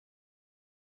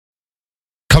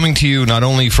coming to you not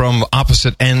only from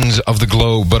opposite ends of the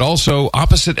globe, but also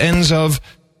opposite ends of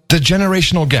the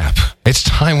generational gap. It's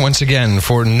time once again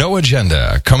for No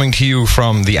Agenda, coming to you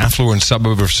from the affluent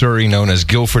suburb of Surrey known as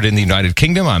Guildford in the United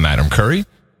Kingdom. I'm Adam Curry.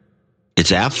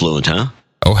 It's affluent, huh?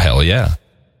 Oh, hell yeah.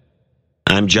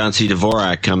 I'm John C.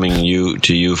 Dvorak, coming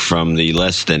to you from the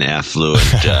less than affluent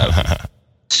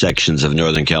sections of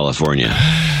Northern California.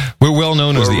 We're well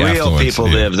known as the real affluent. People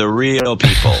live, the real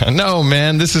people. No,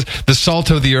 man, this is the salt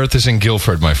of the earth is in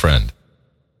Guildford, my friend.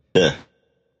 Yeah.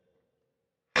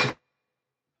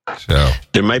 So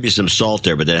there might be some salt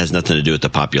there, but that has nothing to do with the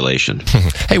population.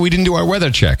 Hey, we didn't do our weather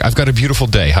check. I've got a beautiful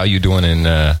day. How you doing in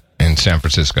San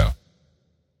Francisco?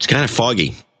 It's kind of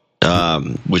foggy,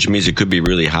 which means it could be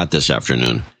really hot this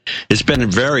afternoon. It's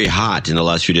been very hot in the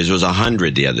last few days. It was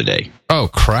 100 the other day. Oh,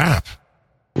 crap.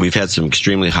 We've had some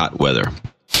extremely hot weather,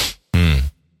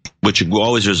 which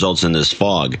always results in this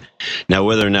fog. Now,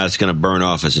 whether or not it's going to burn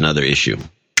off is another issue.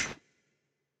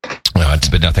 No, it's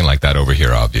been nothing like that over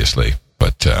here, obviously.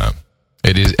 But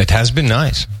it has been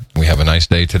nice. We have a nice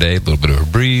day today, a little bit of a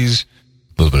breeze,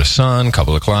 a little bit of sun, a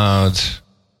couple of clouds.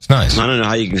 It's nice. I don't know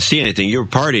how you can see anything. You were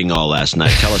partying all last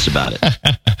night. Tell us about it.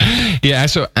 Yeah,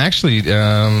 so actually,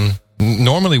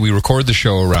 normally we record the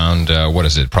show around,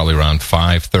 probably around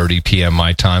 5:30 p.m.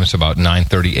 my time, so about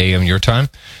 9:30 a.m. your time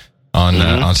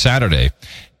on Saturday.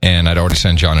 And I'd already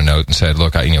sent John a note and said,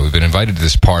 look, we've been invited to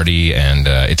this party, and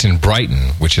it's in Brighton,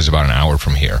 which is about an hour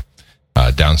from here.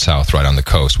 Down south, right on the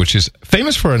coast, which is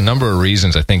famous for a number of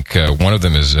reasons. I think one of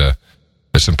them is there's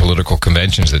some political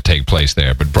conventions that take place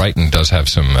there, but Brighton does have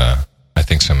some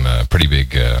pretty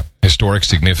big historic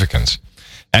significance.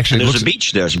 Actually, and there's a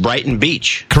beach there. It's Brighton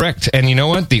Beach. Correct. And you know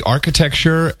what? The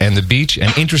architecture and the beach,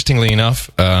 and interestingly enough,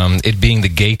 it being the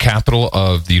gay capital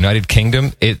of the United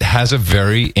Kingdom, it has a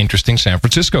very interesting San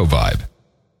Francisco vibe.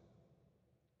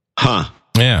 Huh.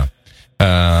 Yeah.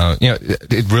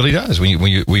 It really does. When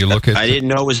you look at, I didn't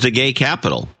know it was the gay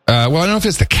capital. Well, I don't know if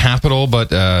it's the capital,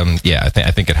 but I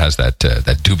think it has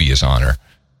that dubious honor,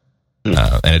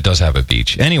 and it does have a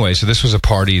beach. Anyway, so this was a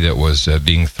party that was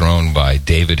being thrown by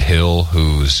David Hill,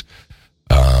 who's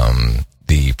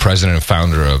the president and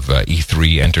founder of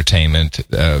E3 Entertainment.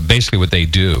 Basically, what they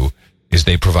do is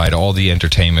they provide all the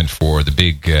entertainment for the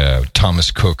big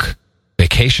Thomas Cook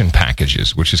vacation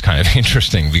packages, which is kind of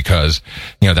interesting because,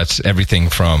 that's everything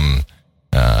from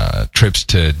trips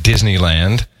to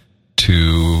Disneyland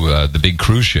to the big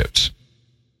cruise ships.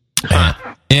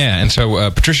 And so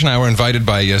Patricia and I were invited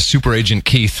by Super Agent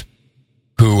Keith,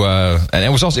 who and it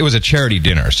was a charity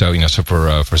dinner, so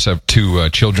for two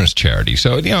children's charities.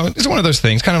 So it's one of those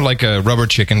things, kind of like a rubber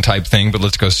chicken type thing, but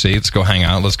let's go hang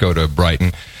out, let's go to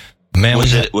Brighton. Man,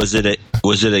 was it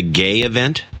a gay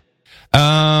event?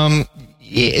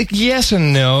 Yes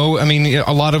and no. I mean,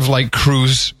 a lot of like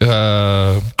cruise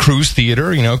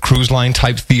theater, cruise line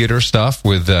type theater stuff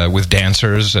with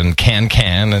dancers and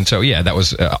can. And so, yeah, that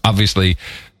was obviously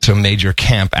some major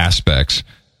camp aspects.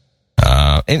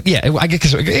 And yeah, I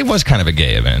guess it was kind of a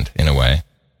gay event in a way,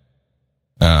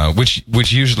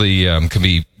 which usually can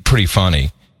be pretty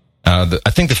funny. I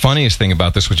think the funniest thing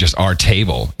about this was just our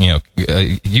table. You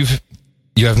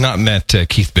have not met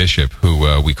Keith Bishop,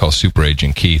 who we call Super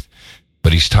Agent Keith.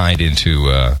 But he's tied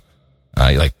into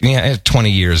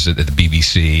 20 years at the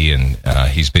BBC, and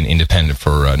he's been independent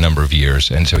for a number of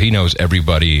years, and so he knows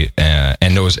everybody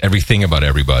and knows everything about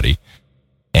everybody.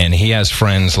 And he has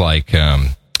friends like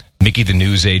Mickey the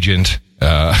News Agent,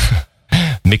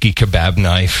 Mickey Kebab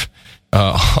Knife,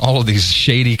 all of these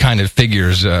shady kind of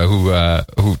figures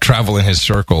who travel in his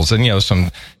circles, and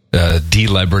some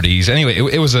celebrities. Anyway,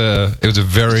 it was a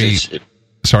very.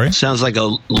 Sorry? Sounds like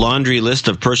a laundry list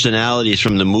of personalities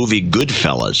from the movie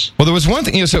Goodfellas. Well, there was one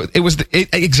thing, so it was,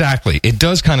 exactly, it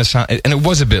does kind of sound, and it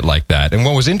was a bit like that. And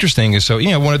what was interesting is,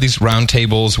 one of these round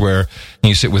tables where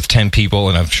you sit with 10 people,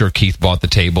 and I'm sure Keith bought the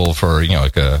table for,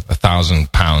 like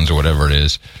 £1,000 or whatever it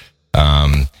is.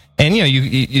 And,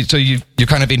 you're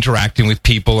kind of interacting with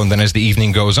people, and then as the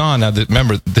evening goes on, now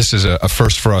remember, this is a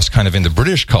first for us kind of in the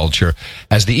British culture,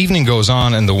 as the evening goes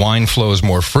on and the wine flows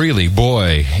more freely,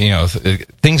 boy,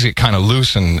 things get kind of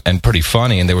loose and pretty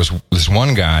funny. And there was this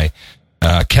one guy,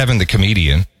 Kevin the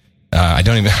comedian, I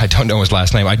don't know his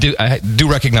last name. I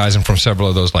do recognize him from several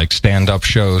of those like stand-up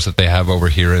shows that they have over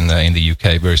here in the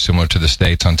UK, very similar to the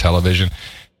States on television.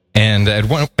 And at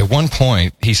one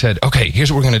point, he said, okay,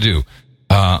 here's what we're going to do.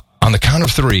 On the count of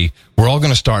 3, we're all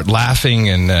going to start laughing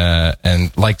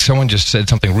and like someone just said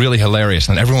something really hilarious,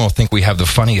 and everyone will think we have the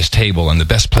funniest table and the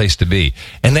best place to be.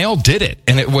 And they all did it,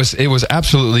 and it was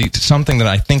absolutely something that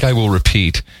I think I will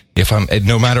repeat if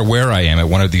no matter where I am at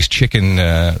one of these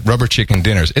rubber chicken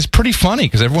dinners. It's pretty funny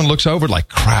because everyone looks over like,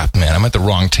 crap, man, I'm at the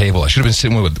wrong table. I should have been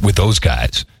sitting with those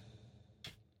guys.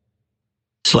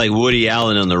 It's like Woody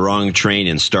Allen on the wrong train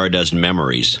in Stardust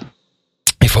Memories.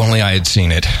 If only I had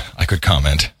seen it, I could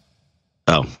comment.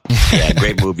 Oh, yeah,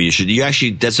 great movie.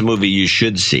 That's a movie you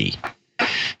should see.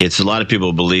 It's a lot of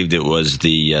people believed it was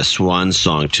the swan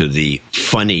song to the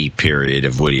funny period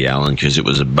of Woody Allen because it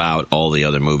was about all the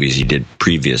other movies he did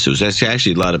previous. It was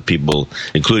actually a lot of people,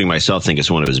 including myself, think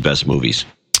it's one of his best movies.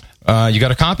 You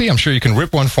got a copy? I'm sure you can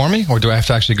rip one for me, or do I have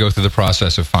to actually go through the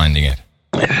process of finding it?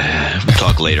 We'll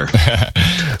talk later.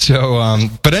 So,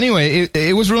 but anyway,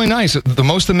 it was really nice. The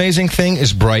most amazing thing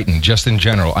is Brighton, just in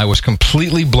general. I was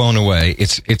completely blown away.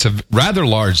 It's a rather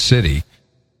large city.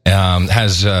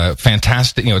 Has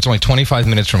fantastic, it's only 25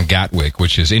 minutes from Gatwick,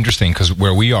 which is interesting because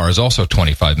where we are is also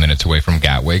 25 minutes away from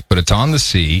Gatwick, but it's on the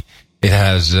sea. It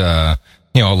has, a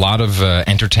lot of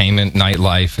entertainment,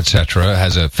 nightlife, etc. It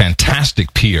has a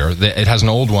fantastic pier. It has an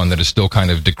old one that is still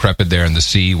kind of decrepit there in the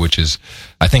sea, which is,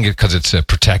 I think because it's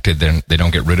protected, then they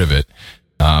don't get rid of it.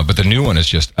 But the new one is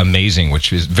just amazing,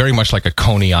 which is very much like a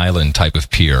Coney Island type of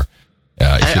pier.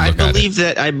 I believe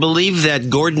that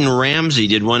Gordon Ramsay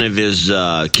did one of his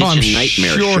kitchen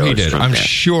nightmare shows. He did. I'm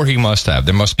sure he must have.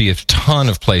 There must be a ton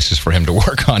of places for him to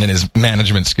work on in his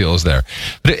management skills there.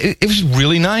 But it was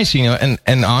really nice, and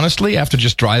honestly, after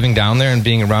just driving down there and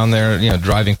being around there,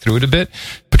 driving through it a bit,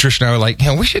 Patricia and I were like,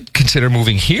 we should consider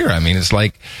moving here. I mean, it's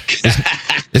like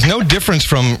there's no difference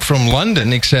from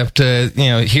London, except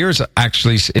here's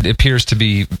actually, it appears to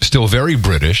be still very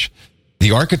British.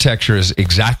 The architecture is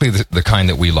exactly the kind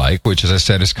that we like, which, as I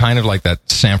said, is kind of like that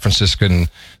San Franciscan,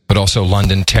 but also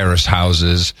London terrace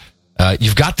houses.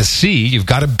 You've got the sea, you've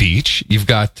got a beach, you've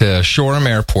got Shoreham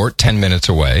Airport 10 minutes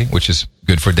away, which is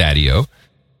good for Daddy-O.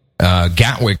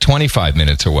 Gatwick 25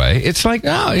 minutes away. It's like,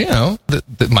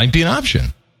 that might be an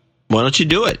option. Why don't you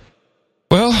do it?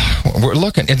 Well, we're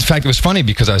looking. In fact, it was funny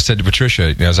because I said to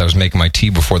Patricia, as I was making my tea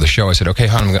before the show, I said, okay,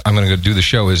 hon, I'm going to go do the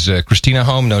show. Is Christina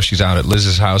home? No, she's out at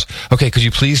Liz's house. Okay, could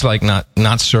you please, not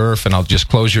surf, and I'll just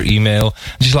close your email?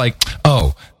 And she's like,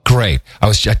 oh, great.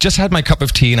 I just had my cup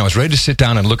of tea, and I was ready to sit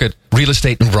down and look at real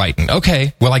estate in Brighton.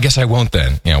 Okay, well, I guess I won't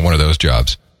then. One of those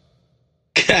jobs.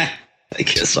 I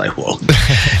guess I won't.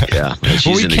 Yeah.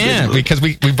 Well, we can't because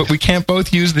we can't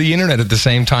both use the internet at the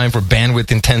same time for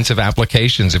bandwidth intensive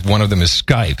applications if one of them is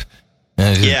Skype.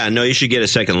 You should get a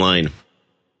second line.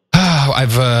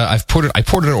 I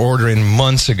put an order in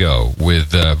months ago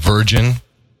with Virgin,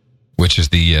 which is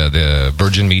the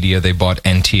Virgin Media. They bought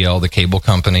NTL, the cable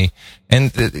company,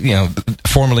 and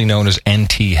formerly known as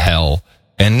NT Hell.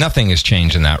 And nothing has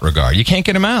changed in that regard. You can't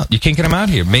get them out. You can't get them out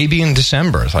here. Maybe in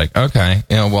December. It's like, okay,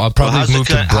 I'll probably move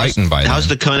to Brighton by then. How's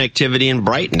the connectivity in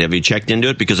Brighton? Have you checked into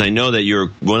it? Because I know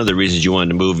that one of the reasons you wanted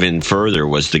to move in further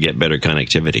was to get better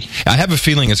connectivity. I have a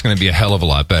feeling it's going to be a hell of a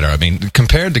lot better. I mean,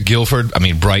 compared to Guildford,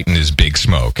 Brighton is big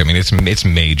smoke. I mean, it's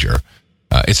major.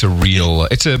 It's a real.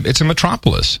 It's a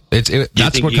metropolis. That's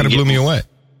what kind of blew me away.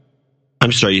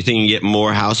 I'm sorry. You think you can get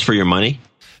more house for your money?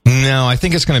 No, I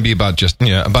think it's going to be about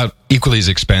about equally as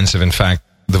expensive. In fact,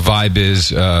 the vibe is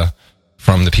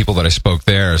from the people that I spoke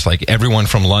there. It's like everyone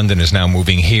from London is now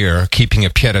moving here, keeping a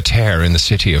pied-à-terre in the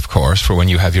city, of course, for when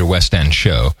you have your West End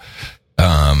show.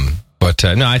 But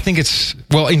no, I think it's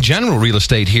in general, real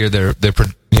estate here. They're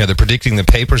predicting the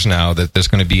papers now that there's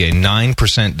going to be a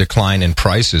 9% decline in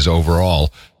prices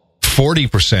overall,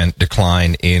 40%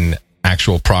 decline in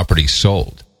actual property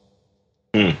sold.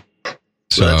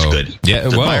 So that's good. Yeah,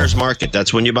 the buyer's market.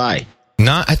 That's when you buy.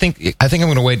 I think I'm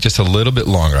going to wait just a little bit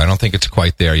longer. I don't think it's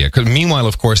quite there yet. Because meanwhile,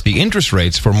 of course, the interest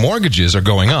rates for mortgages are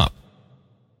going up.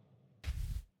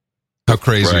 How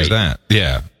crazy is that?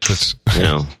 Yeah,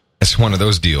 it's one of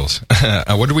those deals.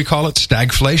 What do we call it?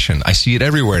 Stagflation. I see it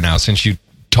everywhere now since you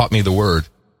taught me the word.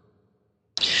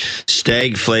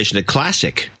 Stagflation, a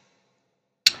classic.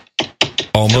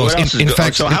 Almost. So in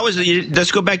fact, so how was it?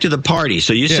 Let's go back to the party.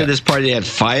 So you said this party had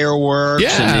fireworks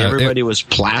and everybody was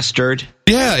plastered.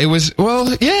 Yeah, it was.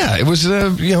 Well, yeah, it was.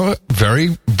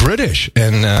 Very British.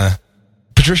 And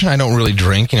Patricia and I don't really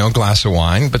drink, a glass of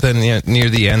wine. But then near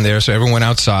the end there, so everyone went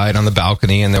outside on the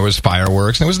balcony, and there was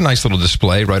fireworks, and it was a nice little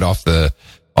display right off the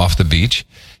beach.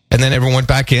 And then everyone went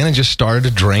back in and just started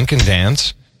to drink and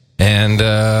dance. And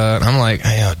I'm like,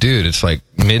 hey, dude, it's like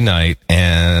midnight,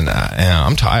 and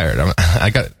I'm tired.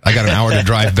 I got an hour to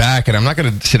drive back, and I'm not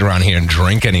going to sit around here and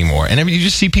drink anymore. And I mean, you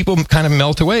just see people kind of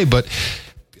melt away. But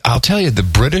I'll tell you, the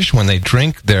British, when they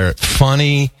drink, they're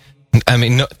funny. I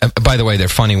mean, no, by the way, they're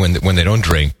funny when they don't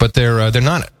drink, but they're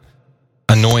not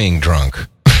annoying drunk.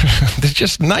 They're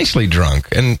just nicely drunk,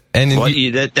 and well,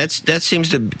 that seems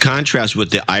to contrast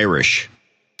with the Irish.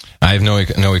 I have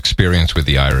no experience with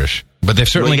the Irish. But they've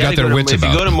certainly got their wits about them.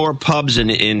 If you go to more pubs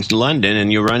in London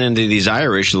and you run into these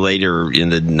Irish later in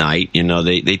the night,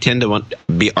 they tend to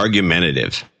be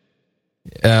argumentative.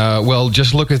 Well,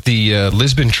 just look at the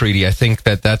Lisbon Treaty. I think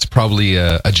that's probably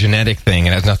a genetic thing.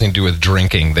 It has nothing to do with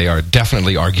drinking. They are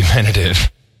definitely argumentative.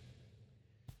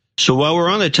 So while we're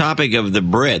on the topic of the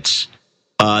Brits,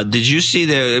 did you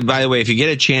see by the way, if you get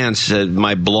a chance,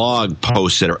 my blog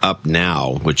posts that are up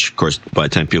now, which, of course, by the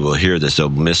time people hear this, they'll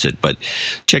miss it, but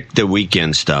check the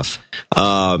weekend stuff.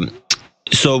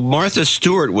 So Martha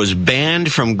Stewart was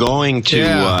banned from going to...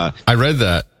 Yeah, I read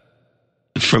that.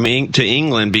 To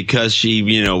England because she,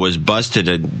 was busted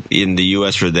in the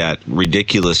U.S. for that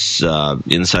ridiculous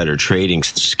insider trading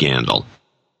scandal.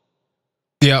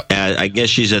 Yeah, I guess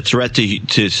she's a threat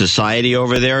to society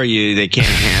over there. They can't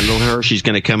handle her. She's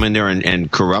going to come in there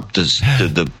and corrupt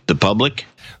the public.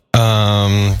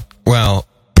 Well,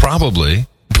 probably,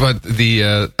 but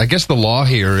I guess the law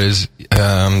here is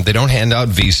they don't hand out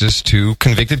visas to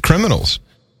convicted criminals.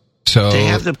 So they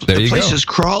have the place is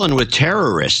crawling with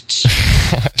terrorists.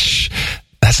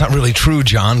 That's not really true,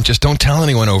 John. Just don't tell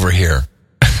anyone over here.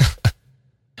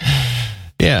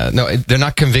 Yeah, no, they're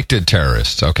not convicted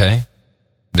terrorists. Okay.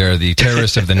 They're the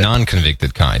terrorists of the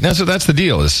non-convicted kind. Now, so that's the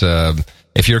deal. Is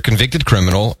if you're a convicted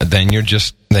criminal, then you're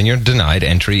denied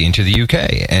entry into the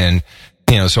UK, and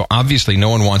so obviously no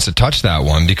one wants to touch that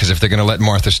one because if they're going to let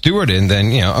Martha Stewart in,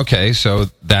 then okay, so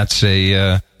that's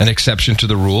an exception to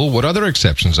the rule. What other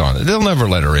exceptions are there? They'll never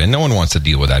let her in. No one wants to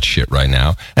deal with that shit right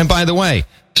now. And by the way,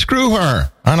 screw her.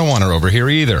 I don't want her over here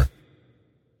either.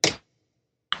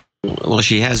 Well,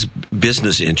 she has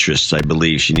business interests, I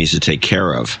believe, she needs to take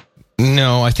care of.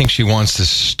 No, I think she wants to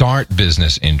start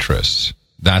business interests.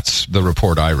 That's the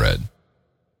report I read.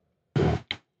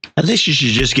 I think she should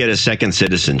just get a second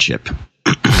citizenship.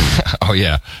 Oh,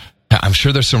 yeah. I'm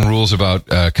sure there's some rules about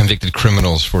convicted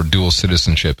criminals for dual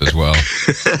citizenship as well.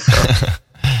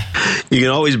 You can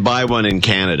always buy one in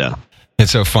Canada.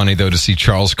 It's so funny, though, to see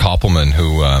Charles Koppelman,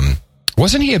 who...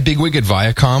 wasn't he a bigwig at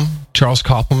Viacom, Charles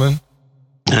Koppelman?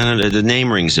 I don't know, the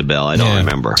name rings a bell. I don't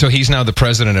remember. So he's now the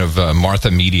president of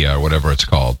Martha Media, or whatever it's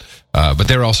called. But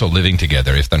they're also living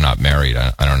together if they're not married.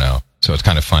 I don't know. So it's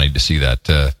kind of funny to see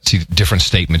that, see different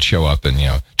statements show up. And,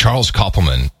 Charles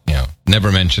Koppelman,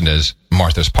 never mentioned as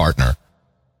Martha's partner,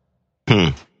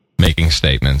 making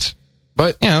statements.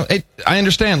 But, I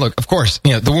understand. Look, of course,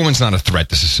 the woman's not a threat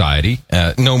to society.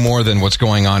 No more than what's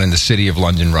going on in the city of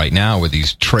London right now with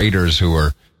these traders who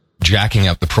are jacking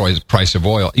up the price of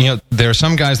oil. There are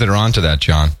some guys that are onto that,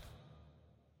 John.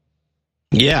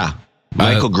 Yeah.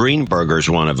 Michael Greenberger's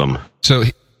one of them. So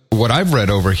what I've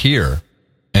read over here,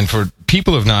 and for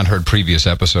people who have not heard previous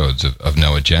episodes of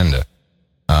No Agenda,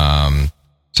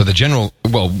 so the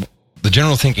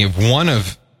general thinking of one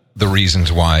of the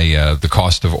reasons why the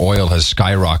cost of oil has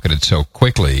skyrocketed so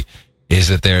quickly is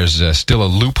that there's still a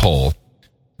loophole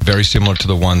very similar to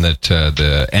the one that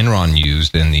the Enron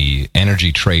used in the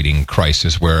energy trading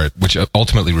crisis, which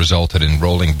ultimately resulted in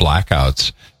rolling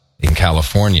blackouts in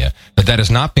California. But that has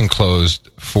not been closed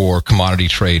for commodity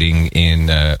trading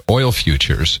in oil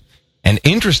futures. And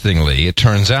interestingly, it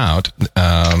turns out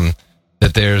that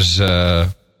there's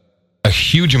a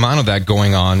huge amount of that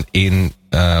going on in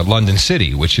London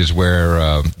City, which is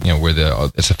where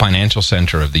it's the financial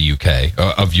center of the UK,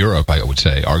 of Europe, I would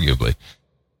say, arguably.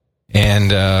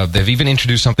 And they've even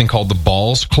introduced something called the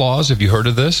Balls Clause. Have you heard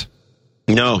of this?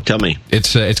 No, tell me.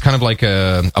 It's kind of like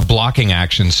a blocking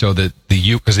action, so that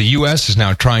because the U.S. is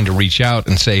now trying to reach out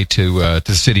and say to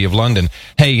the City of London,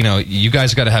 hey, you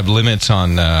guys got to have limits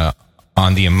on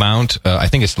the amount. I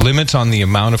think it's limits on the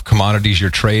amount of commodities you're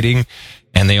trading,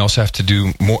 and they also have to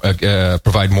do more,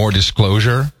 provide more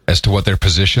disclosure as to what their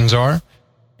positions are.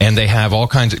 And they have all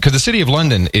kinds of, because the City of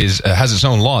London has its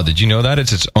own law. Did you know that?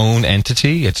 It's its own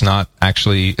entity. It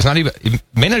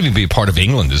may not even be a part of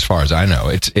England as far as I know.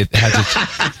 It has its,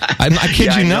 I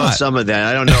kid you not. I know some of that.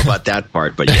 I don't know about that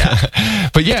part, but yeah.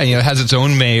 But yeah, it has its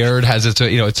own mayor. It has its,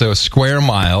 it's a square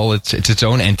mile. It's its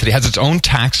own entity. It has its own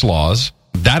tax laws.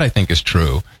 That I think is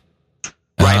true.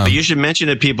 Right, but you should mention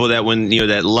to people that when,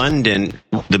 that London,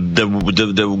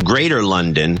 the greater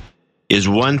London, is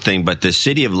one thing, but the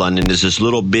City of London is this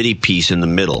little bitty piece in the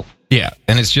middle. Yeah,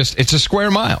 and it's a square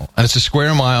mile. And it's a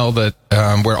square mile that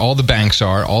where all the banks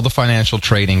are, all the financial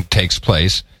trading takes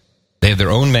place. They have their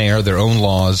own mayor, their own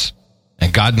laws,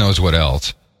 and God knows what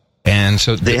else. And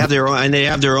so they have their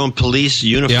own police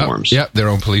uniforms. Yep, their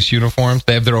own police uniforms.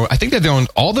 They have their own. I think they have their own.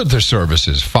 All of their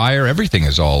services, fire, everything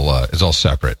is all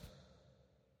separate.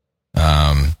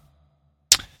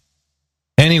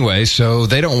 Anyway, so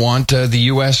they don't want the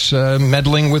U.S.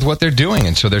 Meddling with what they're doing,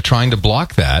 and so they're trying to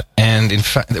block that. And in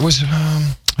fact, it was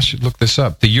I should look this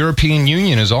up. The European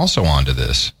Union is also onto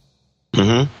this.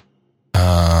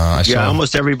 Mm-hmm.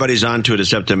 Almost everybody's onto it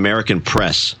except the American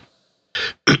press.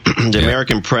 The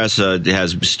American press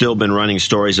has still been running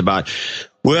stories about,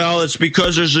 well, it's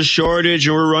because there's a shortage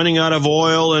and we're running out of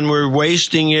oil and we're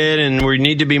wasting it and we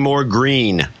need to be more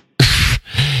green.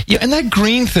 Yeah, and that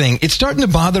green thing, it's starting to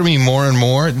bother me more and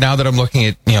more now that I'm looking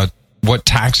at, what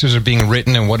taxes are being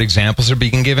written and what examples are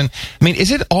being given. I mean,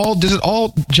 does it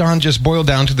all, John, just boil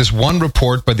down to this one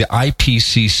report by the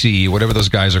IPCC, whatever those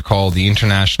guys are called, the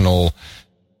International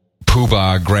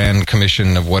Poobah Grand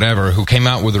Commission of whatever, who came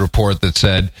out with a report that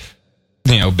said,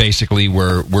 basically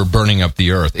we're burning up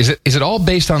the earth. Is it all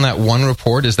based on that one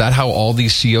report? Is that how all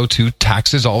these CO2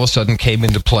 taxes all of a sudden came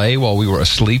into play while we were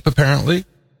asleep, apparently?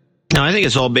 No, I think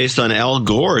it's all based on Al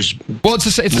Gore's. Well, it's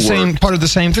the same part of the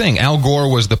same thing. Al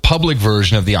Gore was the public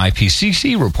version of the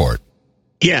IPCC report.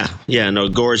 Yeah. No,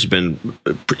 Gore's been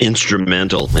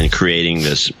instrumental in creating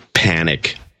this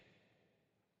panic.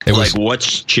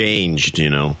 What's changed?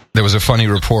 There was a funny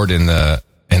report in the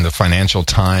Financial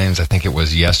Times. I think it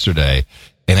was yesterday.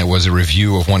 And it was a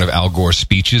review of one of Al Gore's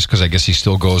speeches, because I guess he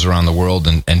still goes around the world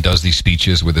and does these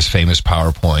speeches with his famous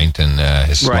PowerPoint and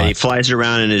his right. He flies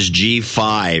around in his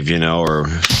G5, or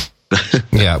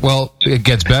yeah. Well, it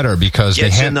gets better because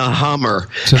gets in the Hummer.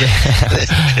 So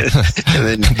and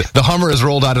then the Hummer is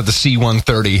rolled out of the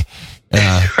C-130.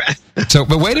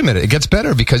 But wait a minute, it gets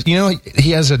better because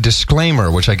he has a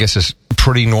disclaimer, which I guess is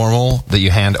pretty normal that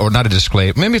you hand, or not a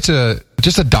disclaimer. Maybe it's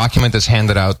just a document that's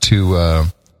handed out to.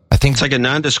 I think it's like a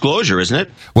non-disclosure, isn't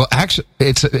it? Well, actually,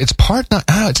 it's part not.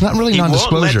 It's not really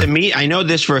non-disclosure. Won't let I know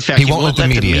this for a fact. He won't let the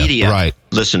media right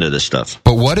listen to this stuff.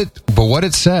 But what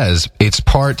it says, it's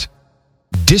part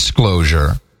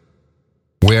disclosure,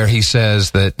 where he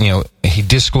says that he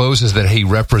discloses that he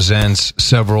represents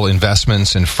several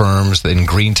investments in firms in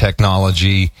green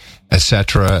technology,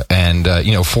 etc. And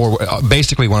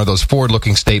basically one of those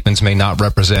forward-looking statements may not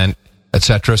represent,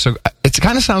 etc. So it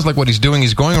kind of sounds like what he's doing.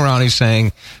 He's going around, he's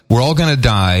saying, we're all going to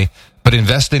die, but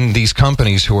invest in these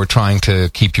companies who are trying to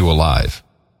keep you alive.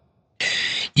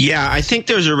 Yeah, I think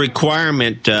there's a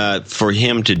requirement for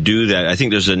him to do that. I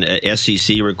think there's an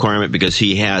SEC requirement because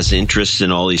he has interests in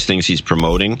all these things he's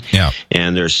promoting. Yeah.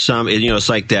 And there's some, it's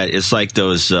like that. It's like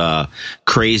those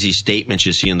crazy statements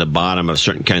you see in the bottom of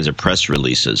certain kinds of press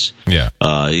releases. Yeah.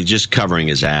 He's just covering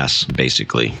his ass,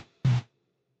 basically.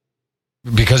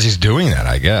 Because he's doing that,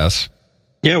 I guess.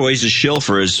 Yeah, well, he's a shill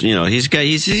for his,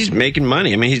 he's making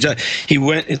money. I mean, he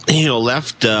went,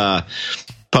 left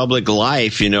public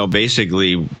life,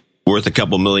 basically worth a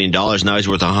couple $1 million. Now he's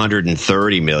worth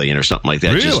 $130 million or something like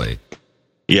that. Really?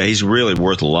 Yeah, he's really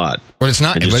worth a lot. But it's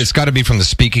not. But it's got to be from the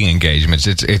speaking engagements.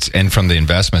 It's and from the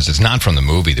investments. It's not from the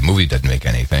movie. The movie doesn't make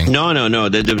anything. No.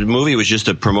 The movie was just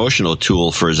a promotional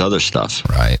tool for his other stuff.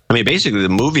 Right. I mean, basically, the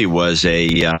movie was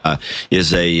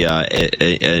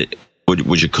what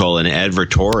would you call an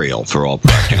advertorial for all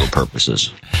practical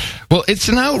purposes. Well, it's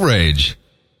an outrage.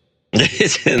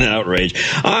 It's an outrage.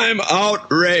 I'm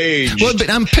outraged. Well, but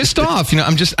I'm pissed off.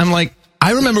 I'm like.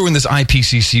 I remember when this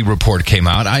IPCC report came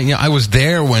out. I was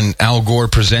there when Al Gore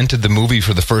presented the movie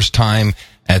for the first time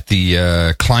at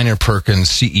the Kleiner Perkins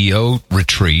CEO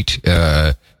retreat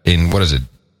in, what is it?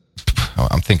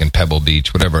 I'm thinking Pebble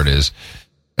Beach, whatever it is.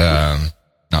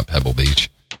 Not Pebble Beach.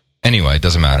 Anyway, it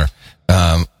doesn't matter.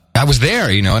 I was there,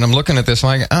 and I'm looking at this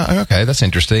like, oh, okay, that's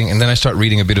interesting. And then I start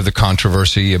reading a bit of the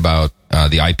controversy about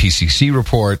the IPCC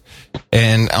report.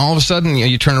 And all of a sudden,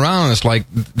 you turn around and it's like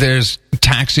there's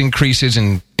tax increases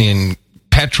in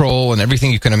petrol and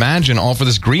everything you can imagine, all for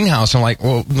this greenhouse. I'm like,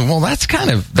 well,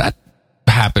 that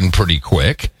happened pretty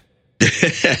quick.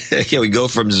 Yeah, we go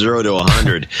from 0 to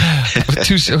 100.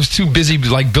 I was too busy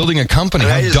building a company.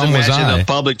 How dumb was I? Imagine the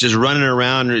public just running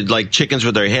around like chickens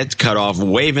with their heads cut off,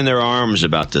 waving their arms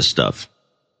about this stuff.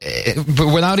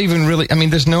 But without even really,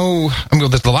 there's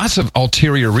there's lots of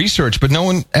ulterior research, but no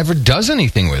one ever does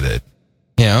anything with it.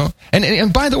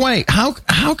 And by the way, how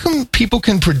come people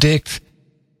can predict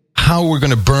how we're going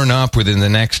to burn up within the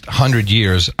next 100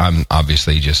 years? I'm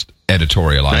obviously just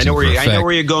editorializing. I know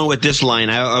where you're going with this line.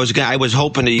 I was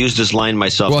hoping to use this line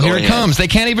myself. Well, here it comes. They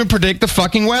can't even predict the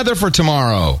fucking weather for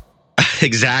tomorrow.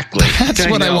 Exactly. That's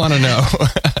what I want to know.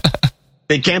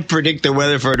 They can't predict the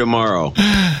weather for tomorrow.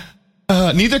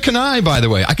 Neither can I, by the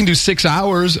way. I can do 6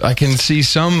 hours. I can see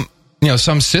some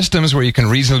systems where you can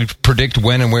reasonably predict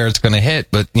when and where it's going to hit.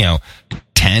 But,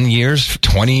 10 years,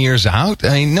 20 years out?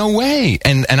 I mean, no way.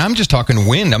 And I'm just talking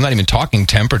wind. I'm not even talking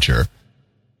temperature.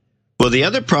 Well, the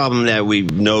other problem that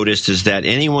we've noticed is that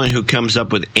anyone who comes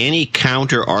up with any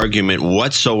counter argument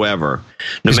whatsoever,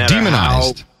 no matter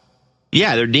demonized.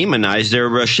 Yeah, they're demonized.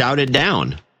 They're shouted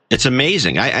down. It's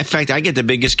amazing. In fact, I get the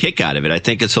biggest kick out of it. I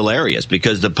think it's hilarious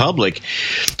because the public,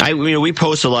 we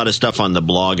post a lot of stuff on the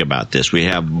blog about this. We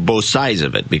have both sides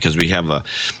of it because we have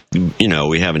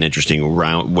an interesting,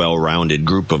 well-rounded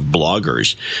group of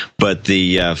bloggers. But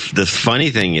the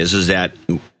funny thing is that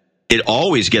it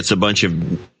always gets a bunch of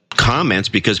comments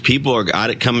because people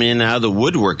are coming in out of the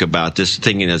woodwork about this,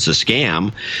 thinking it's a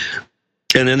scam.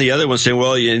 And then the other one saying,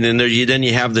 well, and then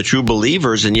you have the true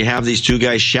believers, and you have these two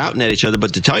guys shouting at each other.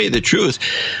 But to tell you the truth,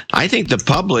 I think the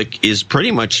public is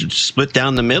pretty much split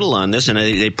down the middle on this, and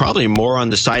they probably more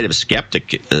on the side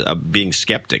of being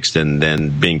skeptics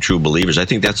than being true believers. I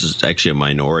think that's actually a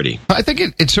minority. I think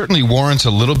it certainly warrants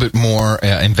a little bit more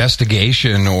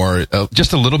investigation, or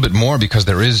just a little bit more, because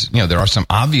there are some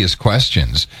obvious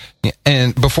questions.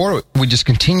 And before we just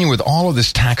continue with all of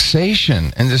this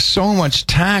taxation, and there's so much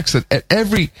tax that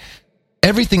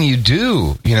everything you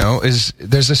do, there's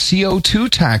a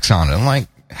CO2 tax on it. I'm like,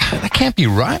 that can't be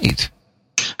right.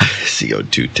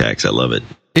 CO2 tax, I love it.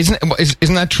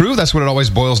 Isn't that true? That's what it always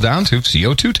boils down to.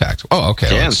 CO2 tax. Oh,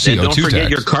 okay. Yeah, CO2 don't forget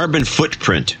tax. Your carbon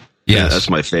footprint. Yes. Yeah, that's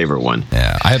my favorite one.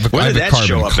 Yeah, When did that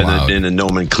show up in the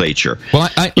nomenclature? Well,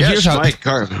 here's how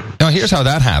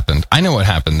that happened. I know what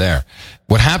happened there.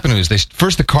 What happened was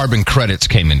first the carbon credits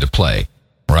came into play,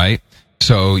 right?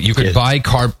 So you could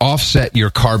offset your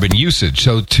carbon usage.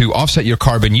 So to offset your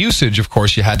carbon usage, of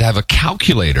course, you had to have a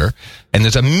calculator, and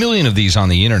there's a million of these on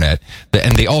the internet,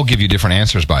 and they all give you different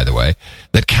answers, by the way,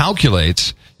 that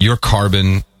calculates your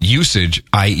carbon usage,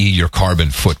 i.e. your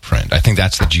carbon footprint. I think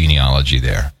that's the genealogy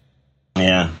there.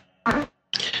 Yeah.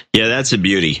 Yeah, that's a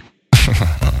beauty.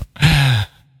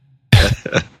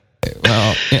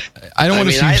 Well, I don't want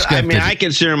to seem skeptic. I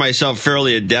consider myself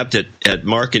fairly adept at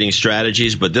marketing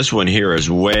strategies, but this one here is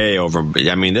way over.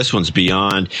 I mean, this one's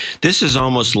beyond. This is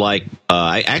almost like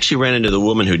I actually ran into the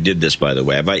woman who did this, by the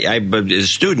way. I'm a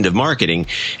student of marketing,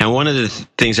 and one of the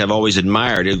things I've always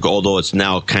admired, although it's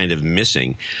now kind of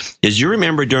missing, is you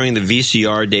remember during the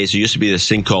VCR days, there used to be this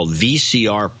thing called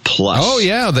VCR Plus. Oh,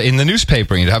 yeah, in the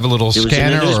newspaper. You'd have a little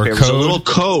scanner or a code. It was a little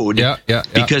code. Yeah.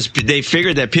 Because they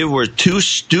figured that people were too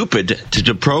stupid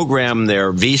to program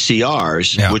their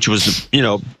VCRs, which was,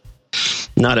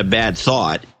 not a bad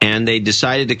thought. And they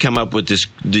decided to come up with these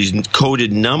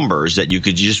coded numbers that you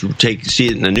could just see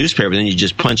it in the newspaper, and then you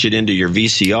just punch it into your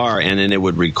VCR, and then it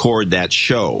would record that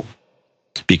show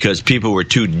because people were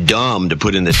too dumb to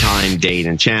put in the time, date,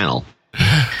 and channel.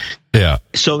 Yeah.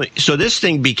 So this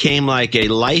thing became like a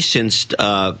licensed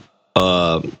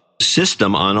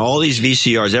system on all these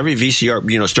VCRs. Every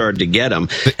VCR, started to get them,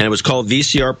 and it was called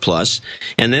VCR Plus.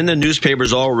 And then the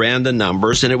newspapers all ran the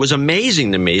numbers, and it was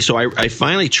amazing to me. So I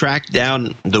finally tracked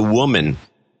down the woman.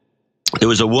 There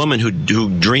was a woman who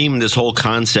dreamed this whole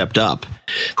concept up,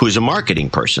 who is a marketing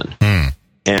person.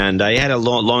 And I had a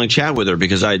long chat with her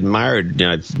because I admired,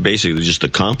 basically just to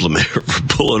compliment her for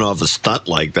pulling off a stunt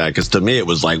like that. Because to me, it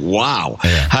was like, wow,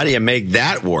 how do you make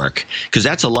that work? Because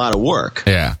that's a lot of work.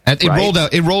 Yeah, and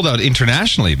it rolled out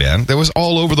internationally, man. There was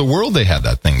all over the world. They had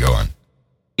that thing going.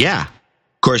 Yeah.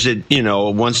 Of course,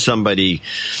 once somebody,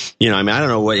 I don't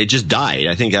know what, it just died.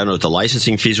 I don't know what the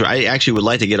licensing fees were. I actually would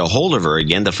like to get a hold of her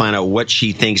again to find out what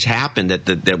she thinks happened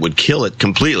that would kill it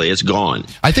completely. It's gone.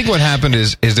 I think what happened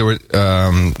is there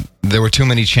were too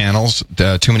many channels,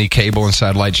 too many cable and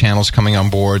satellite channels coming on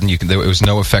board, and there was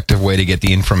no effective way to get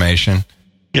the information.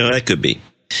 That could be.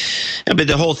 Yeah, but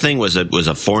the whole thing was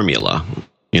a formula.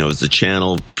 It's the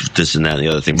channel, this and that and the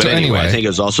other thing. But anyway, I think it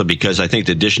was also because I think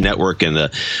the Dish Network and the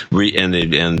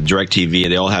DirecTV,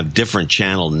 they all have different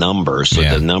channel numbers, so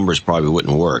the numbers probably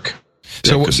wouldn't work.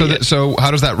 So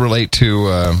how does that relate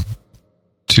to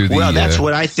the? Well, that's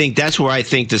what I think. That's where I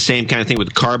think the same kind of thing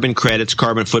with carbon credits,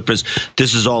 carbon footprints.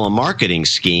 This is all a marketing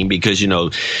scheme because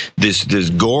this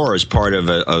Gore is part of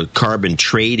a carbon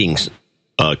trading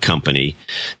company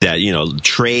that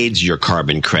trades your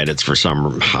carbon credits for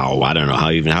somehow. I don't know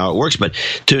how it works, but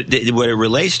what it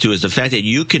relates to is the fact that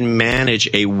you can manage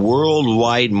a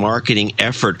worldwide marketing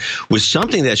effort with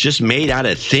something that's just made out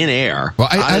of thin air. Well,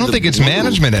 I don't think it's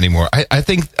management anymore. I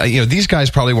think these guys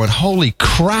probably went, holy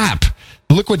crap,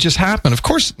 look what just happened. Of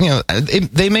course,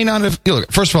 they may not have.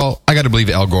 Look, first of all, I got to believe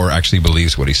Al Gore actually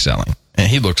believes what he's selling. And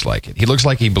he looks like it. He looks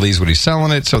like he believes what he's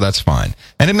selling it, so that's fine.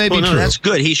 And it may be true. That's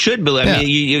good. He should believe. I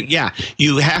mean,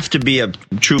 you have to be a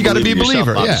true believer. You got to be a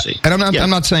believer, obviously. And I'm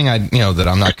not saying that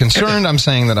I'm not concerned. I'm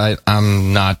saying that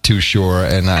I'm not too sure,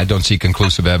 and I don't see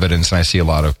conclusive evidence, and I see a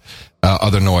lot of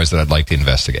other noise that I'd like to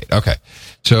investigate. Okay,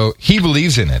 so he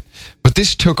believes in it, but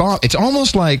this took off. It's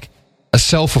almost like a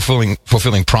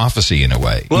self-fulfilling prophecy in a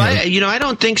way. Well, I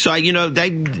don't think so.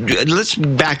 Let's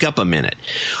back up a minute.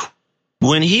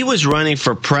 When he was running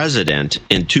for president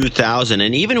in 2000,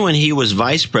 and even when he was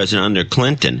vice president under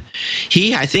Clinton,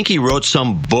 I think he wrote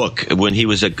some book when he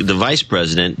was the vice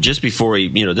president, just before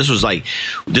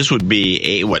this would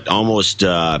be almost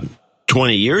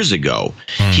 20 years ago.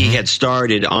 Mm-hmm. He had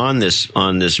started on this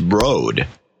road.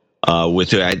 With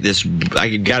this,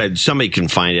 somebody can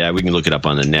find it. We can look it up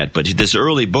on the net. But this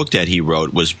early book that he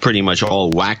wrote was pretty much all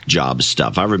whack job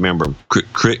stuff. I remember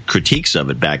critiques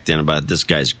of it back then about this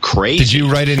guy's crazy. Did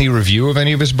you write any review of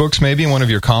any of his books? Maybe in one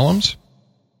of your columns?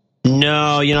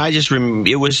 No, I just remember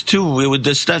it was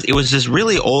this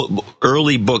really old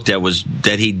early book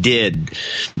that he did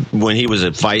when he was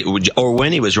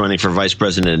when he was running for vice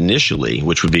president initially,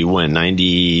 which would be when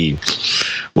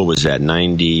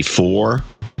 94.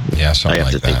 Yeah, something I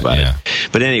have like to think that, about it.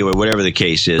 But anyway, whatever the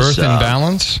case is, Earth and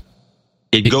Balance.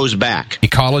 It goes back.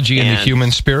 Ecology and the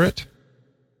Human Spirit.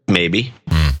 Maybe.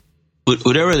 But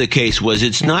whatever the case was,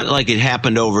 it's not like it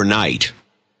happened overnight.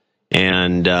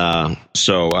 And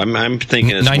so I'm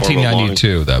thinking it's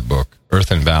 1992. That book, Earth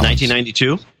and Balance.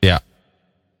 1992. Yeah.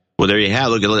 Well, there you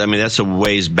have. Look, I mean, that's a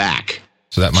ways back.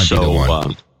 So that might be the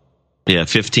one.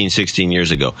 15, 16 years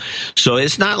ago. So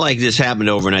it's not like this happened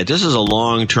overnight. This is a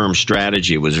long-term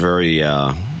strategy. It was very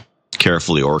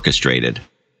carefully orchestrated,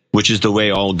 which is the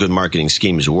way all good marketing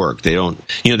schemes work. They don't,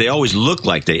 they always look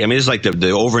like it's like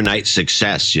the overnight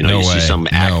success. You see some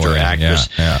actor, actress.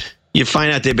 Yeah. You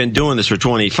find out they've been doing this for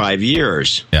 25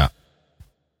 years. Yeah.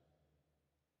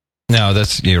 No,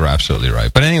 you're absolutely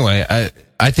right. But anyway,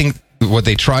 I think what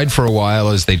they tried for a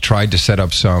while is they tried to set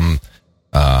up some,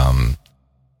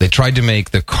 they tried to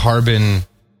make the carbon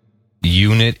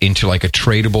unit into like a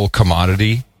tradable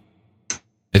commodity.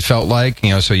 It felt like,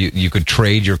 so you could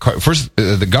trade your first.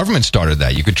 The government started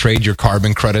that. You could trade your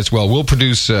carbon credits. Well, we'll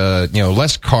produce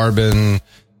less carbon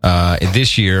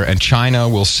this year, and China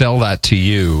will sell that to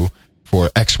you for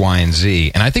X, Y, and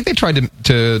Z. And I think they tried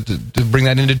to bring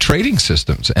that into trading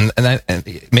systems, and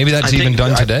maybe that's even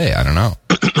done today. I don't know.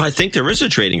 I think there is a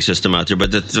trading system out there,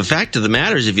 but the fact of the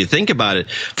matter is, if you think about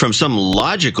it from some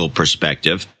logical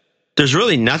perspective, there's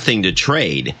really nothing to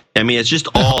trade. I mean, it's just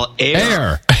all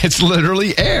air. It's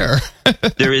literally air.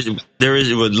 There is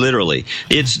literally.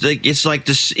 It's like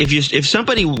this. If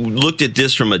somebody looked at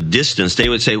this from a distance, they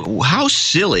would say, "How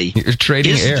silly! You're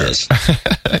trading is air." This?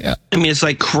 Yeah. I mean, it's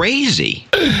like crazy.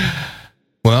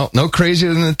 Well, no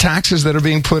crazier than the taxes that are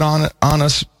being put on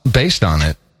us based on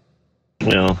it.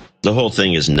 Well, the whole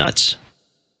thing is nuts.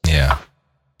 Yeah.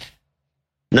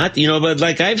 Not, but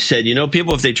like I've said,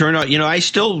 people, if they turn out, I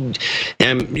still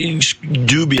am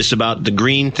dubious about the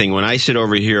green thing. When I sit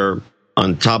over here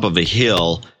on top of a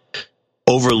hill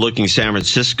overlooking San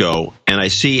Francisco and I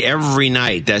see every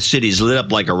night that city's lit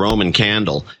up like a Roman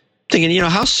candle, thinking,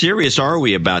 how serious are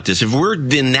we about this? If we're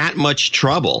in that much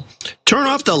trouble, turn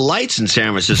off the lights in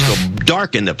San Francisco,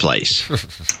 darken the place.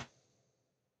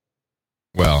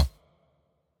 Well,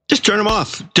 just turn them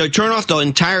off. Turn off the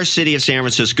entire city of San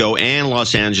Francisco and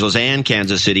Los Angeles and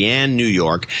Kansas City and New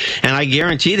York, and I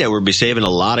guarantee that we'll be saving a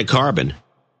lot of carbon.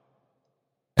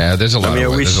 Yeah, there's a lot. Are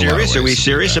we serious? Are we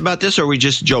serious about this, or are we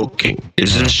just joking?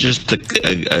 Is this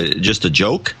just a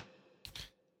joke?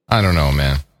 I don't know,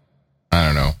 man. I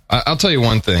don't know. I'll tell you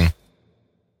one thing.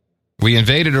 We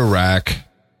invaded Iraq.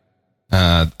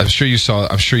 I'm sure you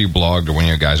blogged, or one of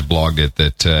your guys blogged it,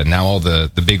 that now all the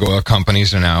big oil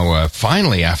companies are now,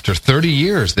 finally, after 30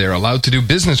 years, they're allowed to do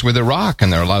business with Iraq,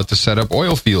 and they're allowed to set up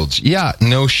oil fields. Yeah,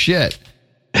 no shit.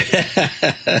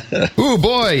 Ooh,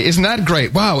 boy, isn't that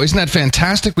great? Wow, isn't that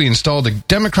fantastic? We installed a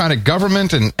democratic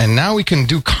government, and now we can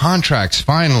do contracts,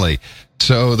 finally.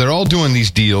 So they're all doing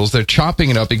these deals. They're chopping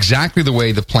it up exactly the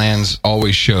way the plans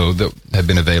always showed that have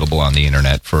been available on the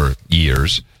internet for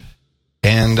years.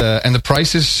 And the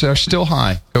prices are still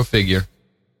high. Go figure.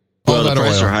 Well, the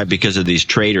prices are high because of these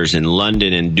traders in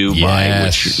London and Dubai,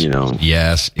 yes, which,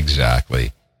 Yes,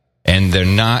 exactly. And they're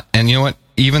not, and you know what?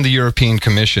 Even the European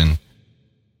Commission,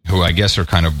 who I guess are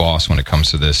kind of boss when it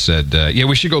comes to this, said,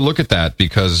 we should go look at that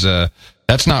because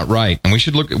that's not right. And we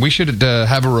should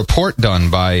have a report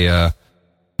done by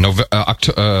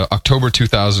October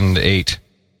 2008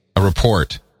 a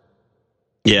report.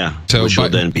 Yeah, so, which will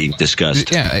then be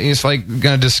discussed. Yeah, it's like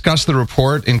going to discuss the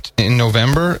report in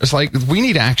November. It's like, we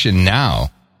need action now.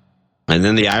 And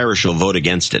then the Irish will vote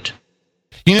against it.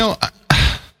 You know,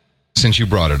 since you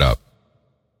brought it up,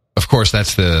 of course,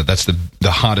 that's the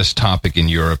hottest topic in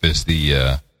Europe is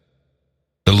the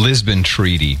Lisbon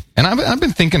Treaty. And I've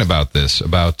been thinking about this,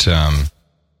 about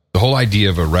the whole idea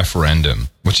of a referendum,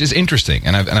 which is interesting.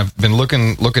 And I've been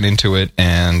looking into it.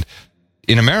 And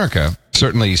in America,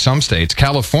 certainly some states,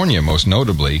 California most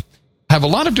notably, have a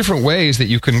lot of different ways that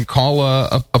you can call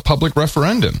a public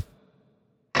referendum,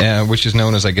 which is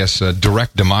known as, I guess,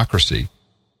 direct democracy.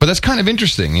 But that's kind of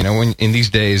interesting, you know, when in these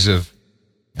days of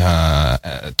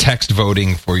text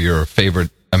voting for your favorite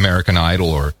American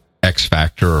Idol or X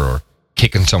Factor or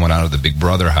kicking someone out of the Big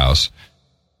Brother house.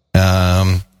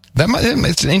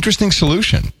 It's an interesting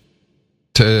solution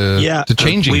to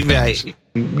changing things.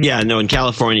 In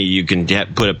California, you can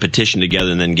put a petition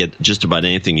together and then get just about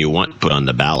anything you want put on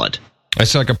the ballot.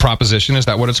 It's like a proposition. Is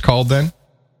that what it's called then?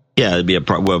 Yeah, it'd be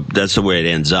that's the way it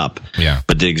ends up. Yeah.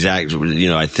 But the exact,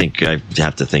 I think I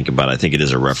have to think about it. I think it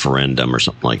is a referendum or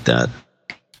something like that.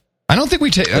 I don't think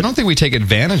we take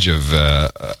advantage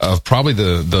of probably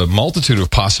the multitude of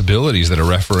possibilities that a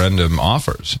referendum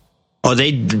offers. Oh,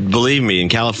 believe me, in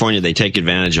California, they take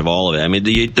advantage of all of it. I mean,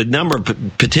 the number of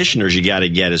petitioners you got to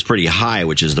get is pretty high,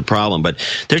 which is the problem. But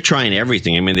they're trying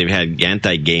everything. I mean, they've had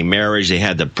anti-gay marriage. They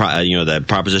had the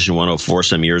Proposition 104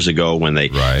 some years ago when they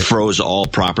froze all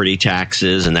property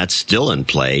taxes, and that's still in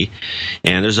play.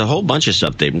 And there's a whole bunch of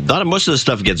stuff. Most of the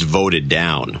stuff gets voted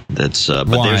down. That's but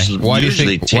why? Why do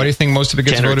you think most of it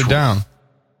gets voted down?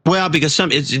 Well, because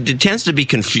it tends to be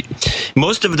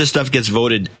most of the stuff gets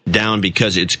voted down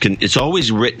because it's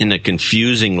always written in a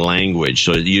confusing language.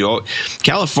 So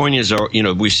Californians are,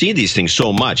 we see these things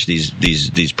so much,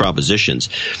 these propositions,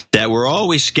 that we're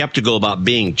always skeptical about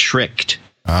being tricked.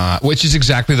 Which is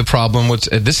exactly the problem.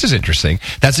 This is interesting.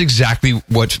 That's exactly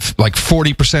what like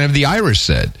 40% of the Irish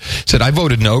said. Said I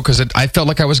voted no because I felt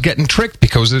like I was getting tricked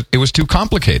because it was too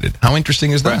complicated. How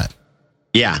interesting is that? Right.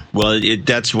 Yeah, well,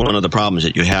 that's one of the problems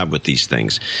that you have with these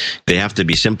things. They have to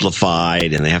be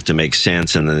simplified, and they have to make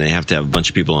sense, and then they have to have a bunch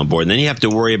of people on board. And then you have to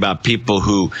worry about people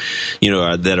who,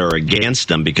 that are against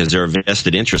them because they're a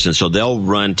vested interest, and so they'll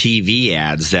run TV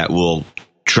ads that will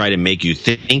try to make you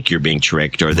think you're being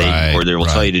tricked, or they will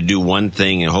tell you to do one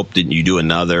thing and hope that you do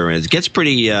another. And it gets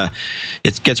pretty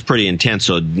intense.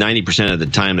 So 90% of the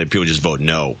time, that people just vote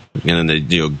no, and then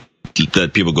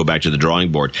that people go back to the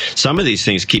drawing board. Some of these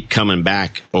things keep coming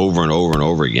back over and over and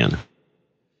over again.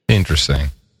 Interesting.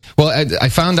 Well, I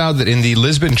found out that in the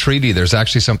Lisbon Treaty, there's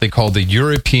actually something called the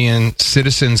European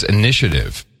Citizens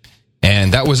Initiative.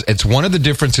 And it's one of the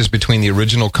differences between the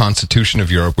original Constitution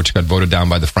of Europe, which got voted down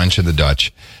by the French and the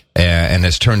Dutch, and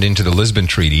has turned into the Lisbon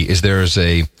Treaty, is there's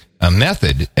a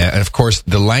method. And of course,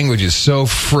 the language is so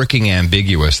freaking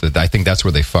ambiguous that I think that's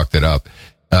where they fucked it up.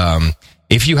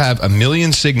 If you have 1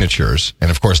 million signatures,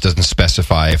 and of course doesn't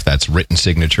specify if that's written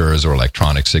signatures or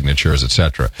electronic signatures,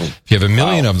 etc. If you have 1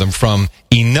 million of them from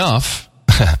enough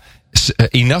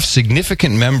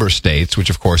significant member states, which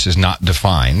of course is not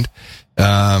defined,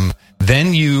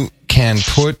 then you can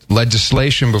put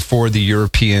legislation before the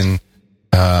European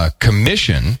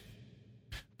Commission,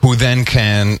 who then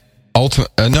can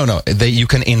you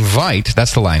can invite.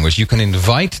 That's the language. You can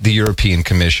invite the European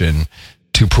Commission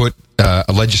to put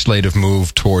a legislative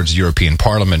move towards European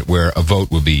Parliament where a vote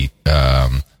would be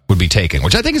taken,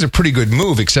 which I think is a pretty good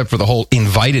move, except for the whole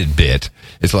invited bit.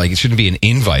 It's like it shouldn't be an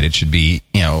invite; it should be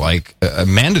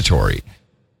mandatory.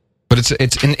 But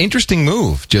it's an interesting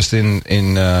move, just in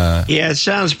Yeah, it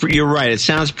sounds. You're right. It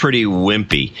sounds pretty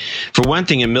wimpy. For one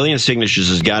thing, 1 million signatures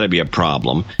has got to be a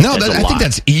problem. No, I think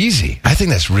that's easy. I think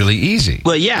that's really easy.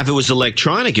 Well, yeah, if it was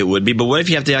electronic, it would be. But what if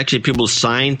you have to actually people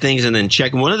sign things and then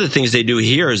check? And one of the things they do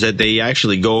here is that they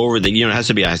actually go over it has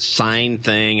to be a signed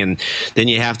thing, and then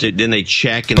they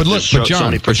check. And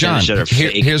John,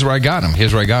 here's where I got him.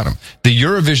 The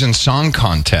Eurovision Song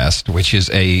Contest, which is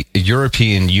a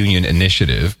European Union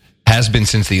initiative, has been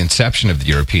since the inception of the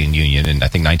European Union in, I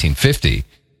think, 1950,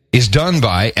 is done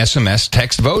by SMS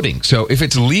text voting. So if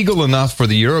it's legal enough for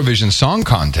the Eurovision Song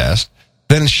Contest,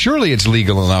 then surely it's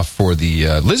legal enough for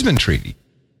the Lisbon Treaty.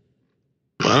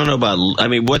 I don't know about.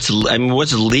 What's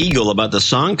legal about the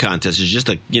song contest is just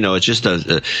a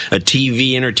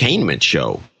TV entertainment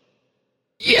show.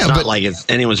 It's not like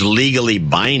anyone's legally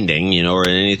binding, or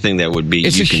anything that would be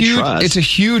trust. It's a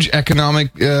huge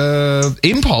economic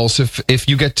impulse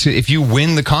if you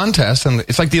win the contest, and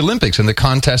it's like the Olympics, and the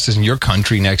contest is in your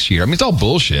country next year. I mean, it's all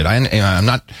bullshit. I'm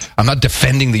not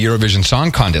defending the Eurovision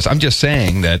Song Contest. I'm just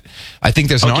saying that I think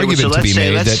there's an argument to be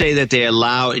made. Let's say that they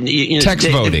allow text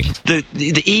voting.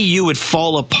 The EU would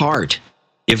fall apart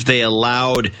if they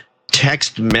allowed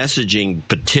text messaging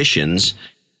petitions.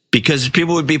 Because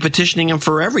people would be petitioning them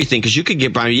for everything. Because you could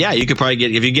probably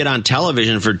get, if you get on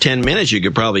television for 10 minutes, you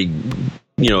could probably,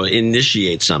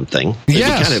 initiate something.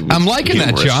 Yes, I'm liking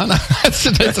that, John.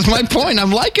 That's my point.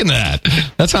 I'm liking that.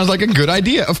 That sounds like a good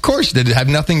idea. Of course, they'd have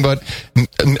nothing but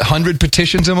 100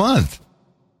 petitions a month.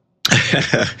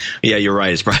 Yeah, you're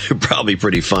right. It's probably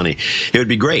pretty funny. It would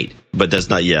be great, but that's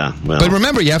not. Yeah, well. But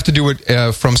remember, you have to do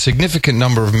it from significant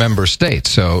number of member states.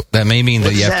 So that may mean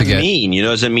that you have to get. What does that mean?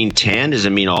 Does it mean 10? Does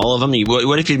it mean all of them?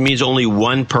 What if it means only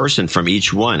one person from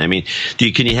each one? I mean,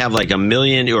 can you have like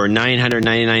 1,000,000 or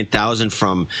 999,000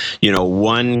 from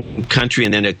one country,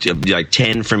 and then like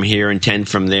 10 from here and 10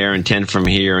 from there and 10 from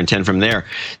here and 10 from there?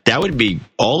 That would be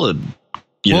all of.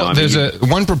 There's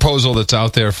one proposal that's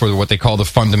out there for what they call the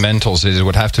fundamentals is it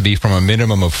would have to be from a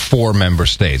minimum of 4 member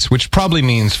states, which probably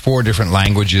means 4 different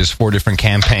languages, 4 different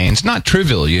campaigns. Not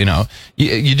trivial, you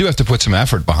do have to put some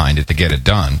effort behind it to get it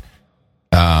done.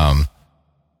 But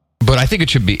I think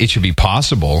it should be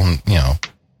possible, It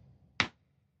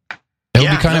would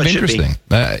be kind of interesting.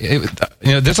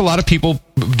 There's a lot of people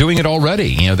doing it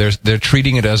already. They're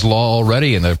treating it as law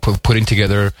already, and they're putting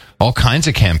together all kinds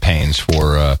of campaigns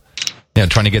for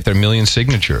trying to get their 1 million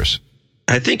signatures.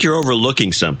 I think you're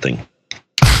overlooking something.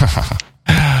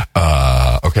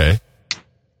 Okay.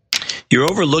 You're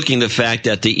overlooking the fact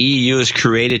that the EU is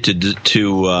created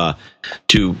to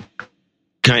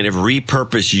kind of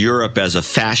repurpose Europe as a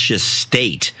fascist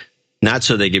state, not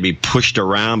so they can be pushed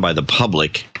around by the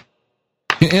public.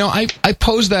 I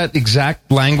posed that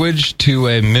exact language to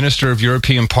a minister of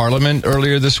European Parliament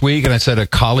earlier this week, and I said a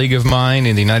colleague of mine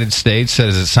in the United States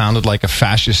says it sounded like a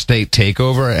fascist state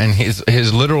takeover, and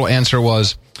his literal answer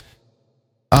was,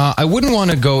 I wouldn't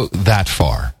want to go that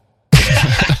far.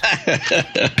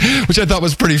 Which I thought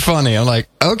was pretty funny. I'm like,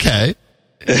 okay.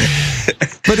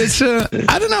 But it's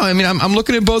I don't know. I mean, I'm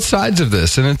looking at both sides of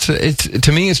this, and it's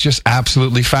to me, it's just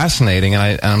absolutely fascinating.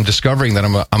 And I'm discovering that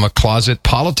I'm a closet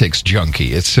politics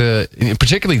junkie. It's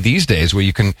particularly these days where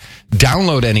you can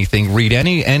download anything, read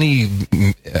any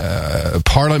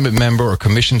parliament member or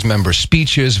commissions member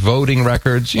speeches, voting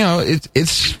records.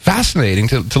 It's fascinating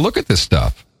to look at this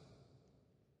stuff.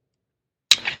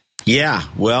 Yeah,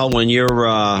 well, when you're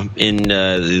in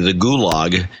the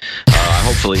gulag,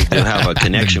 hopefully you'll have a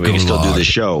connection. We can still do the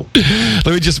show.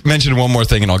 Let me just mention one more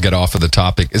thing, and I'll get off of the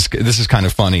topic. This is kind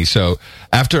of funny. So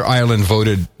after Ireland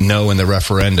voted no in the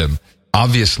referendum,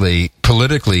 obviously,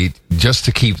 politically, just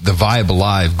to keep the vibe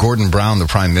alive, Gordon Brown, the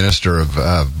Prime Minister of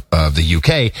the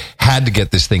UK, had to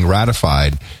get this thing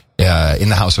ratified in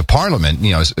the House of Parliament,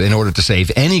 in order to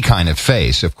save any kind of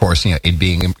face, of course, it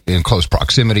being in close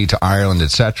proximity to Ireland,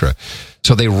 etc.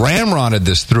 So they ramrodded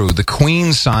this through. The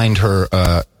Queen signed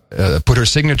put her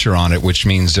signature on it, which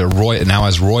means now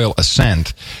has royal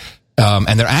assent.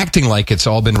 And they're acting like it's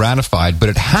all been ratified, but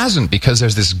it hasn't, because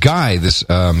there's this guy,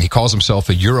 he calls himself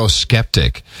a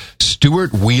Eurosceptic,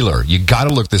 Stuart Wheeler. You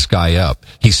gotta look this guy up.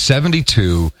 He's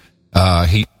 72.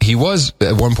 He was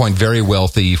at one point very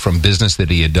wealthy from business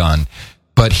that he had done,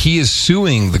 but he is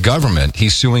suing the government.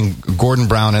 He's suing Gordon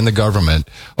Brown and the government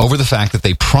over the fact that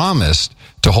they promised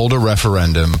to hold a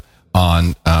referendum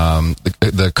on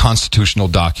the constitutional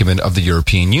document of the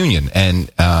European Union, and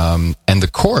the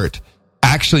court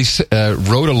actually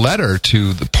wrote a letter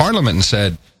to the Parliament and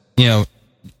said,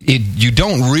 you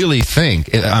don't really think,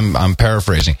 I'm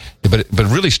paraphrasing, but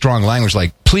really strong language,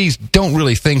 like, please don't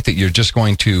really think that you're just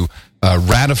going to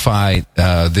ratify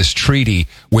this treaty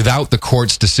without the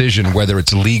court's decision whether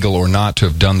it's legal or not to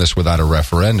have done this without a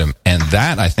referendum. And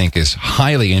that, I think, is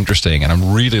highly interesting, and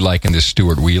I'm really liking this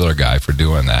Stuart Wheeler guy for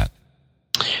doing that.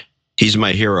 He's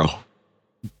my hero.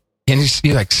 And he's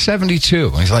like 72,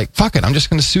 and he's like, fuck it, I'm just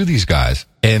going to sue these guys.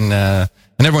 And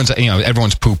everyone's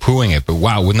poo-pooing it, but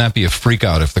wow, wouldn't that be a freak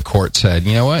out if the court said,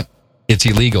 you know what, it's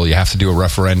illegal, you have to do a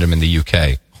referendum in the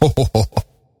UK.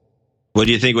 What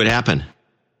do you think would happen?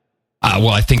 Well,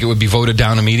 I think it would be voted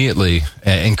down immediately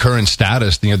in current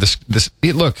status.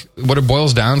 Look, what it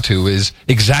boils down to is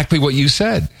exactly what you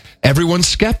said. Everyone's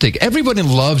skeptic. Everybody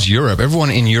loves Europe.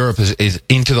 Everyone in Europe is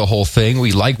into the whole thing.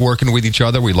 We like working with each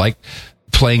other. We like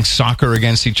playing soccer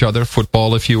against each other,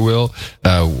 football, if you will.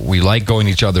 We like going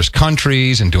to each other's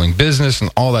countries and doing business,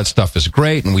 and all that stuff is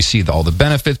great, and we see all the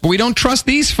benefits, but we don't trust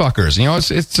these fuckers. You know,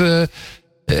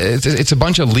 it's a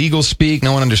bunch of legal speak.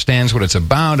 No one understands what it's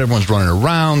about. Everyone's running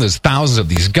around. There's thousands of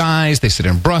these guys. They sit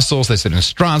in Brussels. They sit in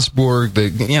Strasbourg.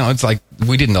 It's like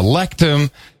we didn't elect them.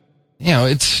 You know,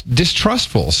 it's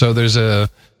distrustful. So there's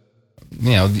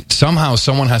somehow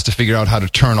someone has to figure out how to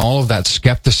turn all of that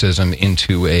skepticism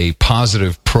into a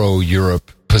positive pro-Europe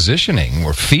positioning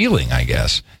or feeling, I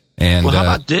guess. And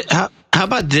well, how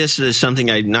about this is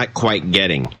something I'm not quite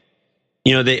getting.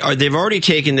 You know, they've already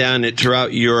taken down it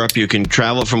throughout Europe. You can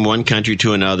travel from one country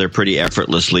to another pretty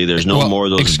effortlessly. There's no more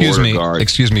of those border guards.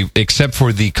 Excuse me, except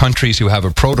for the countries who have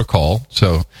a protocol.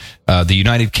 So the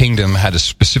United Kingdom had a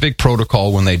specific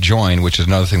protocol when they joined, which is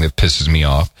another thing that pisses me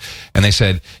off. And they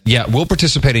said, yeah, we'll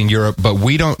participate in Europe, but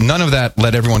we don't, none of that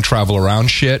let everyone travel around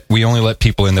shit. We only let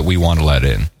people in that we want to let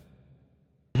in.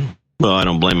 Well, I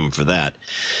don't blame them for that.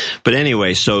 But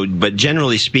anyway, but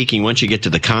generally speaking, once you get to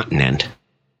the continent,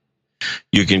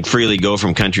 you can freely go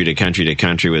from country to country to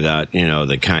country without,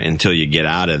 until you get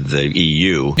out of the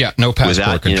EU. Yeah, no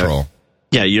passport control.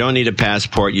 You don't need a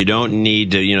passport. You don't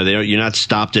need to, you're not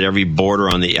stopped at every border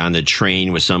on the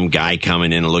train with some guy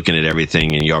coming in and looking at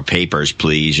everything and your papers,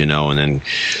 please, and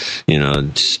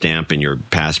then, stamping your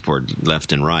passport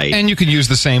left and right. And you can use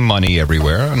the same money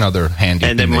everywhere. Another handy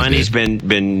thing. And the money's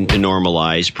been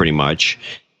normalized pretty much.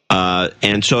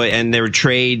 And their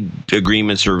trade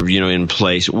agreements are, in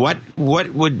place.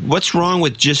 What's wrong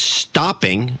with just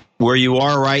stopping where you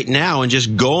are right now and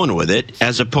just going with it,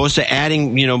 as opposed to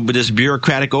adding, this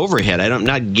bureaucratic overhead? I'm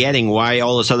not getting why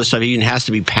all this other stuff even has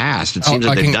to be passed. It seems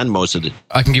like they've done most of it.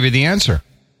 I can give you the answer.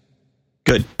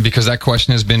 Good. Because that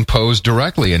question has been posed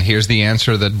directly, and here's the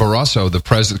answer that Barroso,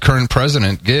 the current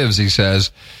president, gives. He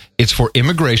says, it's for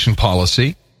immigration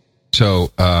policy.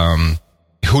 So,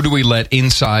 who do we let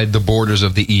inside the borders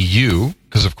of the EU?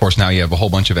 Because, of course, now you have a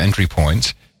whole bunch of entry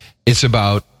points. It's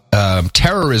about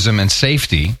terrorism and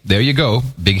safety. There you go.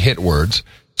 Big hit words.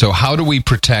 So how do we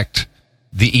protect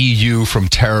the EU from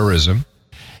terrorism?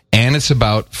 And it's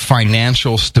about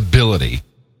financial stability,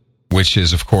 which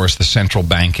is, of course, the central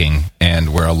banking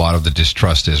and where a lot of the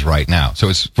distrust is right now. So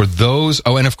it's for those.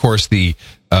 Oh, and, of course, the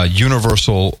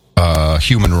universal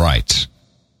human rights.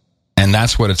 And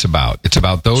that's what it's about. It's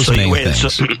about those main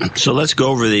things. So let's go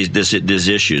over these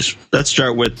issues. Let's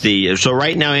start with so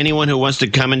right now, anyone who wants to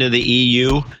come into the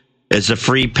EU, it's a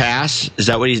free pass. Is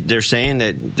that what they're saying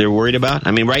that they're worried about?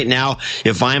 I mean, right now,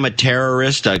 if I'm a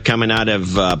terrorist coming out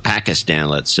of Pakistan,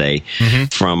 let's say,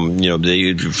 from an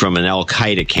Al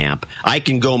Qaeda camp, I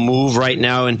can go move right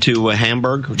now into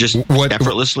Hamburg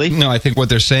effortlessly. No, I think what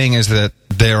they're saying is that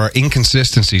there are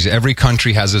inconsistencies. Every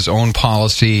country has its own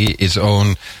policy, its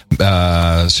own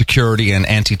security and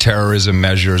anti-terrorism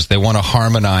measures. They want to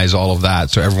harmonize all of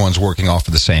that so everyone's working off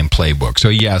of the same playbook. So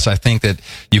yes, I think that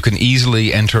you can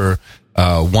easily enter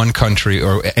one country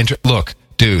or enter. Look,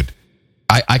 dude,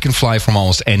 I can fly from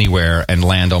almost anywhere and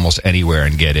land almost anywhere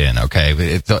and get in. Okay,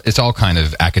 it's all kind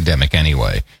of academic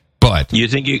anyway. But you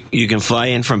think you can fly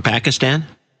in from Pakistan?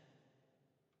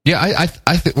 Yeah, I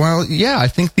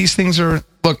think these things are.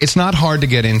 Look, it's not hard to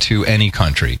get into any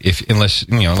country unless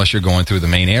you're going through the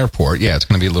main airport. Yeah, it's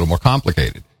going to be a little more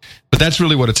complicated. But that's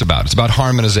really what it's about. It's about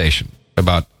harmonization,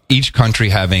 about each country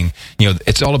having,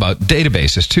 it's all about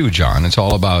databases too, John. It's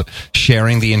all about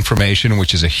sharing the information,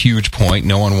 which is a huge point.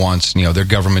 No one wants, their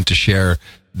government to share,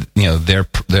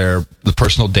 the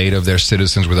personal data of their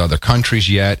citizens with other countries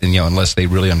yet, and unless they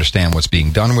really understand what's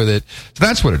being done with it. So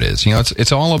that's what it is.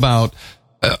 It's all about.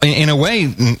 In a way,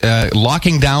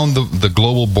 locking down the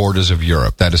global borders of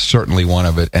Europe. That is certainly one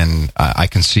of it, and I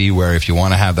can see where if you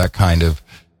want to have that kind of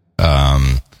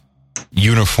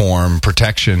uniform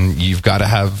protection, you've got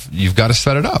to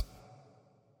set it up,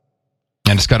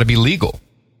 and it's got to be legal.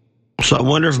 So I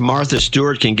wonder if Martha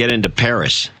Stewart can get into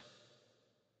Paris.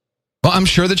 Well, I'm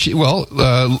sure that she. Well,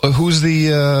 who's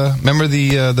the? Remember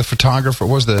the photographer?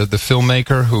 What was the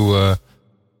filmmaker who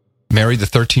married the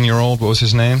 13-year-old? What was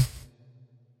his name?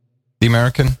 The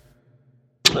American?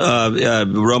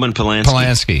 Roman Polanski.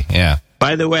 Polanski, yeah.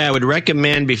 By the way, I would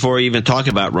recommend, before we even talk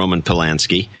about Roman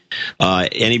Polanski,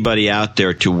 anybody out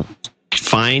there to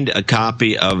find a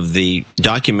copy of the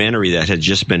documentary that had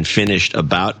just been finished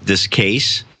about this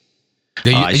case.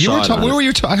 Yeah, where were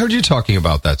you? I heard you talking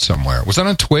about that somewhere. Was that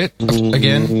on Twit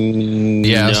again?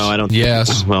 Yes. No, I don't.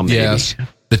 Yes. Well, maybe. Yes.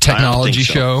 The technology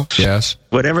show. Yes.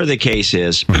 Whatever the case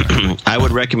is, I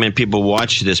would recommend people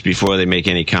watch this before they make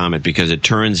any comment, because it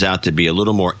turns out to be a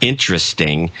little more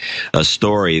interesting a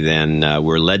story than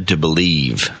we're led to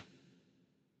believe.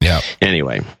 Yeah.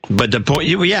 Anyway, but the point,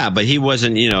 but he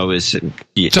wasn't,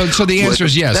 So the answer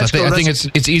is yes. I think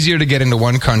it's easier to get into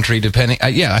one country depending.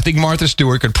 I think Martha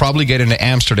Stewart could probably get into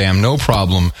Amsterdam, no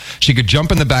problem. She could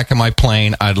jump in the back of my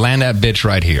plane. I'd land that bitch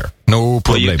right here. No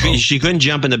problem. Well, she couldn't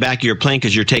jump in the back of your plane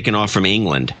because you're taking off from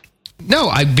England. No,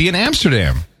 I'd be in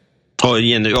Amsterdam. Oh,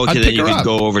 yeah. Okay, then you could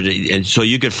go over to, and so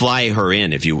you could fly her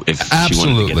in if she wanted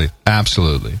to get.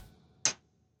 Absolutely.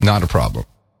 Not a problem.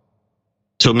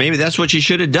 So maybe that's what she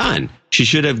should have done. She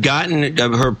should have gotten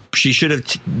her. She should have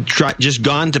just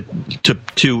gone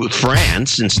to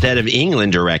France instead of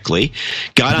England directly.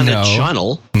 Got on the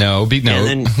channel.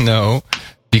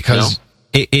 Because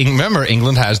remember,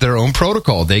 England has their own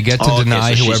protocol. They get to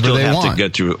deny whoever they want. To go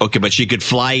through. Okay, but she could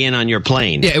fly in on your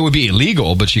plane. Yeah, it would be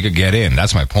illegal, but she could get in.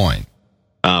 That's my point.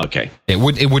 Oh, okay. It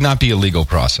would not be a legal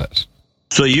process.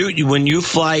 So when you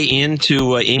fly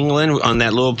into England on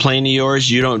that little plane of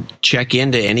yours, you don't check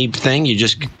into anything. You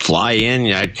just fly in.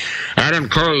 You're like, Adam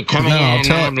Curry coming in.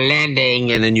 I'm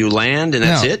landing, and then you land, and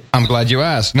that's it. I'm glad you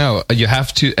asked. No, you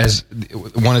have to, as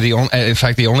one of the only, in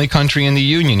fact, the only country in the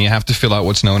Union, you have to fill out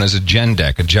what's known as a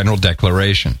GenDec, a General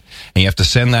Declaration, and you have to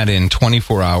send that in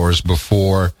 24 hours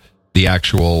before the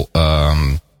actual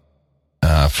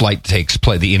flight takes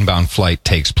place. The inbound flight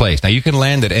takes place. Now you can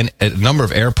land at a number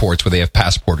of airports where they have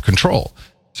passport control.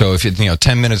 So if it's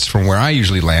 10 minutes from where I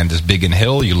usually land is Biggin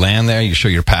Hill, you land there, you show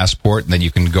your passport, and then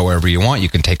you can go wherever you want. You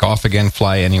can take off again,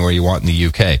 fly anywhere you want in the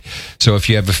UK. So if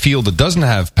you have a field that doesn't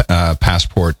have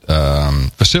passport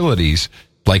facilities,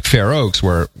 like Fair Oaks,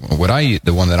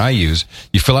 the one that I use,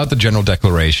 you fill out the General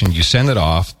Declaration, you send it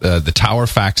off, the tower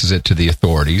faxes it to the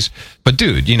authorities. But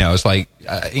dude, it's like,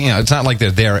 it's not like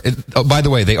they're there. By the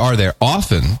way, they are there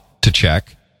often to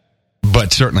check,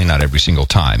 but certainly not every single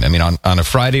time. I mean, on a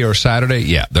Friday or Saturday,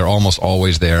 yeah, they're almost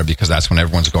always there because that's when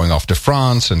everyone's going off to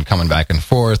France and coming back and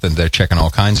forth, and they're checking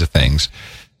all kinds of things.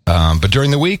 But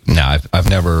during the week, no, I've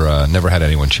never had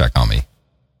anyone check on me.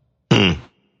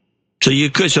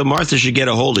 So Martha should get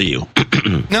a hold of you.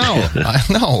 No,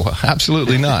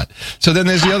 absolutely not. So then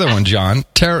there's the other one, John.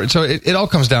 So it all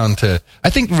comes down to,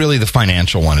 I think really the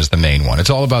financial one is the main one.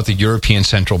 It's all about the European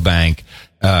Central Bank.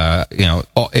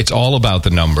 It's all about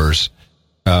the numbers,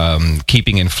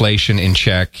 keeping inflation in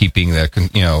check, keeping the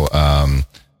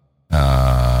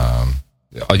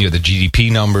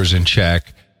GDP numbers in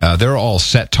check. They're all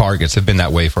set targets. They've been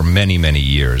that way for many, many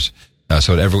years.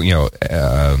 So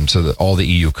that all the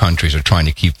EU countries are trying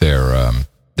to keep their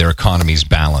economies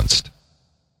balanced,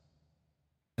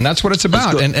 and that's what it's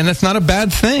about. And it's not a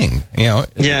bad thing, Yeah,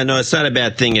 no, it's not a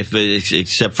bad thing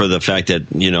except for the fact that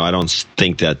I don't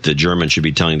think that the Germans should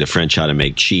be telling the French how to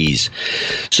make cheese.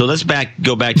 So let's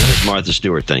go back to this Martha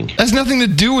Stewart thing. It has nothing to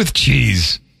do with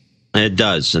cheese. It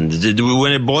does, and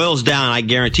when it boils down, I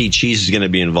guarantee cheese is going to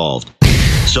be involved.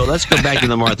 So let's go back to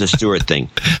the Martha Stewart thing.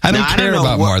 I don't care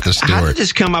about Martha Stewart. How did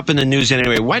this come up in the news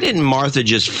anyway? Why didn't Martha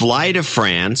just fly to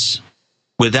France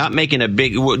without making a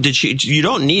big? You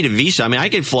don't need a visa. I mean, I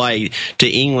could fly to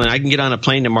England. I can get on a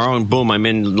plane tomorrow, and boom, I'm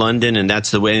in London, and that's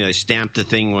the way they stamp the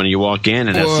thing when you walk in,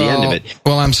 and that's the end of it.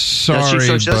 Well, I'm sorry,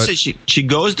 but she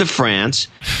goes to France.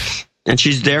 And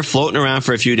she's there floating around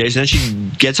for a few days. And then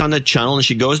she gets on the channel and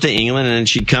she goes to England. And then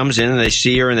she comes in and they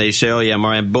see her and they say, "Oh yeah,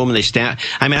 Maria," boom, and they stamp.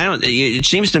 I mean, it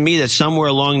seems to me that somewhere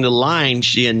along the line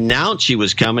she announced she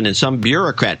was coming, and some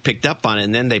bureaucrat picked up on it,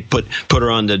 and then they put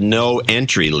her on the no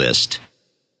entry list.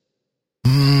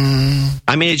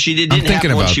 I mean, she didn't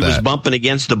happen when she was bumping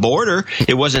against the border.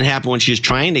 It wasn't happening when she was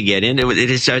trying to get in.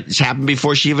 It's happened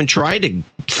before she even tried to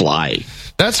fly.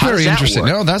 That's very interesting.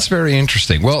 No, that's very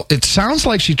interesting. Well, it sounds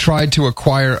like she tried to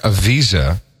acquire a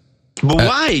visa. But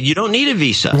why? You don't need a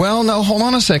visa. Well, no, hold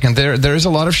on a second. There is a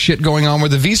lot of shit going on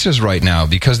with the visas right now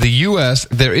because the U.S.,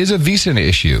 there is a visa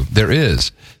issue. There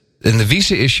is. And the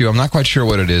visa issue, I'm not quite sure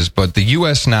what it is, but the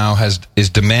U.S. now is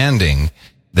demanding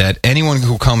that anyone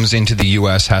who comes into the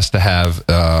U.S. has to have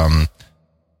a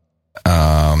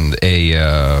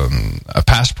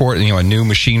passport, a new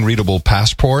machine-readable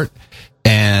passport.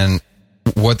 And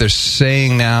what they're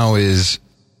saying now is,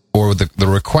 or the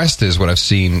request is, what I've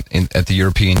seen at the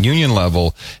European Union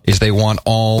level, is they want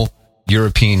all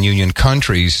European Union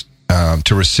countries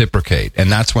to reciprocate. And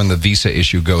that's when the visa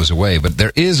issue goes away. But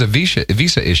there is a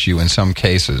visa issue in some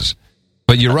cases.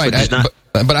 But you're right.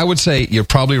 But I would say you're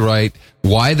probably right.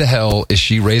 Why the hell is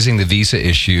she raising the visa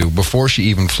issue before she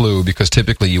even flew? Because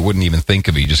typically you wouldn't even think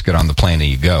of it. You just get on the plane and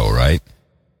you go, right?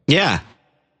 Yeah.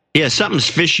 Yeah, something's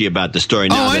fishy about the story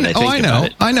now that I think about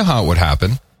it. I know how it would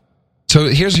happen. So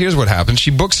here's what happens.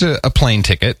 She books a plane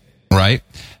ticket, right?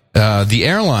 The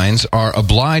airlines are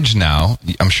obliged now,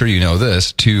 I'm sure you know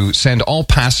this, to send all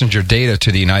passenger data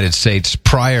to the United States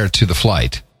prior to the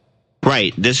flight.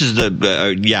 Right. This is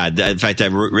in fact,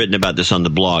 I've written about this on the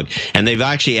blog, and they've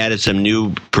actually added some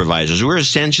new provisos. We're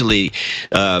essentially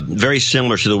very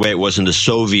similar to the way it was in the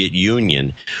Soviet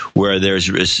Union, where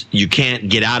you can't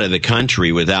get out of the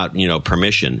country without,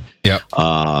 permission. Yep.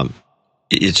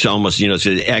 It's almost, it's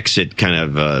an exit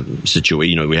kind of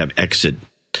situation. We have exit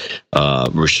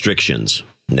restrictions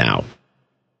now.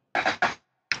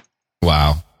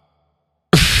 Wow.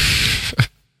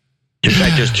 In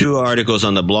fact, there's two articles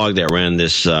on the blog that ran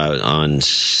this on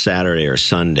Saturday or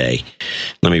Sunday.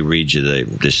 Let me read you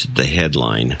the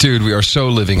headline. Dude, we are so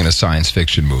living in a science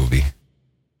fiction movie.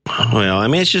 Well, I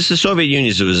mean, it's just the Soviet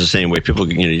Union. It was the same way. People,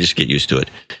 just get used to it.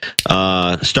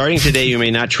 Starting today, you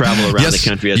may not travel around the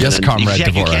country as you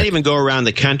can't even go around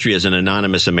the country as an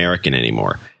anonymous American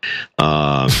anymore.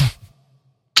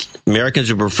 Americans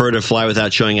who prefer to fly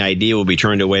without showing ID will be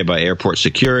turned away by airport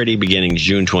security beginning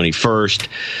June 21st.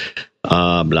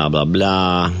 Blah, blah,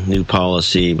 blah. New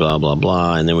policy, blah, blah,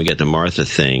 blah. And then we get the Martha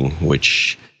thing,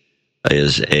 which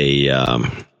is a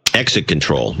exit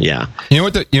control. Yeah. You know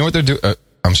what they're doing?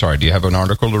 I'm sorry. Do you have an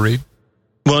article to read?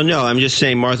 Well, no, I'm just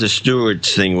saying Martha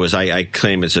Stewart's thing was I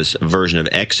claim it's a version of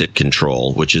exit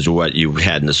control, which is what you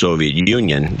had in the Soviet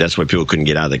Union. That's why people couldn't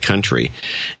get out of the country.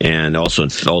 And also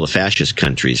all the fascist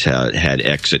countries had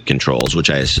exit controls, which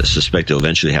I suspect will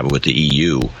eventually happen with the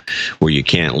EU, where you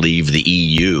can't leave the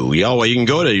EU. You can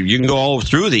go all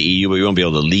through the EU, but you won't be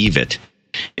able to leave it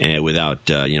without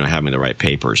having the right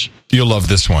papers. You'll love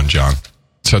this one, John.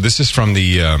 So this is from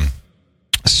the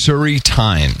Surrey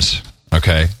Times,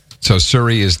 okay? So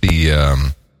Surrey is the,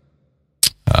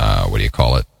 what do you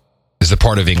call it? Is the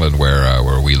part of England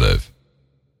where we live.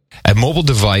 A mobile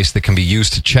device that can be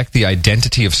used to check the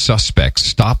identity of suspects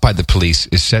stopped by the police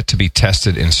is set to be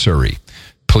tested in Surrey.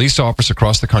 Police officers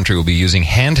across the country will be using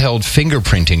handheld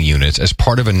fingerprinting units as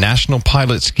part of a national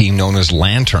pilot scheme known as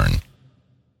Lantern.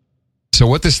 So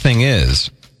what this thing is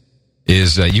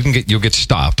you'll get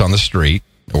stopped on the street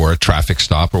or a traffic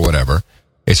stop or whatever.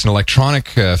 It's an electronic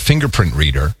fingerprint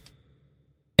reader.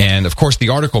 And, of course, the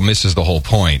article misses the whole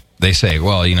point. They say,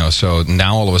 well, so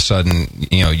now all of a sudden,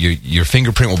 your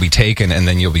fingerprint will be taken and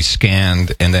then you'll be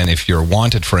scanned. And then if you're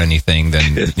wanted for anything,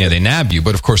 then they nab you.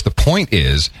 But, of course, the point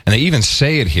is, and they even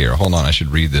say it here. Hold on, I should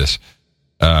read this.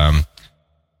 The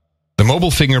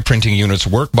mobile fingerprinting units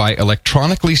work by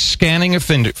electronically scanning a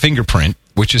fingerprint,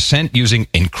 which is sent using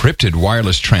encrypted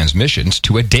wireless transmissions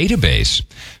to a database.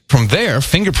 From there,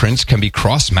 fingerprints can be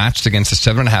cross-matched against the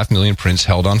 7.5 million prints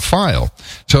held on file.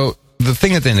 So the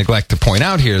thing that they neglect to point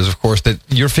out here is, of course, that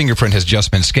your fingerprint has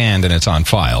just been scanned and it's on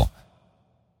file.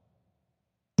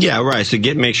 Yeah, right. So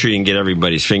make sure you can get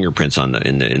everybody's fingerprints in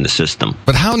the system.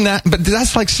 But but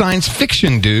that's like science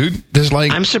fiction, dude.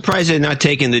 I'm surprised they're not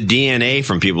taking the DNA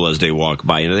from people as they walk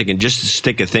by. They can just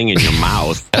stick a thing in your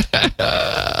mouth.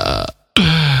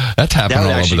 That's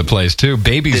happening all over the place, too.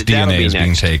 Baby's DNA is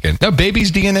being taken. No,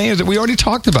 baby's DNA we already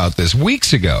talked about this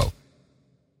weeks ago.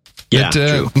 Yeah,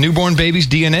 true. Newborn baby's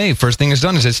DNA, first thing it's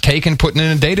done is it's taken, put in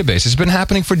a database. It's been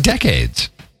happening for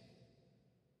decades.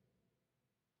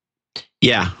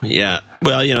 Yeah.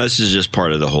 Well, this is just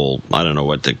part of the whole. I don't know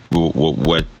what the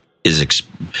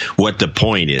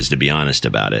point is, to be honest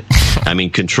about it. I mean,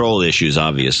 control issues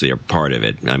obviously are part of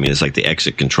it. I mean, it's like the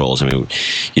exit controls. I mean,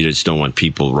 you just don't want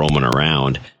people roaming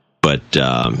around. But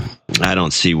I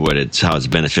don't see how it's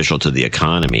beneficial to the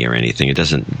economy or anything. It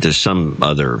doesn't. There's some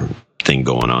other thing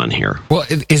going on here. Well,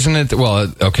 isn't it?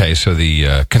 Well, okay. So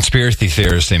the conspiracy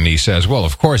theorist in me says, well,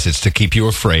 of course, it's to keep you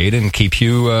afraid and keep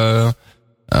you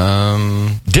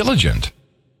diligent.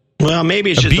 Well,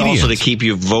 maybe it's just also to keep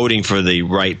you voting for the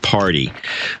right party.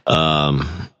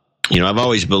 I've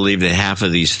always believed that half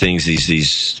of these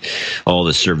things, all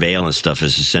the surveillance stuff,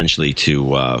 is essentially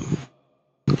to.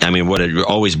 What it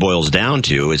always boils down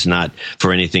to is not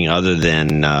for anything other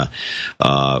than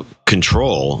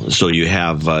control. So you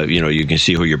have, you can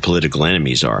see who your political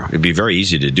enemies are. It'd be very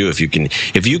easy to do if you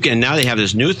can. Now they have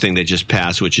this new thing that just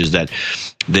passed, which is that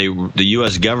the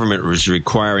U.S. government was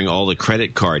requiring all the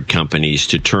credit card companies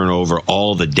to turn over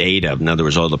all the data. In other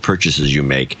words, all the purchases you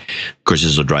make. Of course,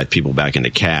 this will drive people back into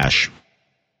cash,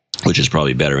 which is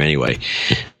probably better anyway.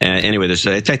 Anyway, in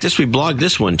fact, we blogged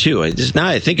this one too. Now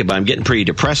I think about it, I'm getting pretty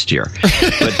depressed here.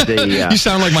 But you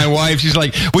sound like my wife. She's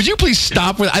like, would you please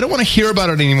stop I don't want to hear about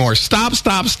it anymore. Stop. It's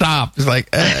like,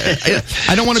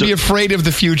 I don't want to be afraid of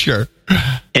the future.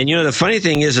 And the funny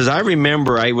thing is I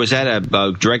remember I was at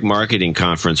a direct marketing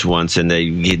conference once, and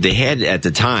they had at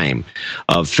the time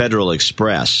of Federal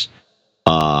Express,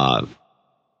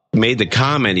 made the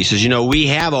comment. He says, we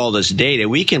have all this data.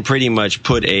 We can pretty much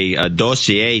put a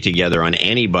dossier together on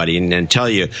anybody and tell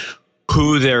you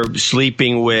who they're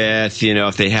sleeping with,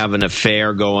 if they have an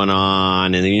affair going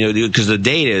on, and because the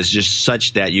data is just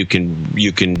such that you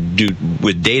can do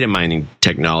with data mining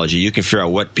technology, you can figure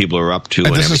out what people are up to.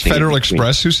 And this is Federal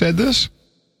Express who said this?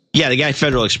 Yeah, the guy at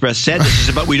Federal Express said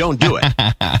this, but we don't do it.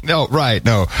 No, right.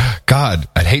 No. God,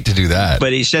 I'd hate to do that.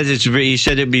 But he said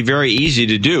it'd be very easy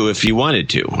to do if you wanted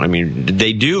to. I mean,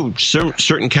 they do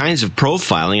certain kinds of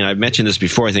profiling, and I've mentioned this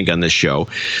before, I think, on this show,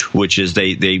 which is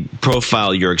they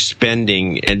profile your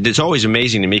spending. And it's always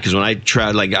amazing to me because when I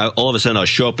try, all of a sudden I'll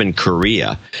show up in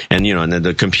Korea, and, and then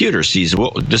the computer sees,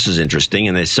 well, this is interesting,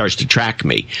 and it starts to track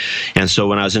me. And so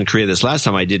when I was in Korea this last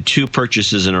time, I did 2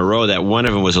 purchases in a row that one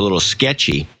of them was a little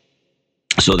sketchy.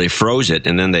 So they froze it,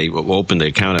 and then they opened the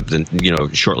account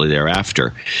up, shortly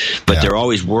thereafter. But they're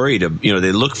always worried.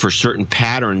 They look for certain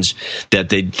patterns that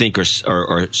they think are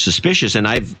suspicious. And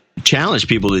I've challenged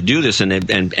people to do this,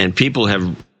 and people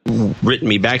have written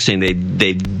me back saying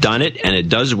they've done it, and it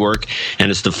does work. And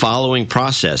it's the following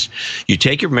process: you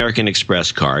take your American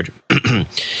Express card,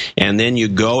 and then you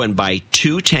go and buy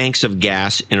 2 tanks of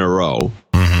gas in a row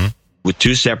with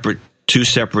two separate,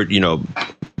 purchases.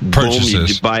 Boom,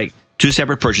 you buy 2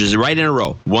 separate purchases right in a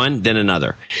row, one, then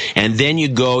another. And then you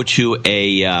go to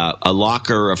a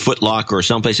locker, a Foot Locker or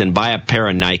someplace and buy a pair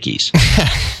of Nikes.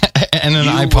 And an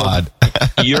iPod.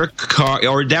 Your card,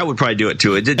 or that would probably do it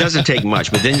too. It doesn't take much,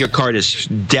 but then your card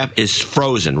is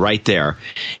frozen right there.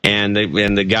 And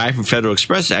the guy from Federal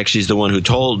Express actually is the one who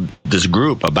told this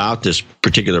group about this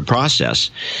particular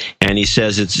process. And he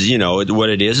says it's, what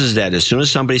it is that as soon as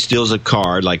somebody steals a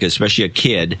card, like especially a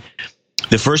kid,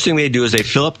 the first thing they do is they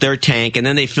fill up their tank, and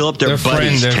then they fill up their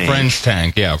buddy's tank. Their friend's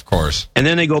tank, yeah, of course. And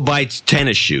then they go buy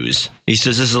tennis shoes. He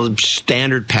says this is a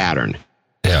standard pattern.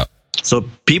 Yeah. So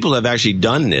people have actually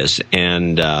done this,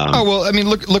 and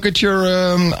look at your.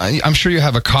 I'm sure you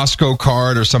have a Costco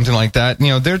card or something like that.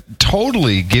 They're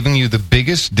totally giving you the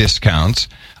biggest discounts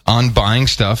on buying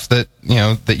stuff that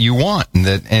you want,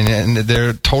 and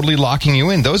they're totally locking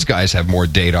you in. Those guys have more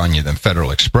data on you than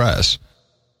Federal Express.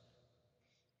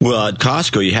 Well, at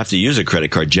Costco, you have to use a credit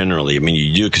card generally. I mean,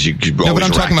 you do because you always No, but I'm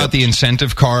talking about the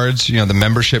incentive cards, the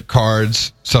membership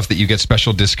cards, stuff that you get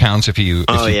special discounts if you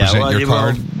present your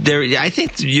card. I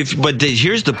think,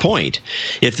 here's the point.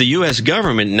 If the U.S.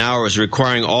 government now is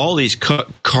requiring all these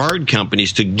card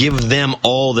companies to give them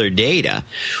all their data,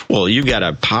 well, you've got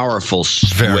a powerful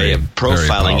way of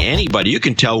profiling anybody. You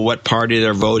can tell what party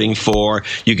they're voting for.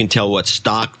 You can tell what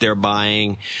stock they're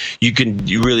buying.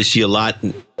 You really see a lot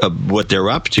of what they're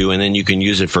up to, and then you can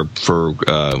use it for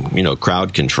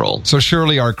crowd control. So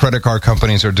surely our credit card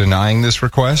companies are denying this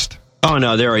request? Oh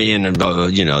no, they're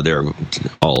they're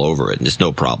all over it. It's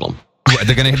no problem. What,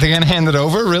 they're gonna hand it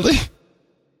over, really?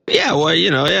 Yeah,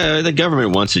 well, the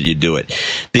government wants it, you do it.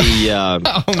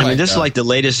 This is like the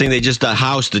latest thing. They just the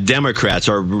House, the Democrats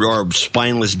or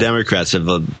spineless Democrats have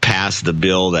passed the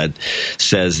bill that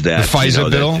says that the FISA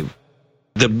bill.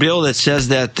 The bill that says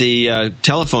that the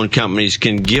telephone companies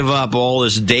can give up all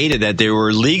this data that they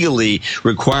were legally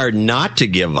required not to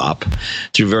give up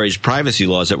through various privacy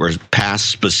laws that were passed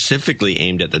specifically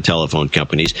aimed at the telephone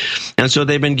companies. And so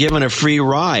they've been given a free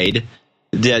ride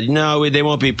that, no, they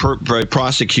won't be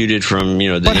prosecuted from,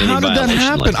 But how did that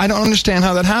happen? I don't understand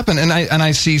how that happened. And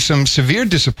I see some severe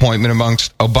disappointment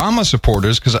amongst Obama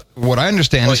supporters because what I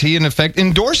understand is he, in effect,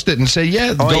 endorsed it and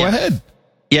said, go ahead.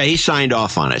 Yeah, he signed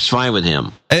off on it. It's fine with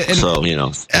him.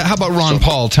 How about Ron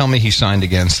Paul? Tell me he signed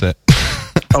against it.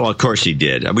 Oh, of course he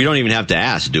did. We don't even have to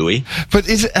ask, do we? But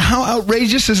how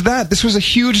outrageous is that? This was a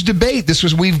huge debate.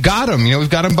 We've got him. We've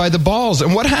got him by the balls.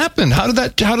 And what happened? How did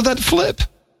that flip?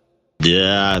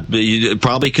 Yeah,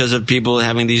 probably because of people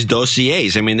having these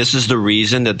dossiers. I mean, this is the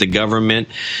reason that the government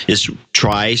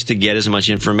tries to get as much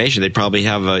information. They probably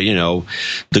have,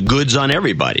 the goods on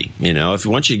everybody. If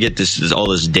once you get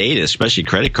all this data, especially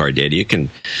credit card data, you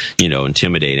can,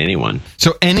 intimidate anyone.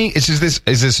 So is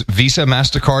this Visa,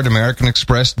 MasterCard, American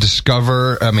Express,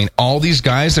 Discover? I mean, all these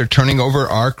guys, they're turning over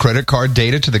our credit card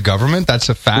data to the government. That's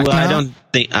a fact. Well, now?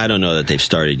 I don't know that they've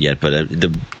started yet, but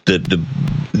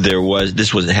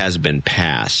has been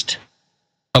passed.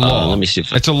 A law. Let me see.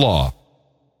 It's a law.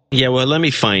 Yeah, well, let me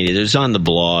find it. It was on the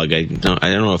blog. I don't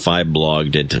know if I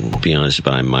blogged it, to be honest,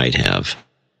 but I might have.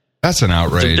 That's an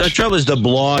outrage. The trouble is the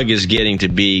blog is getting to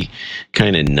be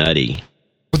kind of nutty.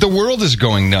 But the world is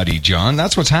going nutty, John.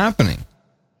 That's what's happening.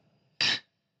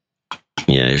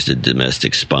 Yeah, there's the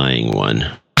domestic spying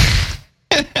one.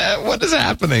 What is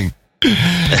happening?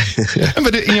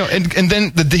 But and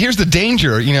then here's the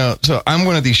danger. So I'm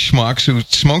one of these schmucks who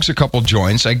smokes a couple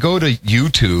joints. I go to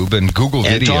YouTube and Google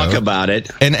and video, talk about it,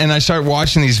 and I start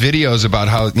watching these videos about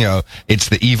how it's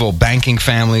the evil banking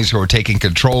families who are taking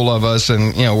control of us,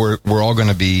 and we're all going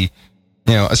to be,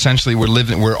 essentially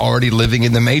we're already living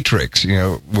in the Matrix.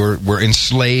 We're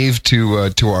enslaved to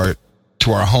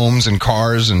our homes and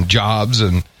cars and jobs.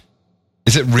 And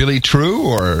is it really true,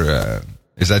 or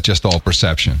is that just all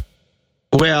perception?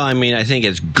 Well, I mean, I think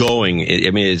it's going.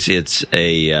 I mean, it's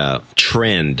a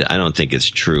trend. I don't think it's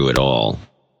true at all.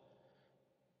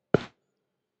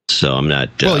 So I'm not.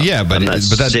 Well, yeah, but I'm not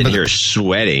sitting here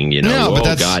sweating. No,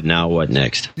 but God, now what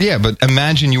next? Yeah, but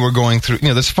imagine you were going through.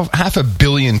 There's 500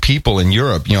 million people in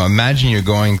Europe. Imagine you're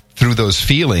going through those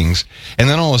feelings, and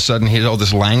then all of a sudden, here's all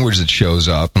this language that shows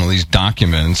up and all these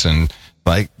documents, and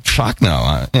fuck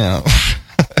no,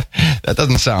 that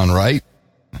doesn't sound right.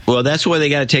 Well, that's why they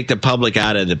got to take the public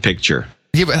out of the picture.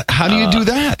 Yeah, but how do you do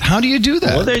that? How do you do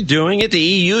that? Well, they're doing it. The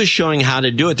EU is showing how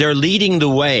to do it. They're leading the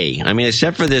way. I mean,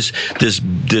 except for this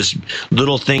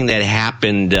little thing that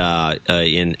happened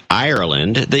in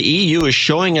Ireland, the EU is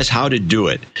showing us how to do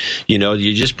it. You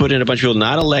just put in a bunch of people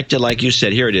not elected, like you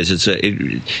said. Here it is.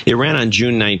 It ran on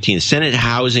June 19th. Senate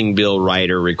Housing Bill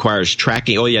writer requires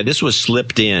tracking. Oh yeah, this was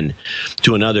slipped in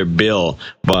to another bill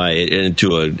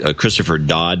into a Christopher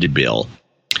Dodd bill.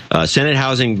 Senate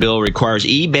Housing Bill requires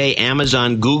eBay,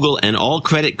 Amazon, Google, and all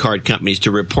credit card companies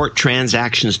to report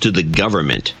transactions to the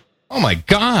government. Oh, my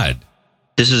God.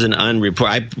 This is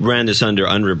I ran this under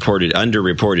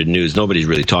underreported news. Nobody's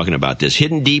really talking about this.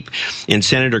 Hidden deep in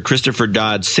Senator Christopher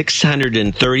Dodd's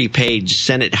 630-page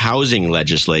Senate housing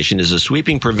legislation is a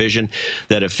sweeping provision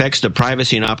that affects the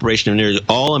privacy and operation of nearly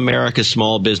all America's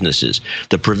small businesses.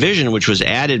 The provision, which was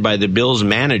added by the bill's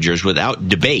managers without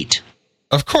debate,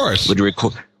 of course,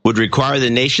 would require the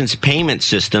nation's payment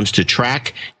systems to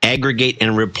track, aggregate,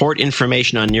 and report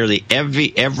information on nearly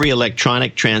every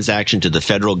electronic transaction to the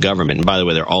federal government. And by the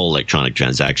way, they're all electronic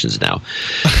transactions now.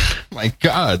 My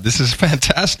God, this is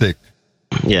fantastic.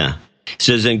 Yeah. It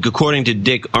says, and according to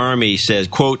Dick Armey, says,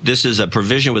 quote, this is a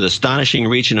provision with astonishing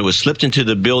reach, and it was slipped into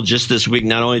the bill just this week.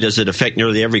 Not only does it affect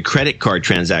nearly every credit card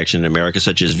transaction in America,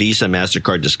 such as Visa,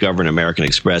 MasterCard, Discover, and American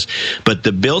Express, but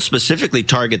the bill specifically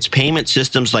targets payment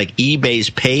systems like eBay's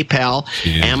PayPal,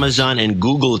 Amazon, and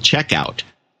Google Checkout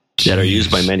that are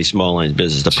used by many small line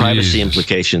businesses. The privacy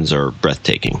implications are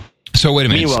breathtaking. So wait a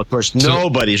minute. Meanwhile, of course,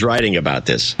 nobody's writing about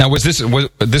this. Now, this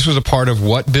was a part of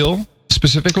what bill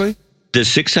specifically? The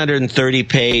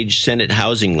 630-page Senate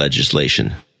housing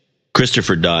legislation,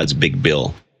 Christopher Dodd's big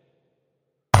bill.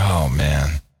 Oh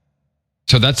man!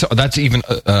 So that's even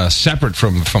separate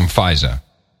from FISA.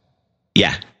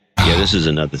 Yeah, this is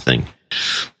another thing.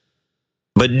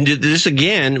 But this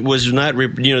again was not,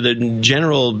 the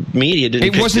general media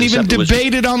didn't. It wasn't even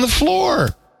debated on the floor.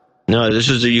 No, this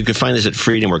is you can find this at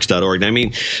freedomworks.org. I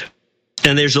mean,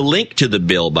 and there's a link to the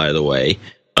bill, by the way.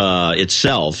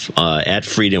 Itself at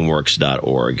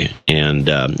freedomworks.org. And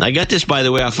I got this, by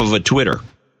the way, off of a Twitter.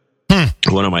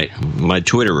 One of my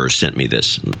Twitterers sent me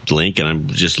this link, and I'm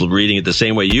just reading it the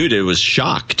same way you did. Was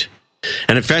shocked.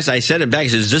 And in fact, I said it back. I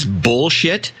said, is this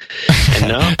bullshit? And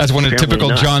no, that's one of the typical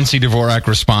not. John C. Dvorak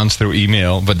response through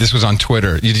email, but this was on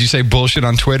Twitter. Did you say bullshit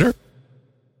on Twitter?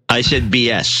 I said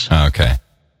BS. Oh, okay.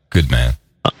 Good man.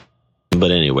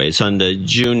 But anyway, it's on the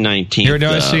June 19th. Here,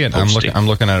 I see it. I'm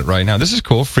looking at it right now. This is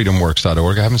cool.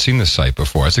 Freedomworks.org. I haven't seen this site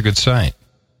before. It's a good site.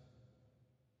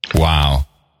 Wow.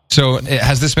 So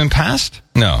has this been passed?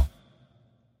 No.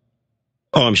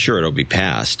 Oh, I'm sure it'll be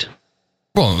passed.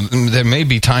 Well, there may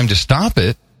be time to stop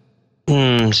it.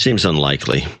 Seems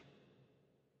unlikely.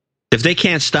 If they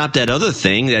can't stop that other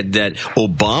thing that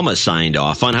Obama signed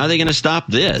off on, how are they going to stop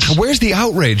this? Where's the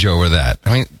outrage over that?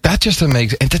 I mean, that just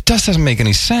doesn't make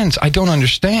any sense. I don't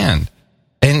understand.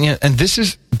 And this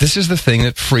is the thing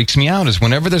that freaks me out is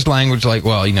whenever there's language like,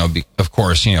 well, of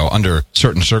course, under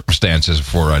certain circumstances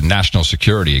for national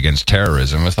security against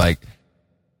terrorism, it's like,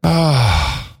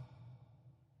 I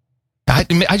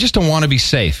just don't want to be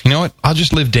safe. You know what? I'll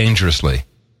just live dangerously.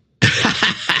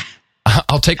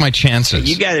 I'll take my chances.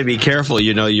 You got to be careful.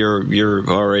 You're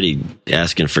already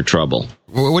asking for trouble.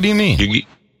 What do you mean?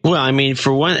 Well, I mean,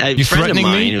 for one, a friend of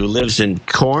mine who lives in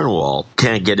Cornwall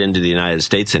can't get into the United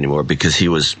States anymore because he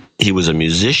was a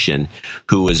musician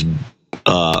who was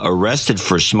arrested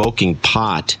for smoking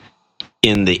pot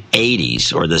in the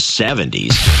 80s or the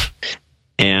 70s,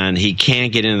 and he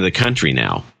can't get into the country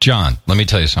now. John, let me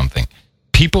tell you something.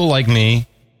 People like me,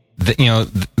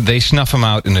 they snuff him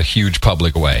out in a huge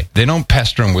public way. They don't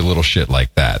pester him with little shit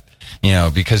like that.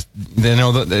 because they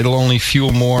know that it'll only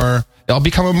fuel more. I'll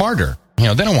become a martyr.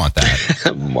 They don't want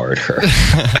that. Martyr.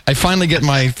 I finally get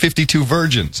my 52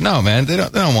 virgins. No, man, they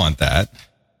don't want that.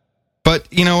 But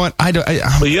you know what?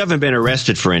 Well, you haven't been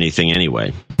arrested for anything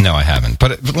anyway. No, I haven't.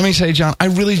 But let me say, John, I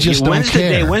really just don't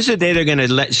care. When's the day they're going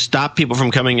to stop people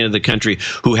from coming into the country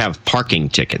who have parking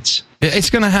tickets? It's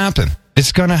going to happen.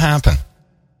 It's going to happen.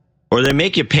 Or they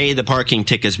make you pay the parking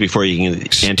tickets before you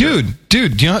can enter.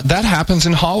 Dude, that happens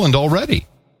in Holland already.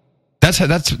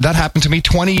 That happened to me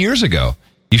 20 years ago.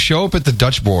 You show up at the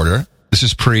Dutch border. This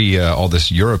is pre all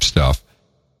this Europe stuff.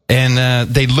 And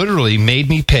they literally made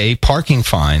me pay parking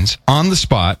fines on the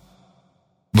spot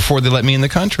before they let me in the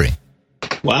country.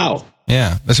 Wow.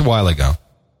 Yeah, that's a while ago.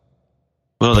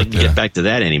 Well, they can get back to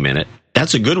that any minute.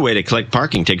 That's a good way to collect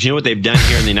parking tickets. You know what they've done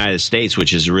here in the United States,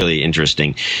 which is really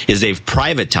interesting, is they've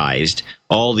privatized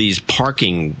all these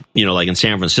parking, like in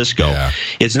San Francisco. Yeah.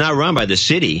 It's not run by the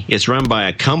city. It's run by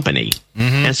a company.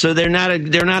 Mm-hmm. And so they're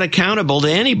not accountable to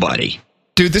anybody.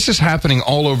 Dude, this is happening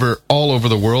all over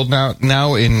the world now.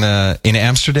 Now in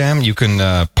Amsterdam, you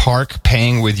can park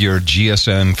paying with your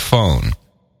GSM phone.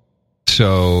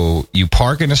 So you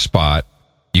park in a spot.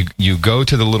 You go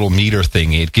to the little meter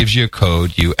thingy. It gives you a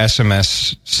code. You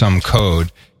SMS some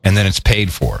code, and then it's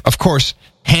paid for. Of course,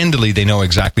 handily, they know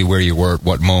exactly where you were at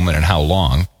what moment and how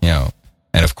long. And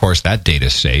of course, that data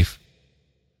is safe,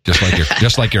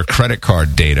 just like your credit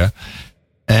card data.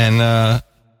 And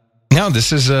no,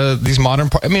 this is these modern.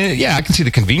 I can see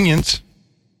the convenience,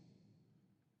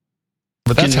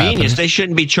 but that's convenience. They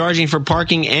shouldn't be charging for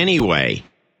parking anyway.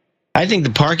 I think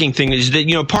the parking thing is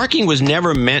that, parking was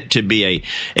never meant to be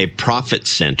a profit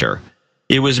center.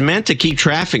 It was meant to keep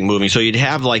traffic moving. So you'd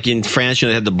have, like in France,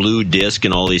 they had the blue disc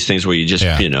and all these things where you just,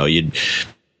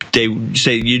 they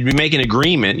say you'd be making an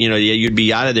agreement, you'd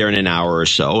be out of there in an hour or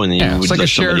so. And then you would it's like a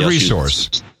shared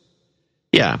resource.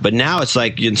 Yeah, but now it's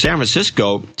like in San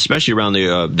Francisco, especially around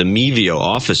the Mevio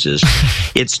offices,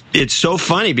 it's so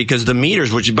funny because the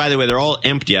meters, which by the way they're all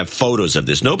empty. I have photos of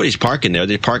this. Nobody's parking there.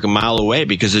 They park a mile away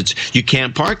because you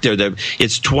can't park there.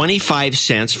 It's 25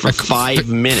 cents for 5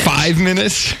 minutes. 5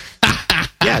 minutes?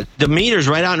 Yeah, the meters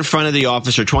right out in front of the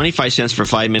office are 25 cents for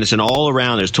 5 minutes, and all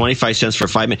around there's 25 cents for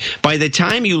 5 minutes. By the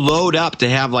time you load up to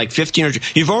have like 15 or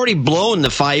you've already blown the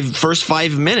first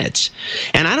 5 minutes.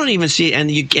 And I don't even see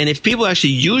and if people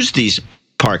actually use these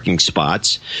parking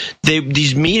spots,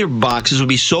 these meter boxes would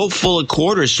be so full of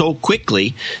quarters so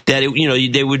quickly that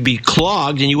they would be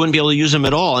clogged and you wouldn't be able to use them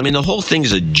at all. I mean, the whole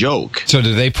thing's a joke. So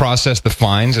do they process the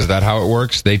fines? Is that how it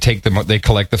works? They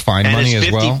collect the fine money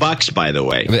as well? And it's $50, by the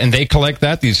way. And they collect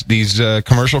that, these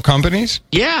commercial companies?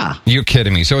 Yeah. You're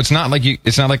kidding me. So it's not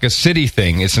like a city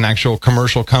thing. It's an actual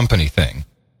commercial company thing.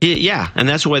 Yeah, and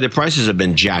that's why the prices have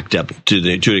been jacked up to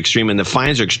the extreme, and the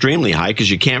fines are extremely high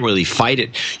because you can't really fight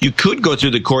it. You could go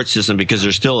through the court system because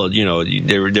there's still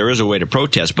there is a way to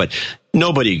protest, but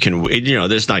nobody can.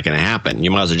 That's not going to happen.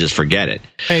 You might as well just forget it.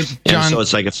 Hey, John, and so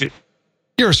it's like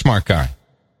you're a smart guy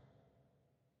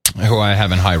who I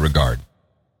have in high regard.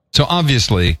 So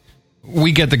obviously,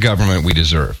 we get the government we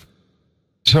deserve.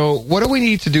 So what do we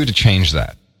need to do to change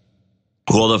that?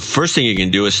 Well, the first thing you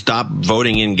can do is stop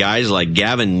voting in guys like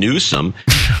Gavin Newsom,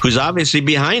 who's obviously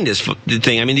behind this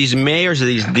thing. I mean, these mayors,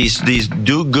 these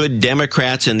do-good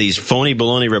Democrats and these phony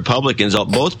baloney Republicans,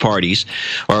 both parties,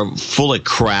 are full of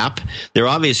crap. They're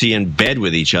obviously in bed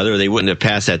with each other. They wouldn't have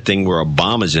passed that thing where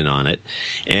Obama's in on it.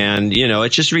 And,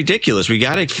 it's just ridiculous. We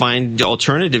got to find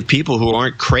alternative people who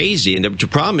aren't crazy. And the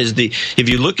problem is if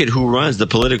you look at who runs the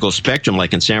political spectrum,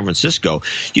 like in San Francisco,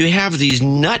 you have these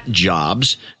nut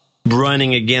jobs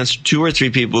running against 2 or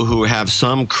 3 people who have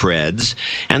some creds,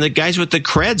 and the guys with the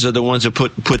creds are the ones who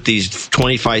put these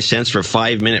 25 cents for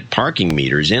 5-minute parking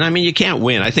meters in. I mean, you can't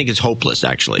win. I think it's hopeless,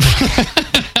 actually.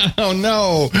 Oh,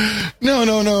 no.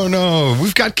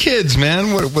 We've got kids,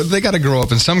 man. They got to grow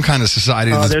up in some kind of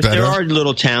society that's better. There are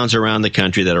little towns around the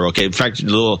country that are okay. In fact,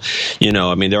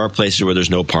 there are places where there's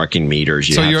no parking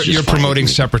meters. So you're promoting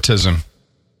separatism.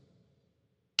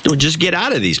 Well, just get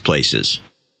out of these places.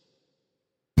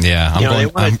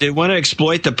 Yeah, they want to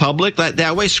exploit the public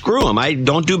that way. Screw them. I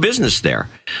don't do business there.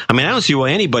 I mean, I don't see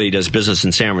why anybody does business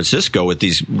in San Francisco with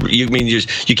these. You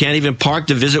can't even park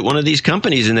to visit one of these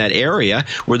companies in that area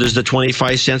where there's the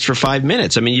 25 cents for 5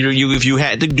 minutes. I mean, if you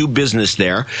had to do business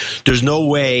there, there's no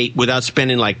way without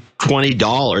spending like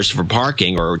 $20 for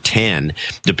parking or 10,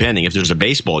 depending. If there's a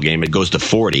baseball game, it goes to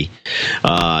 40.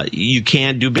 You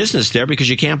can't do business there because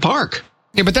you can't park.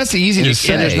 Yeah, but that's easy to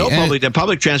say. And there's no the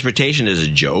public transportation is a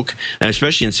joke, and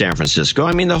especially in San Francisco.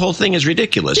 I mean, the whole thing is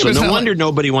ridiculous. Yeah, so no wonder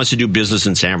nobody wants to do business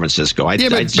in San Francisco. But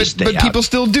people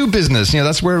still do business.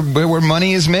 That's where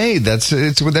money is made.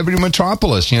 It's with every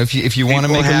metropolis. If you want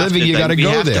to make a living, you got to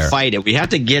go there. We have to fight it. We have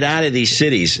to get out of these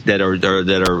cities that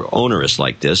are onerous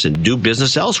like this and do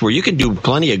business elsewhere. You can do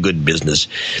plenty of good business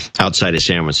outside of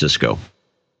San Francisco.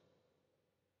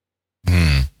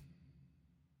 I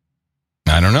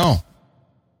don't know.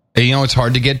 It's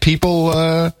hard to get people.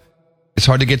 It's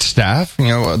hard to get staff.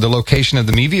 The location of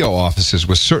the Mevio offices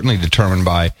was certainly determined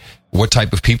by what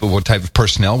type of people, what type of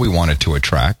personnel we wanted to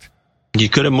attract. You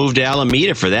could have moved to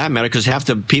Alameda for that matter, because half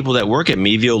the people that work at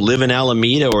Mevio live in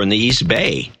Alameda or in the East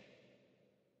Bay.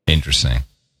 Interesting.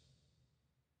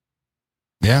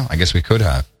 Yeah, I guess we could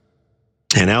have.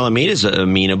 And Alameda's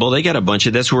amenable. They got a bunch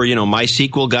of, that's where,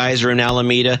 MySQL guys are in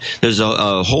Alameda. There's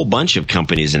a whole bunch of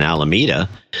companies in Alameda.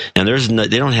 And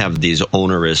they don't have these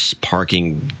onerous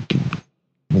parking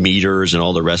meters and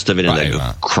all the rest of it.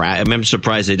 I'm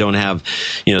surprised they don't have,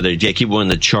 they keep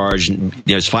wanting to charge.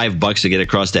 It's $5 to get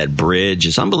across that bridge.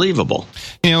 It's unbelievable.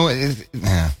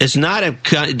 It's not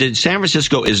San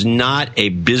Francisco is not a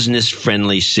business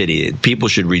friendly city. People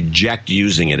should reject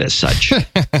using it as such.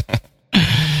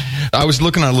 I was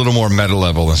looking at a little more meta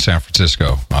level in San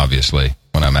Francisco, obviously,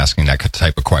 when I'm asking that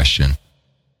type of question.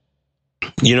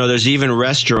 There's even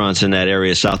restaurants in that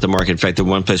area south of Market. In fact, the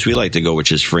one place we like to go,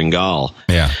 which is Fringal.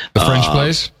 Yeah. The French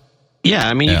place? Yeah.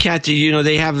 I mean, you can't,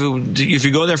 they have, if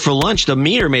you go there for lunch, the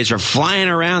meter maids are flying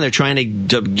around. They're trying to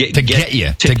get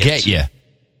you.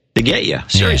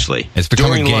 Seriously. Yeah. It's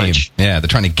becoming a game. Lunch. Yeah. They're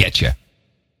trying to get you.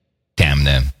 Damn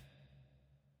them.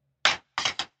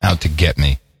 Out to get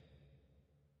me.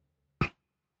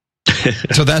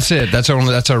 So that's it. That's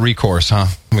our recourse, huh?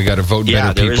 We got to vote better people in.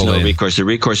 Yeah, there is no recourse. The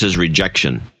recourse is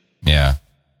rejection. Yeah.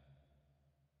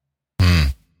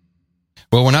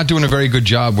 Well, we're not doing a very good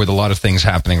job with a lot of things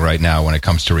happening right now when it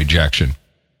comes to rejection.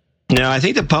 No, I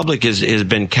think the public has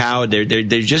been cowed.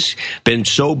 They've just been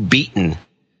so beaten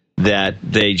that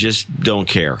they just don't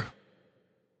care.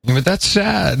 But that's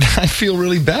sad. I feel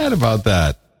really bad about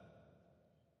that.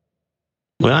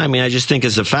 Well, I mean, I just think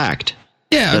it's a fact.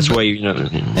 Yeah, that's why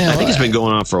I think it's been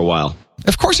going on for a while.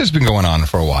 Of course, it's been going on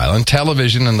for a while, and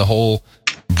television and the whole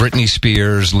Britney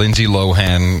Spears, Lindsay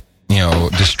Lohan,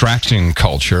 distraction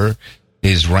culture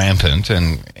is rampant,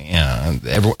 and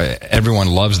everyone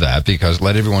loves that because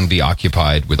let everyone be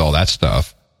occupied with all that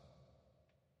stuff.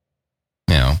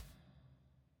 And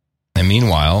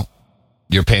meanwhile,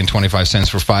 you're paying 25 cents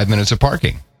for 5 minutes of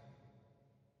parking,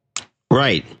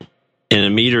 right? In a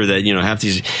meter that half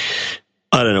these.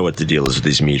 I don't know what the deal is with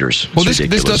these meters. Well,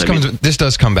 this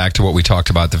does come back to what we talked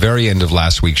about at the very end of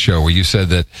last week's show, where you said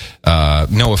that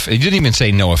you didn't even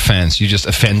say no offense. You just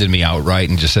offended me outright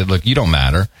and just said, "Look, you don't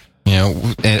matter."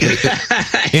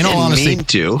 In all honesty,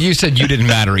 you said you didn't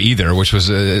matter either, which was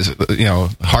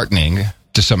heartening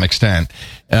to some extent.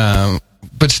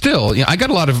 But still, I got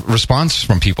a lot of response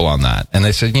from people on that, and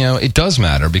they said, it does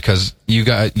matter because you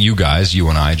guys, you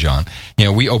and I, John,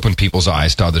 we open people's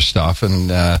eyes to other stuff, and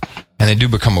they do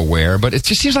become aware. But it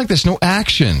just seems like there's no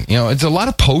action. It's a lot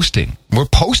of posting. We're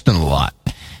posting a lot.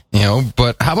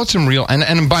 But how about some real?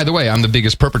 And by the way, I'm the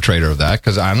biggest perpetrator of that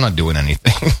because I'm not doing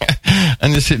anything.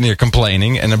 I'm just sitting here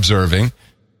complaining and observing.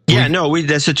 Yeah,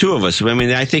 that's the two of us. I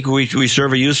mean, I think we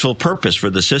serve a useful purpose for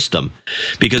the system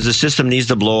because the system needs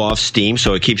to blow off steam,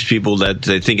 so it keeps people that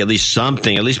they think at least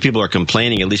people are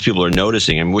complaining, at least people are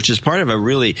noticing, which is part of a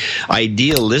really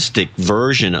idealistic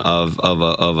version of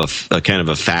a kind of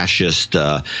a fascist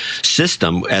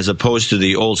system, as opposed to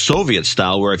the old Soviet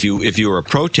style, where if you were a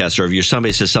protester, if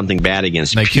somebody says something bad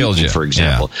against Putin, for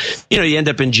example, you end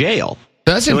up in jail.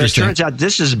 That's interesting. It turns out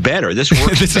this is better. This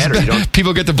works better.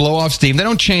 People get to blow off steam. They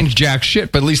don't change jack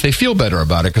shit, but at least they feel better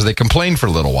about it because they complain for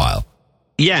a little while.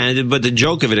 Yeah, but the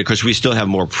joke of it, of course, we still have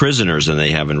more prisoners than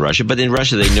they have in Russia. But in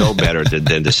Russia, they know better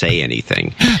than to say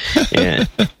anything. Yeah.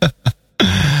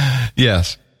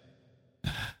 Yes.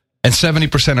 And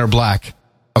 70% are black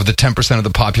of the 10% of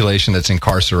the population that's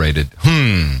incarcerated.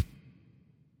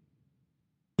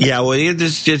 Yeah, well,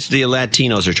 it's the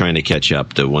Latinos are trying to catch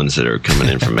up, the ones that are coming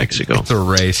in from Mexico. It's a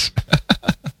race.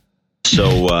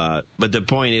 So, but the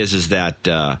point is that.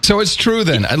 So it's true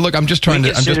then. Look, I'm just trying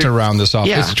to round this off.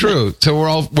 Yeah, it's true.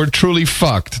 So we're truly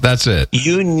fucked. That's it.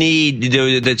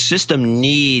 The system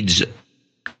needs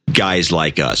guys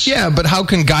like us. Yeah, but how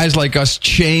can guys like us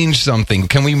change something?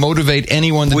 Can we motivate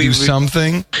anyone to do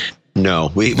something?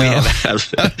 No, we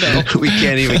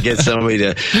can't even get somebody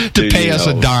to pay us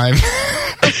a dime.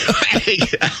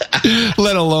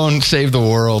 Let alone save the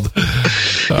world.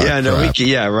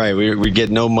 Right. We get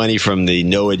no money from the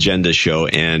No Agenda show,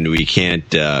 and we can't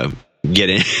get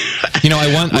in.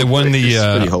 I won the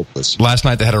pretty hopeless. Last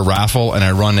night. They had a raffle, and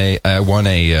I won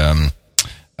a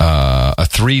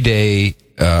 3-day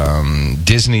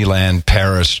Disneyland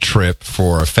Paris trip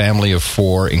for a family of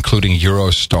 4, including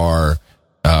Eurostar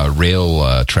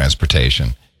rail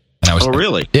transportation. And I was,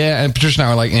 really? Yeah, and Patricia and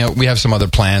I were like, we have some other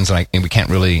plans, and we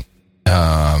can't really,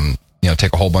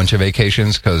 take a whole bunch of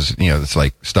vacations because, it's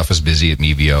like stuff is busy at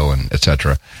Mevio and et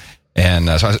cetera. And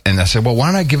I said, well,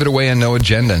 why don't I give it away on No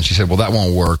Agenda? And she said, well, that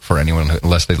won't work for anyone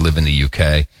unless they live in the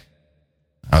UK.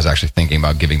 I was actually thinking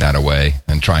about giving that away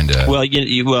and trying to. Well,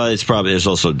 it's probably there's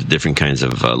also different kinds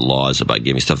of laws about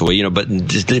giving stuff away. But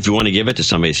if you want to give it to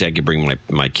somebody, say I could bring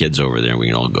my kids over there and we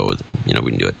can all go with. We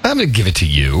can do it. I'm going to give it to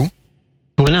you.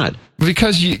 Why not?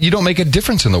 Because you don't make a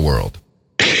difference in the world.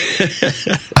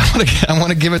 I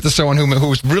want to give it to someone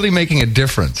who's really making a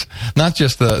difference, not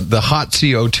just the hot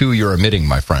CO2 you're emitting,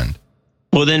 my friend.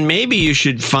 Well, then maybe you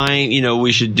should find.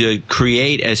 We should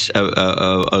create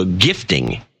a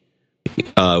gifting.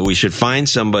 We should find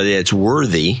somebody that's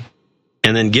worthy,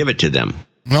 and then give it to them.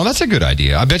 Well, that's a good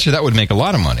idea. I bet you that would make a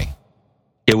lot of money.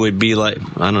 It would be like,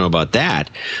 I don't know about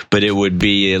that, but it would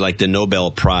be like the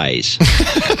Nobel Prize.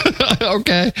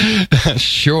 Okay,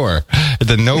 sure.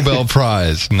 The Nobel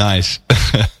Prize. Nice.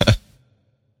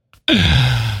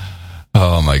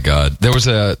 Oh my God. There was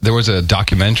a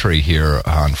documentary here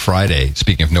on Friday,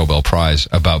 speaking of Nobel Prize,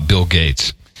 about Bill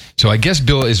Gates. So I guess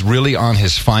Bill is really on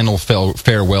his final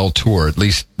farewell tour. At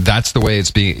least that's the way it's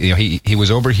being. He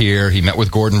was over here. He met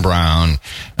with Gordon Brown.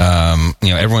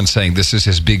 Everyone's saying this is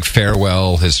his big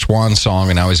farewell, his swan song,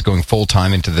 and now he's going full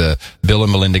time into the Bill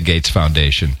and Melinda Gates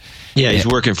Foundation. Yeah, he's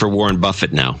working for Warren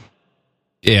Buffett now.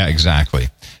 Yeah, exactly.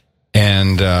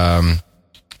 And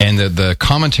the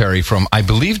commentary from, I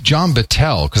believe, John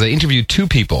Battelle, because I interviewed 2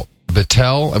 people.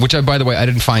 Battelle, which by the way, I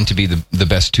didn't find to be the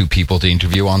best 2 people to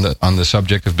interview on the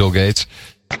subject of Bill Gates.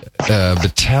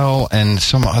 Battelle and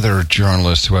some other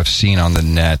journalist who I've seen on the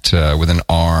net with an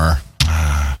R.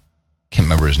 Can't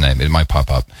remember his name. It might pop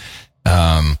up.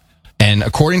 And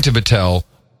according to Battelle,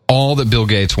 all that Bill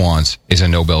Gates wants is a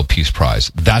Nobel Peace Prize.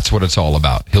 That's what it's all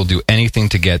about. He'll do anything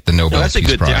to get the Nobel Peace Prize.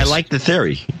 That's a good I like the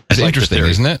theory. It's interesting,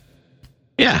 isn't it?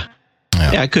 Yeah,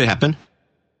 it could happen.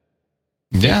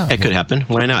 Yeah, it could happen.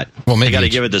 Why not? Well, maybe they got to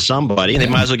give it to somebody. They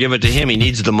might as well give it to him. He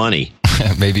needs the money.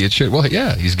 Maybe it should. Well,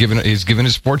 yeah, he's given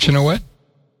his fortune away.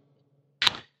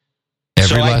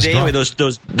 Anyway,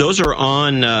 those are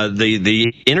on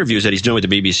the interviews that he's doing with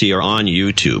the BBC are on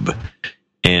YouTube,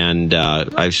 and they're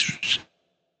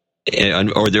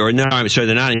not on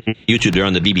YouTube. They're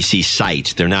on the BBC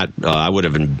site. They're not. I would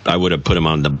have put them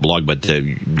on the blog, but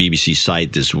the BBC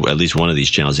site is at least one of these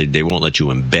channels. They won't let you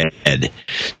embed,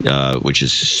 which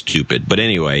is stupid. But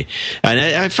anyway, and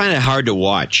I find it hard to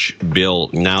watch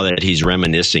Bill now that he's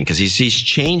reminiscing because he's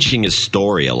changing his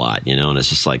story a lot, and it's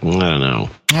just like I don't know.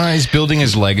 He's building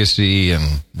his legacy,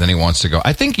 and then he wants to go.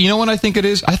 I think what I think it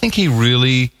is. I think he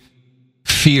really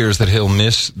fears that he'll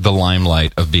miss the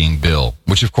limelight of being Bill,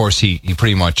 which of course he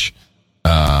pretty much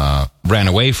ran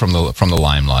away from the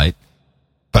limelight.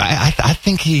 But I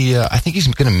think he's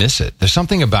going to miss it. There's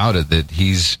something about it that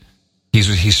he's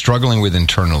struggling with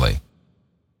internally.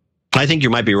 I think you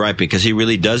might be right because he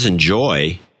really does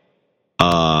enjoy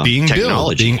being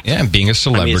technology, Bill, being a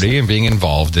celebrity and being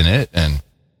involved in it, and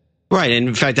right. And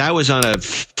in fact, I was on a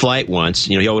flight once.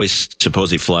 He always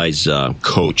supposedly flies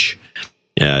coach.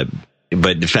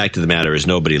 But the fact of the matter is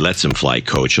nobody lets him fly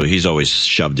coach, so he's always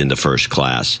shoved into first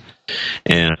class.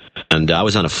 And I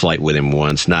was on a flight with him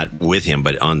once, not with him,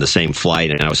 but on the same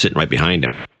flight, and I was sitting right behind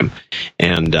him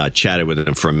and chatted with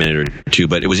him for a minute or 2.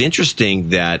 But it was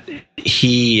interesting that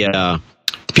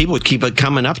people would keep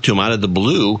coming up to him out of the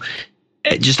blue,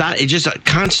 just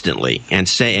constantly, and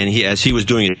as he was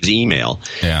doing his email,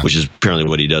 which is apparently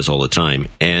what he does all the time,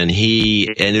 and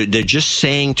they're just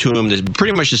saying to him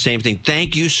pretty much the same thing.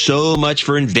 Thank you so much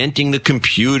for inventing the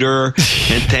computer,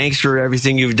 and thanks for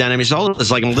everything you've done. I mean,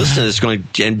 it's like I'm listening to this going,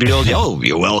 and Bill,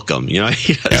 you're welcome. I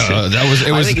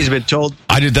think he's been told.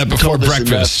 I did that before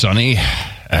breakfast, Sonny.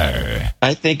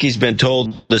 I think he's been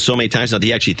told this so many times now that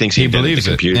he actually thinks he believes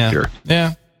the computer.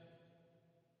 Yeah.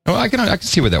 Well, I can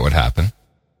see where that would happen.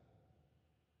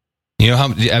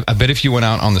 I bet if you went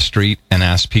out on the street and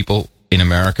asked people in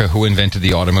America who invented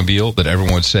the automobile, that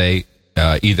everyone would say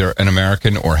either an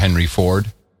American or Henry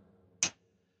Ford.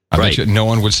 I bet you no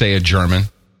one would say a German.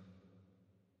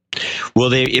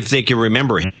 Well, if they can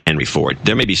remember Henry Ford,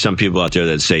 there may be some people out there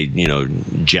that say,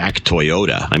 Jack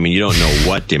Toyota. I mean, you don't know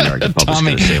what the American public's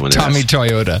going to say when Tommy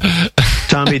Toyota.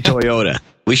 Tommy Toyota.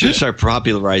 We should start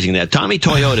popularizing that. Tommy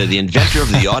Toyota, the inventor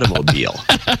of the automobile.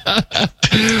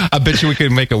 I bet you we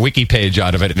could make a wiki page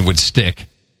out of it and it would stick.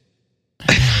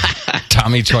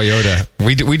 Tommy Toyota.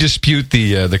 We dispute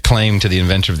the claim to the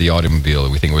inventor of the automobile.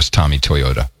 We think it was Tommy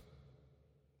Toyota.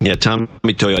 Yeah, Tommy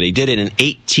Toyota. He did it in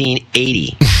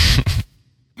 1880.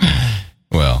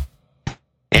 Well.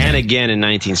 And again in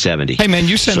 1970. Hey, man,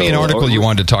 you sent me an article you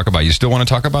wanted to talk about. You still want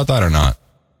to talk about that or not?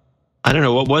 I don't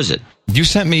know. What was it? You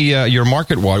sent me your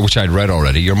Market Watch, which I'd read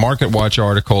already, your Market Watch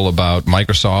article about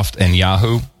Microsoft and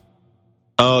Yahoo.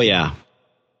 Oh, yeah.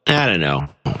 I don't know.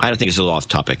 I don't think it's a little off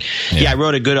topic. Yeah, I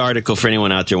wrote a good article for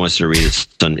anyone out there who wants to read it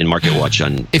in Market Watch.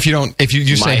 If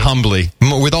you say humbly,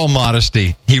 with all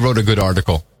modesty, he wrote a good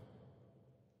article.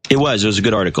 It was a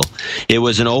good article. It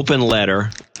was an open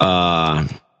letter, kind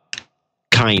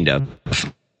of,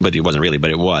 but it wasn't really,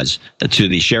 but it was, to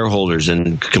the shareholders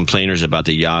and complainers about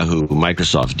the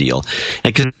Yahoo+Microsoft deal.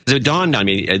 Because it dawned on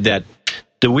me that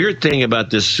the weird thing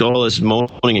about all this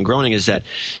moaning and groaning is that,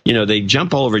 they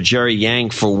jump all over Jerry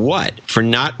Yang for what? For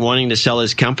not wanting to sell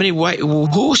his company?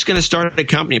 Who's going to start a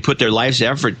company and put their life's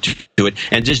effort to it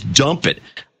and just dump it?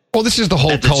 Well, this is the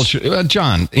whole culture.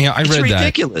 John, I read that. It's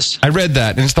ridiculous. I read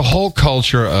that, and it's the whole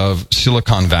culture of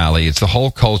Silicon Valley. It's the whole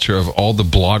culture of all the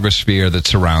blogosphere that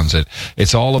surrounds it.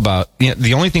 It's all about,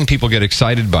 the only thing people get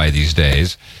excited by these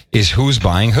days is who's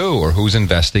buying who or who's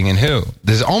investing in who.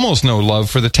 There's almost no love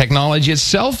for the technology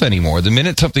itself anymore. The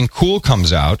minute something cool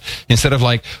comes out, instead of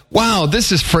like, wow,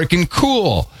 this is freaking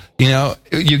cool,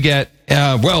 you get,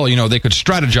 they could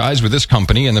strategize with this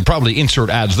company and then probably insert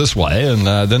ads this way, and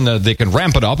then they can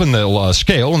ramp it up and they'll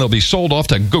scale and they'll be sold off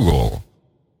to Google.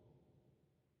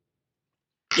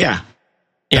 Yeah,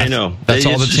 I know. That's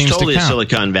all that seems totally to count. A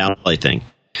Silicon Valley thing.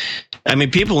 I mean,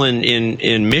 people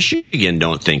in Michigan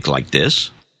don't think like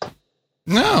this.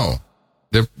 No.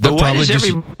 But why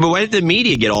did the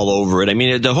media get all over it? I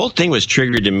mean, the whole thing was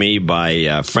triggered to me by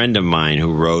a friend of mine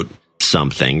who wrote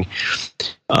something.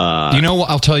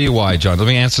 I'll tell you why, John. Let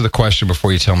me answer the question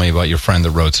before you tell me about your friend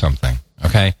that wrote something,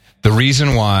 okay? The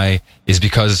reason why is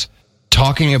because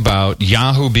talking about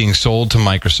Yahoo being sold to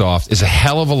Microsoft is a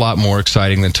hell of a lot more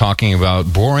exciting than talking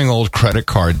about boring old credit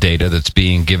card data that's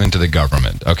being given to the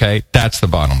government, okay? That's the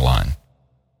bottom line.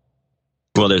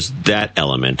 Well, there's that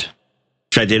element.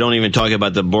 In fact, they don't even talk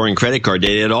about the boring credit card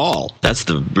data at all. That's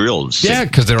the real... Yeah,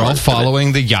 because they're all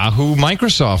following the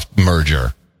Yahoo-Microsoft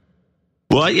merger.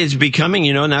 Well, it's becoming,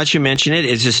 now that you mention it,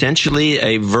 it's essentially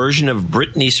a version of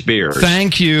Britney Spears.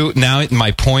 Thank you. Now,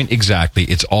 my point exactly.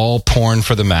 It's all porn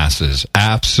for the masses.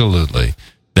 Absolutely.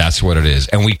 That's what it is.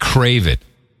 And we crave it.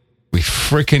 We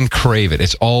freaking crave it.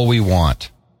 It's all we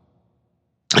want.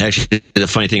 Actually, the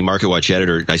funny thing, Market Watch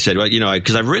editor, I said, well,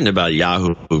 because I've written about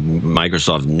Yahoo,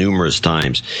 Microsoft numerous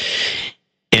times.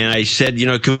 And I said,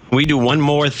 can we do one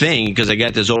more thing? Because I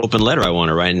got this open letter I want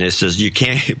to write, and it says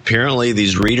apparently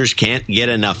these readers can't get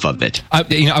enough of it. I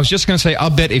was just going to say, I'll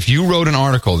bet if you wrote an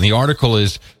article, and the article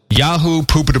is Yahoo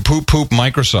poop-a-poop-poop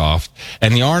Microsoft,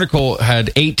 and the article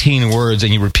had 18 words,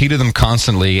 and you repeated them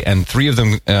constantly, and three of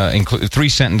them, three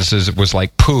sentences was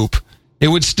like poop, it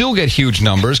would still get huge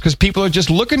numbers because people are just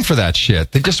looking for that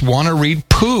shit. They just want to read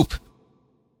poop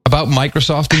about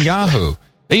Microsoft and Yahoo.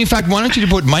 In fact, why don't you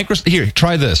put Microsoft... Here,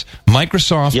 try this.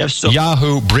 Microsoft,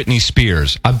 Yahoo, Britney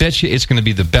Spears. I bet you it's going to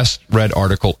be the best read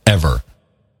article ever.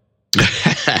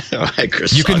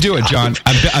 You can do it, John.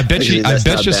 I bet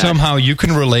you somehow you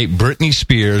can relate Britney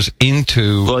Spears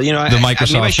into the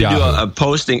Microsoft I should Yahoo.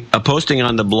 do a posting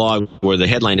on the blog where the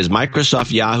headline is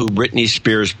Microsoft Yahoo Britney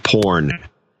Spears porn.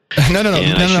 No.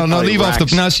 Leave off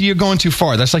the. No, see, you're going too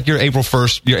far. That's like your April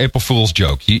Fool's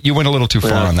joke. You went a little too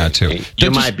far on that too. You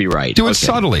might be right. Do it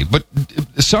subtly, but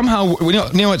somehow, you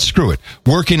know what? Screw it.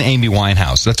 Work in Amy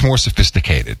Winehouse. That's more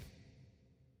sophisticated.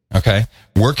 Okay,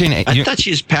 I thought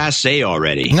she's passé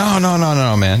already.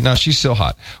 No, man. No, she's still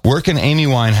hot. Work in Amy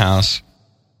Winehouse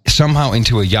somehow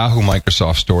into a Yahoo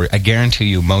Microsoft story. I guarantee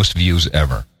you, most views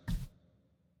ever.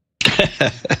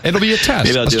 It'll be a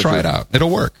test. Let's try it out. It'll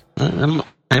work.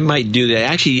 I might do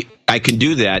that. Actually, I could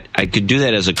do that. I could do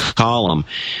that as a column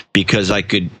because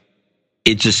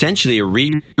it's essentially a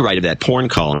rewrite of that porn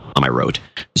column I wrote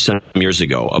some years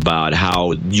ago about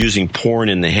how using porn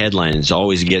in the headlines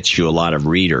always gets you a lot of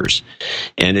readers.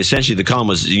 And essentially the column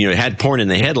was, it had porn in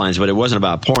the headlines, but it wasn't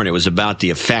about porn. It was about the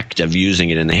effect of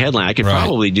using it in the headline. I could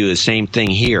probably do the same thing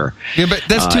here. Yeah, but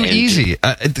that's too easy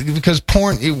because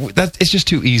porn, it's just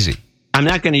too easy. I'm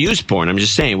not going to use porn. I'm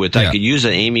just saying I could use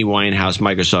an Amy Winehouse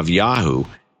Microsoft Yahoo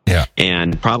Yeah.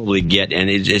 And probably and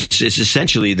it's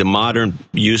essentially the modern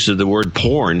use of the word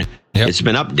porn. Yep. It's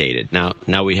been updated.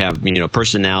 Now we have,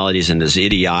 personalities and this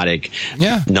idiotic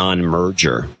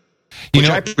non-merger, which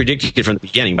I predicted from the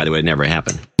beginning, by the way. It never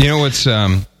happened. You know what's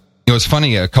it's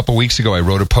funny, a couple weeks ago I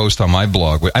wrote a post on my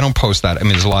blog. I don't post that. I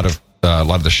mean, there's a lot of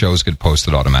the shows get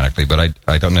posted automatically, but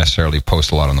I don't necessarily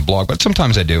post a lot on the blog, but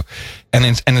sometimes I do. And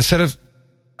instead of,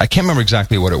 I can't remember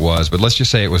exactly what it was, but let's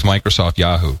just say it was Microsoft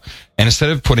Yahoo. And instead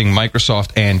of putting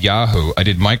Microsoft and Yahoo, I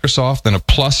did Microsoft, then a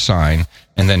plus sign,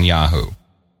 and then Yahoo.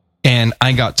 And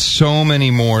I got so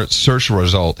many more search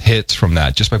result hits from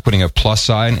that just by putting a plus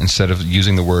sign instead of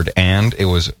using the word and. It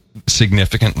was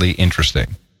significantly interesting.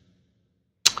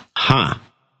 Huh.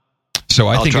 So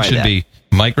I think it should be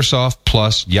Microsoft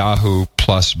plus Yahoo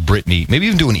plus Britney. Maybe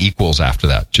even do an equals after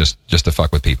that, just to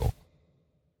fuck with people.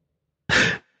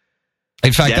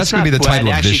 In fact, that's going to be the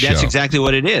title of this show. That's exactly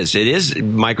what it is. It is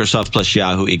Microsoft plus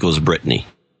Yahoo equals Britney.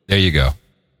 There you go.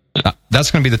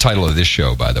 That's going to be the title of this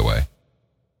show, by the way.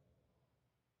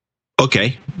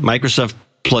 Okay. Microsoft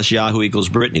plus Yahoo equals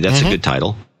Britney. That's a good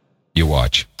title. You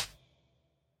watch.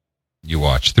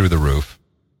 Through the roof.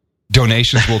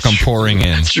 Donations will come pouring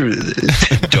in.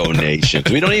 Donations.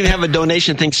 We don't even have a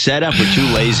donation thing set up. We're too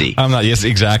lazy. I'm not. Yes,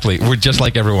 exactly. We're just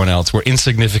like everyone else. We're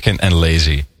insignificant and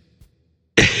lazy.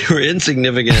 We're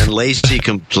insignificant and lazy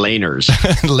complainers.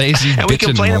 Lazy, and we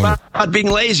complain about being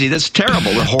lazy. That's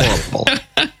terrible. We're horrible.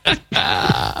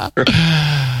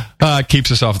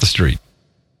 Keeps us off the street.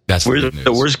 That's We're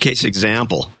the worst case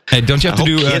example. Hey, don't you have to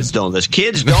do? Kids don't this.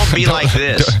 Kids don't be like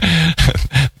this.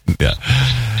 Yeah.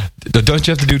 Don't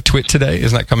you have to do Twit today?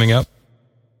 Isn't that coming up?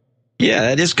 Yeah,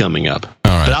 that is coming up.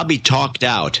 All right. But I'll be talked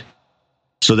out.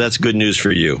 So that's good news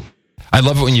for you. I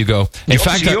love it when you go. In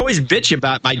fact, you always bitch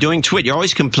about my doing Twit. You're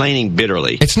always complaining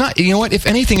bitterly. It's not. You know what? If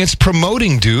anything, it's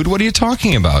promoting, dude. What are you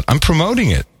talking about? I'm promoting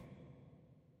it.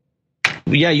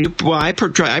 Yeah, I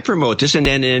promote this,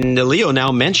 and Leo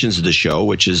now mentions the show,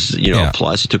 which is a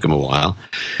plus. It took him a while.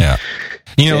 Yeah.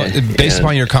 Based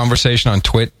upon your conversation on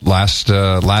Twit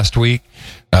last week,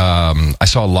 I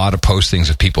saw a lot of postings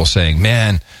of people saying,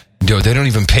 "Man, they don't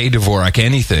even pay Dvorak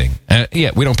anything."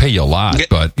 We don't pay you a lot,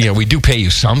 but we do pay you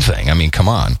something. I mean, come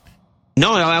on.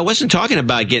 No, I wasn't talking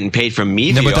about getting paid from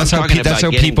me. No, but that's how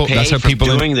people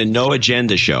doing the No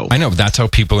Agenda show. I know, but that's how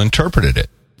people interpreted it.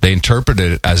 They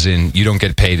interpreted it as in you don't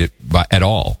get paid at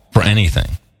all for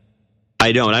anything.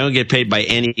 I don't get paid by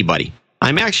anybody.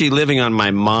 I'm actually living on my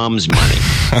mom's money.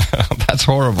 That's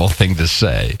a horrible thing to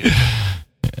say.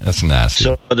 That's nasty.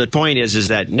 So the point is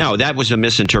that, no, that was a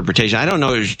misinterpretation. I don't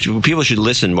know. People should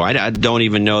listen more. I don't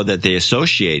even know that they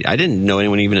associate. I didn't know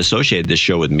anyone even associated this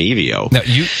show with Mevio. Now,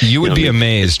 you would be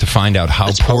amazed to find out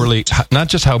how poorly, not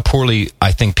just how poorly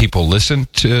I think people listen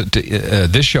to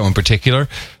this show in particular,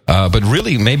 but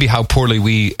really maybe how poorly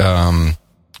we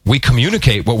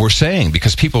communicate what we're saying,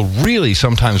 because people really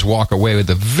sometimes walk away with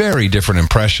a very different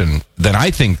impression than I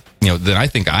think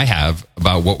I have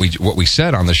about what we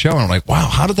said on the show. And I'm like, wow,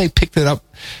 how did they pick that up?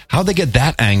 How did they get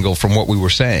that angle from what we were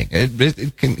saying?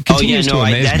 It continues to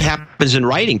amaze me. That happens in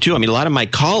writing too. I mean, a lot of my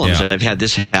columns, I've had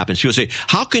this happen. People say,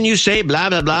 how can you say blah,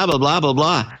 blah, blah, blah, blah, blah,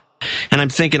 blah? And I'm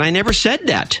thinking, I never said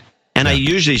that. And I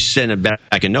usually send it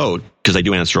back a note, because I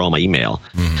do answer all my email.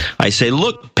 I say,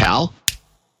 look, pal,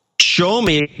 show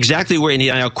me exactly where, and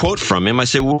I'll quote from him. I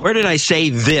say, well, where did I say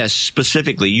this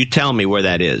specifically? You tell me where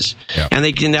that is. Yeah. And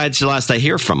that's the last I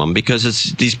hear from them, because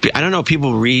it's these, I don't know,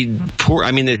 people read poor.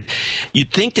 I mean,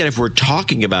 you'd think that if we're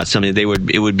talking about something,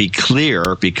 it would be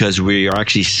clear, because we are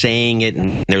actually saying it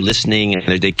and they're listening,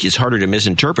 and it's harder to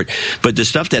misinterpret. But the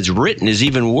stuff that's written is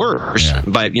even worse. Yeah.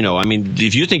 But, I mean,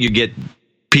 if you think you get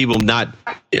people not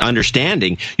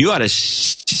understanding, you ought to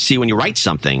see when you write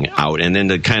something out, and then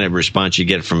the kind of response you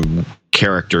get from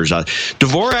characters.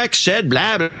 Dvorak said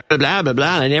blah, blah, blah, blah, blah.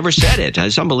 I never said it.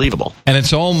 It's unbelievable. And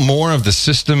it's all more of the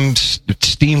system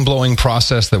steam-blowing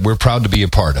process that we're proud to be a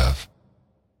part of.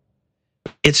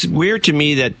 It's weird to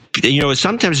me that,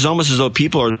 sometimes it's almost as though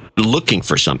people are looking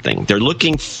for something. They're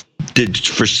looking to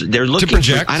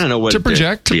project. I don't know what to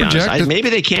project. Maybe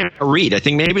they can't read. I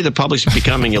think maybe the public's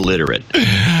becoming illiterate.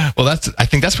 Well, I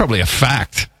think that's probably a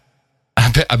fact.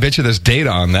 I bet you there's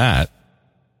data on that.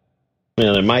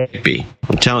 Well, there might be.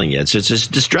 I'm telling you, it's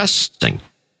distressing.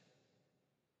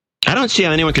 I don't see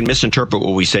how anyone can misinterpret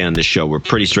what we say on this show. We're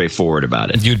pretty straightforward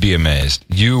about it. You'd be amazed.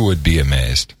 You would be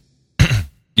amazed.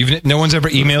 No one's ever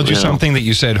emailed you something that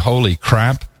you said, holy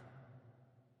crap?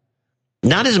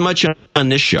 Not as much on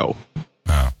this show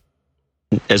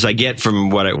as I get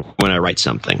from when I write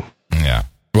something. Yeah.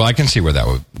 Well, I can see where that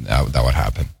would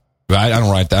happen. But I don't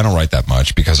write that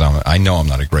much, because I know I'm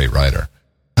not a great writer.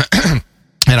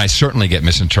 And I certainly get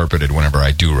misinterpreted whenever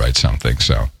I do write something.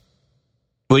 So,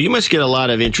 well, you must get a lot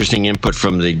of interesting input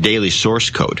from the Daily Source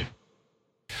Code.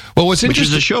 Well, what's which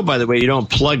interesting, is a show, by the way, you don't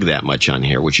plug that much on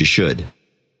here, which you should.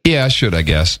 Yeah, I should, I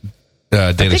guess.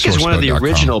 I think it's one of the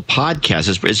original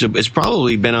podcasts. It's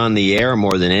probably been on the air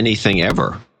more than anything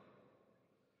ever.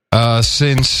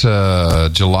 Since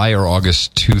July or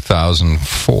August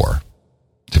 2004,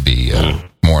 to be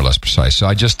more or less precise. So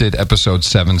I just did episode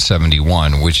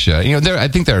 771, which I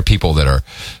think there are people that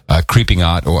are creeping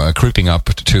up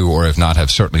to, or if not, have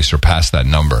certainly surpassed that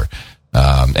number.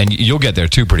 And you'll get there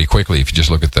too pretty quickly if you just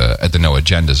look at the no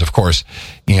agendas. Of course,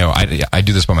 I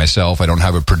do this by myself. I don't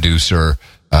have a producer.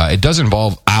 It does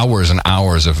involve hours and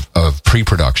hours of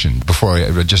pre-production before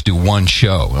I just do one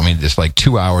show. I mean, it's like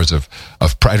 2 hours of I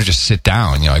don't just sit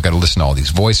down. I got to listen to all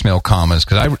these voicemail comments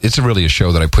because it's really a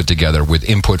show that I put together with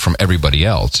input from everybody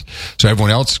else. So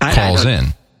everyone else calls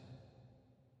in.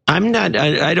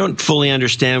 I don't fully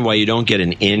understand why you don't get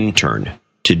an intern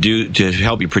to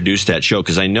help you produce that show,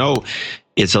 because I know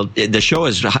the show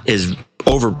is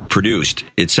overproduced.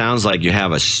 It sounds like you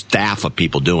have a staff of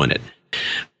people doing it.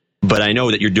 But I know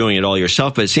that you're doing it all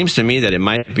yourself. But it seems to me that it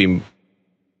might be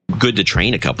good to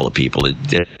train a couple of people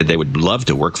that they would love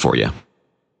to work for you.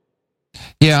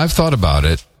 Yeah, I've thought about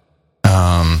it.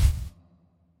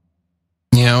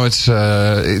 It's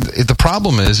the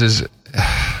problem is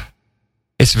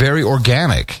it's very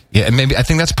organic. Yeah, and maybe I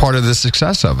think that's part of the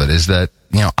success of it is that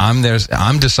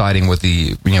I'm deciding what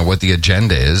the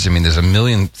agenda is. I mean, there's a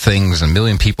million things, a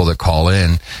million people that call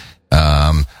in.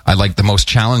 I like the most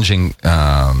challenging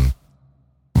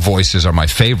voices are my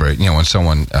favorite. When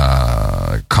someone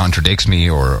contradicts me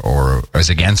or is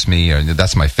against me,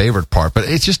 that's my favorite part. But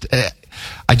it's just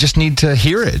I just need to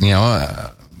hear it.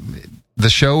 The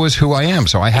show is who I am,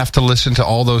 so I have to listen to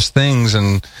all those things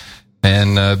and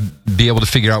be able to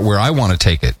figure out where I want to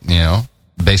take it.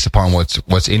 Based upon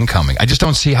what's incoming. I just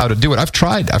don't see how to do it. I've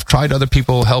tried other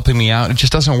people helping me out. It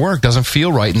just doesn't work. Doesn't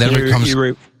feel right, and then it becomes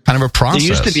kind of a process.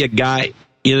 There used to be a guy.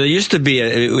 There used to be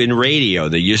in radio.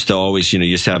 They used to always,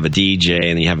 used to have a DJ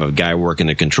and you have a guy working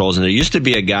the controls. And there used to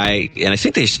be a guy, and I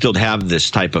think they still have this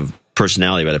type of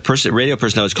personality, but a radio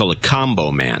personality is called a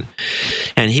combo man.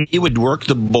 And he would work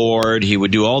the board. He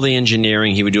would do all the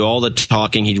engineering. He would do all the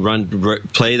talking. He'd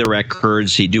play the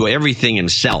records. He'd do everything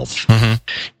himself. Mm-hmm.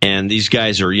 And these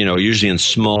guys are, usually in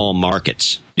small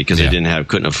markets because they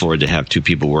couldn't afford to have two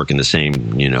people working the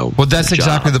same, Well, that's job.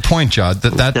 Exactly the point, John.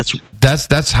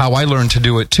 That's how I learned to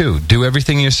do it too. Do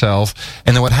everything yourself.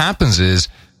 And then what happens is,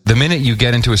 the minute you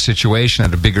get into a situation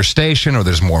at a bigger station or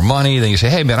there's more money, then you say,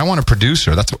 hey, man, I want a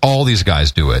producer. That's all these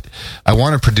guys do it. I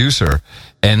want a producer.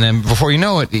 And then before you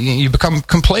know it, you become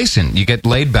complacent. You get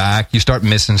laid back. You start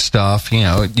missing stuff,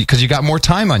 because you got more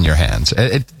time on your hands.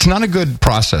 It's not a good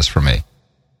process for me.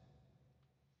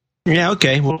 Yeah,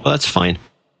 okay. Well, that's fine.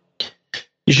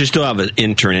 You should still have an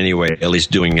intern anyway, at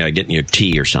least getting your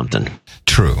tea or something.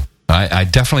 True. I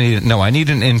definitely I need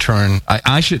an intern.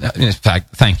 I should, in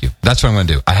fact, thank you. That's what I'm going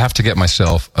to do. I have to get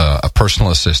myself a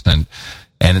personal assistant,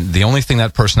 and the only thing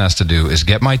that person has to do is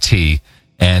get my tea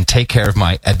and take care of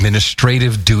my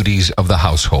administrative duties of the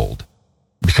household.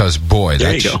 Because boy,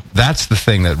 that's the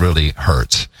thing that really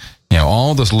hurts.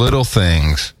 All those little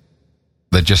things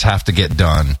that just have to get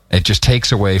done. It just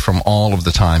takes away from all of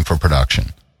the time for production.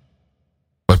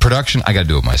 But production, I got to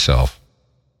do it myself.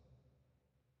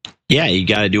 Yeah, you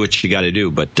got to do what you got to do,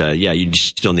 but you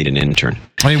still need an intern.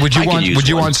 I mean, would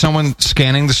you want someone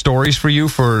scanning the stories for you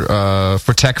for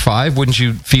Tech 5? Wouldn't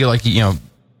you feel like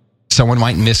someone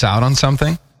might miss out on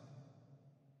something?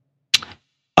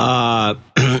 Yeah.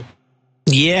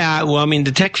 Well, I mean,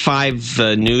 the Tech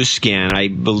 5 news scan, I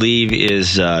believe,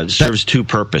 serves two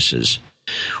purposes.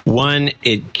 One,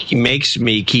 it makes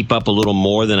me keep up a little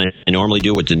more than I normally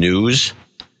do with the news.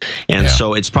 And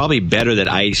so it's probably better that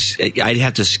I'd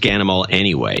have to scan them all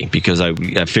anyway, because I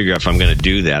figure if I'm going to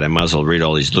do that, I might as well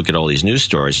look at all these news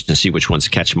stories and see which ones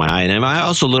catch my eye. And I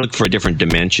also look for a different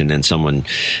dimension than someone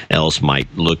else might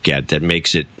look at that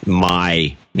makes it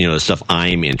the stuff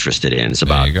I'm interested in. It's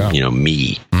about,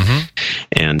 me. Mm-hmm.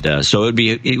 And so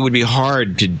it would be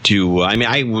hard to do. I mean,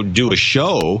 I would do a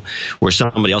show where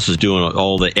somebody else is doing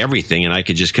all the everything, and I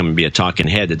could just come and be a talking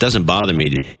head. It doesn't bother me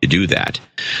to do that.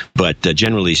 But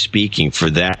generally speaking, for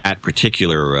that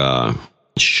particular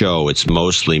show, it's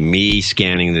mostly me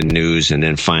scanning the news and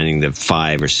then finding the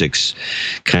 5 or 6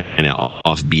 kind of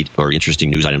offbeat or interesting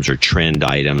news items or trend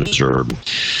items, or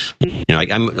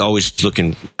I'm always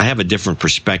looking. I have a different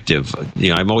perspective.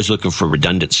 I'm always looking for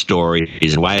redundant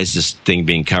stories and why is this thing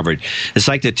being covered. It's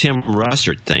like the Tim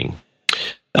Russert thing.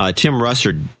 Tim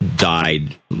Russert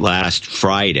died last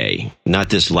Friday, not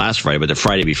this last Friday, but the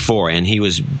Friday before, and he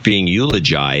was being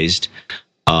eulogized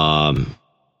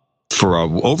for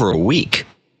over a week,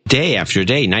 day after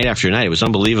day, night after night. It was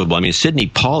unbelievable. I mean, Sidney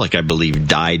Pollack, I believe,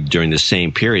 died during the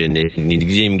same period, and he didn't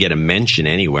even get a mention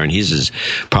anywhere, and he's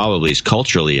probably as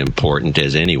culturally important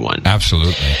as anyone.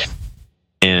 Absolutely.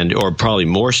 Or probably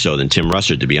more so than Tim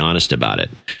Russert, to be honest about it.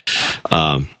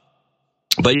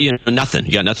 But nothing.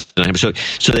 You got nothing. So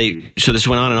this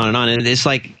went on and on and on, and it's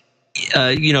like,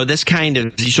 this kind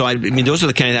of. So I mean, those are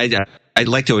the kind of I'd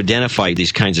like to identify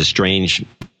these kinds of strange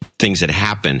things that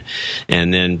happen,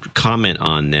 and then comment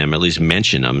on them, at least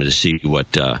mention them to see what,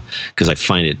 because I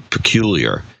find it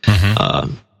peculiar.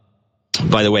 Mm-hmm.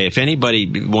 By the way, if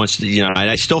anybody wants to,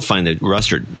 I still find that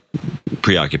Russert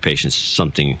preoccupation is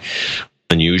something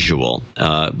unusual.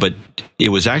 But it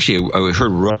was actually, I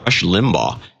heard Rush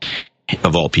Limbaugh,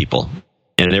 of all people,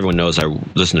 and everyone knows I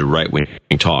listen to right-wing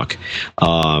talk.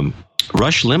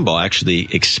 Rush Limbaugh actually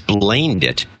explained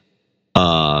it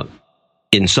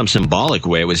in some symbolic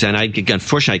way. It was, and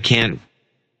unfortunately I can't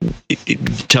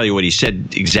tell you what he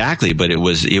said exactly, but it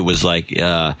was like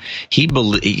he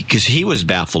believed, because he was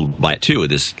baffled by it too,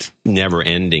 this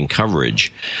never-ending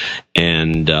coverage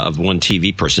and of one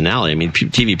TV personality. I mean,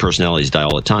 TV personalities die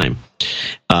all the time.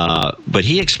 But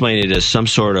he explained it as some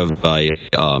sort of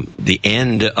the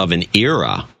end of an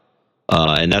era,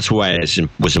 and that's why it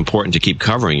was important to keep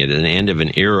covering it. An end of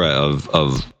an era of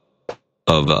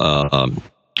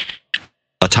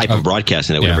a type of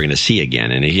broadcasting that we're never going to see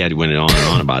again. And he went on and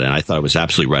on about it, and I thought it was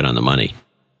absolutely right on the money.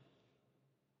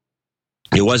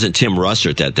 It wasn't Tim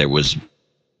Russert that they were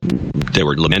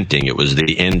lamenting. It was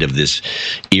the end of this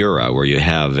era where you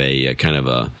have a kind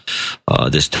of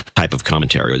this type of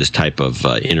commentary or this type of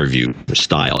interview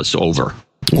style. It's over.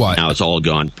 What? Now it's all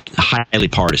gone highly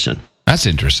partisan. That's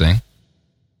interesting.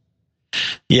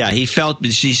 Yeah, he felt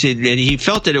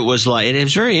that it was like, and it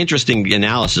was very interesting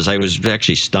analysis. I was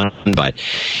actually stunned by it.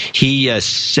 He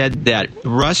said that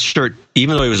Russert,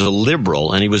 even though he was a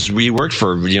liberal, and he worked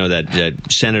for that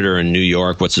senator in New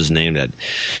York, what's his name, that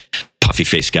puffy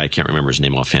faced guy, I can't remember his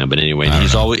name offhand, but anyway,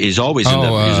 he's always he's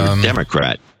a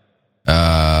Democrat.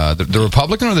 The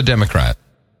Republican or the Democrat?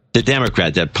 The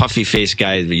Democrat, that puffy faced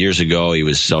guy years ago, he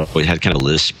had kind of a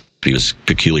lisp. He was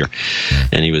peculiar,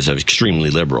 and he was extremely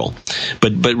liberal.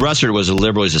 But Russert was a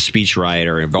liberal. He's a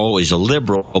speechwriter, and always a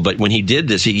liberal. But when he did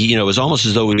this, it was almost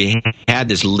as though we had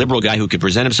this liberal guy who could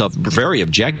present himself very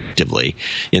objectively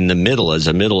in the middle, as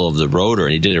a middle of the roader,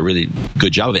 and he did a really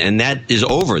good job of it. And that is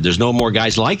over. There's no more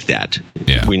guys like that.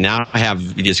 Yeah. We now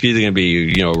have, it's either going to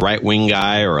be a right wing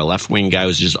guy or a left wing guy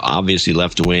who's just obviously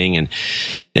left wing, and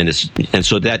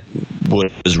so that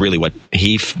was really what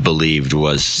he believed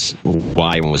was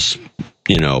why it was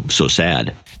so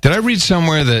sad. Did I read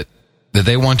somewhere that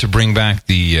they want to bring back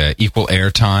the equal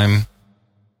airtime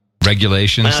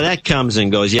regulations? Now that comes and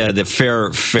goes. Yeah, the fair.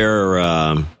 What's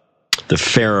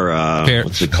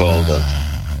it called?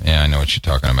 Yeah, I know what you're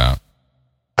talking about.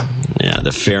 Yeah,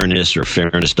 the fairness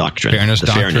doctrine. Fairness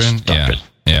doctrine.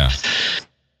 Yeah.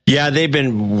 Yeah, they've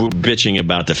been bitching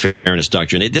about the fairness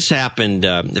doctrine. This happened.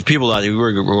 If people,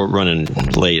 we're running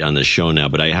late on the show now,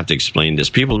 but I have to explain this.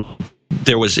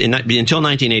 There was until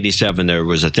 1987, there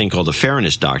was a thing called the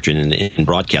fairness doctrine in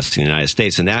broadcasting in the United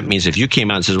States, and that means if you came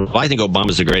out and said, "Well, I think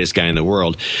Obama's the greatest guy in the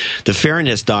world," the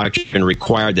fairness doctrine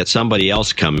required that somebody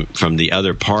else come from the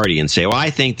other party and say, "Well, I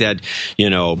think that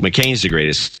McCain's the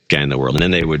greatest guy in the world," and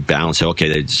then they would balance, say, "Okay,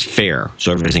 it's fair."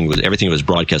 So everything was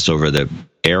broadcast over the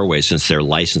airways, since they're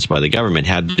licensed by the government,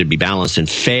 had to be balanced and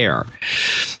fair.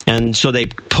 And so they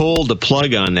pulled the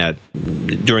plug on that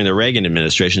during the Reagan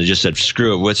administration. They just said,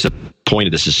 screw it, what's the point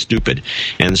of this? Is stupid.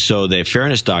 And so the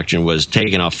fairness doctrine was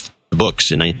taken off the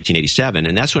books in 1987,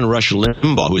 and that's when Rush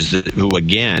Limbaugh, who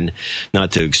again,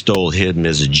 not to extol him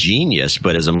as a genius,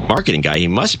 but as a marketing guy, he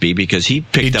must be, because he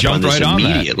picked up on this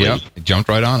immediately. He jumped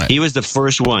right on it. He was the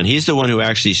first one. He's the one who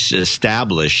actually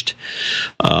established,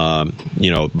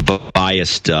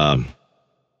 biased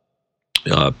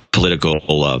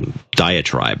political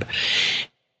diatribe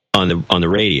on the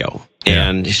radio. Yeah.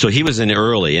 And so he was in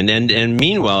early, and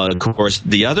meanwhile, of course,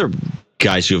 the other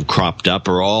guys who have cropped up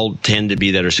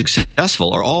that are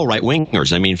successful are all right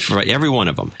wingers. I mean, for every one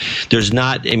of them, there's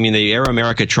not. I mean, the Air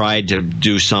America tried to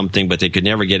do something, but they could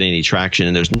never get any traction.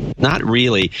 And there's not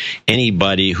really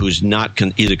anybody who's not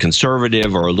either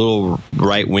conservative or a little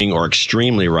right wing or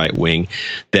extremely right wing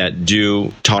that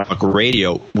do talk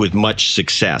radio with much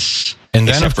success. And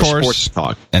then, of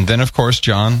course,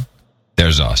 John,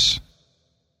 there's us.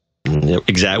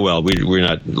 Exactly. Well, we're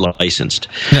not licensed.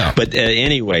 No. But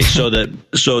anyway, so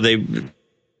they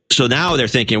So now they're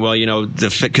thinking, well,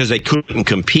 because they couldn't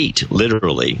compete,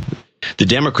 literally. The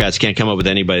Democrats can't come up with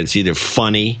anybody that's either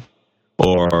funny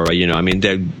or,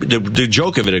 the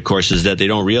joke of it, of course, is that they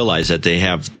don't realize that they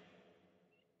have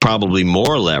probably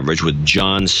more leverage with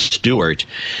Jon Stewart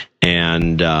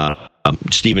and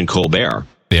Stephen Colbert.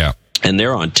 Yeah. And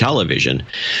they're on television.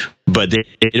 But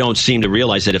they don't seem to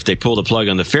realize that if they pull the plug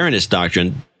on the fairness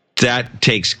doctrine, that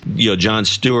takes Jon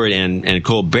Stewart and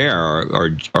Colbert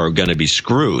are going to be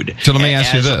screwed. So let me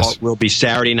ask you this: will be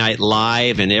Saturday Night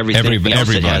Live and everything.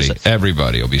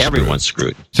 Everybody will be screwed. Everyone's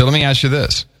screwed. So let me ask you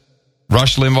this: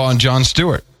 Rush Limbaugh and Jon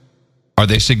Stewart, are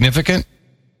they significant?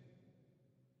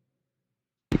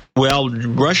 Well,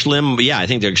 Rush Limbaugh, yeah, I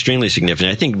think they're extremely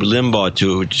significant. I think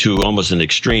Limbaugh to almost an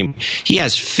extreme. He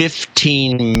has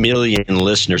 15 million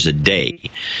listeners a day,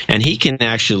 and he can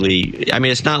actually. I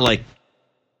mean, it's not like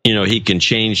he can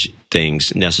change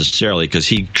things necessarily, because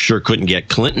he sure couldn't get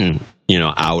Clinton,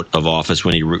 out of office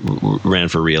when he ran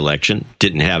for re-election.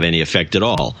 Didn't have any effect at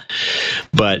all.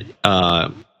 But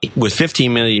with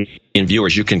 15 million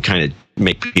viewers, you can kind of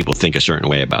make people think a certain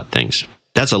way about things.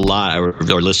 That's a lot,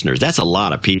 or listeners. That's a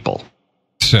lot of people.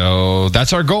 So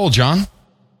that's our goal, John.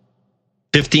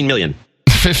 15 million.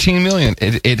 15 million.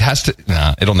 It has to.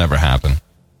 Nah, it'll never happen.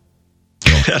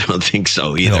 I don't think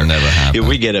so either. It'll never happen. If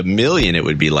we get 1 million, it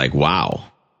would be like, wow.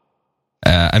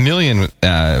 1 million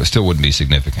still wouldn't be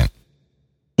significant.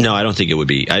 No, I don't think it would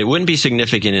be. It wouldn't be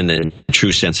significant in the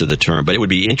true sense of the term, but it would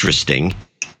be interesting.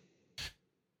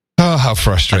 Oh, how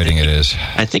frustrating it is.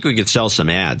 I think we could sell some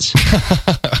ads.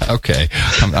 Okay.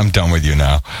 I'm done with you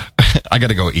now. I got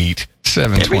to go eat.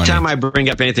 7:20. Every time I bring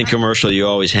up anything commercial, you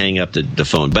always hang up the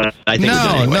phone. But I think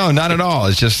No, not at all.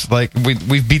 It's just like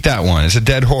we've beat that one. It's a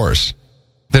dead horse.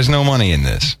 There's no money in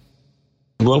this.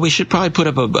 Well, we should probably put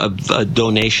up a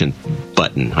donation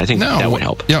button. I think that would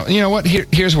help. You know what?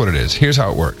 Here's what it is. Here's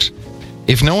how it works.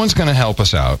 If no one's going to help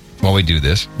us out while we do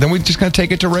this, then we're just going to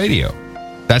take it to radio.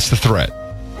 That's the threat.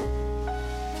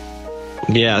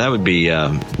 Yeah, that would be,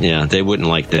 they wouldn't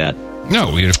like that.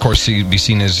 No, we'd, of course, be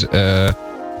seen as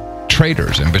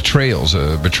traitors and betrayers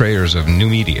of new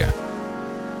media.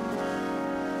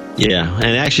 Yeah,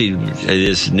 and actually,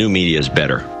 this new media is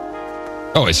better.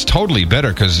 Oh, it's totally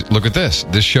better, because look at this.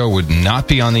 This show would not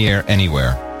be on the air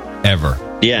anywhere, ever.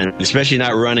 Yeah, especially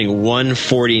not running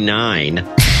 149.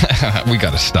 We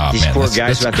got to stop, These man. poor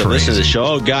guys who have to listen to the show.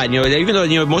 Oh, God. Even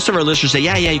though, most of our listeners say,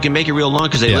 yeah, you can make it real long,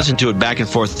 because they listen to it back and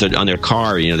forth on their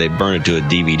car. They burn it to a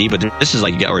DVD. But this is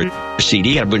like, or a CD.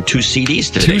 You got to burn 2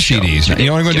 CDs to Two CDs. Show. You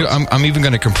know what I'm going to do? I'm even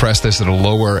going to compress this at a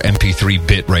lower MP3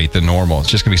 bit rate than normal. It's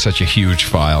just going to be such a huge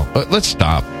file. Let's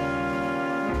stop.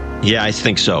 Yeah, I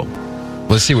think so.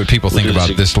 Let's see what people think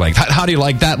about this length. How do you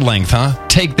like that length, huh?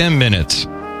 Take them minutes.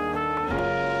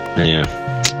 Yeah.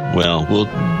 Well,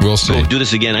 we'll see. We'll do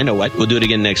this again. I know what. We'll do it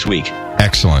again next week.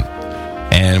 Excellent.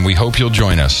 And we hope you'll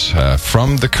join us.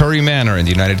 From the Curry Manor in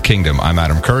the United Kingdom, I'm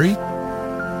Adam Curry.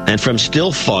 And from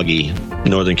still foggy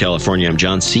Northern California, I'm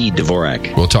John C.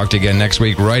 Dvorak. We'll talk to you again next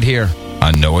week right here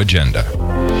on No Agenda.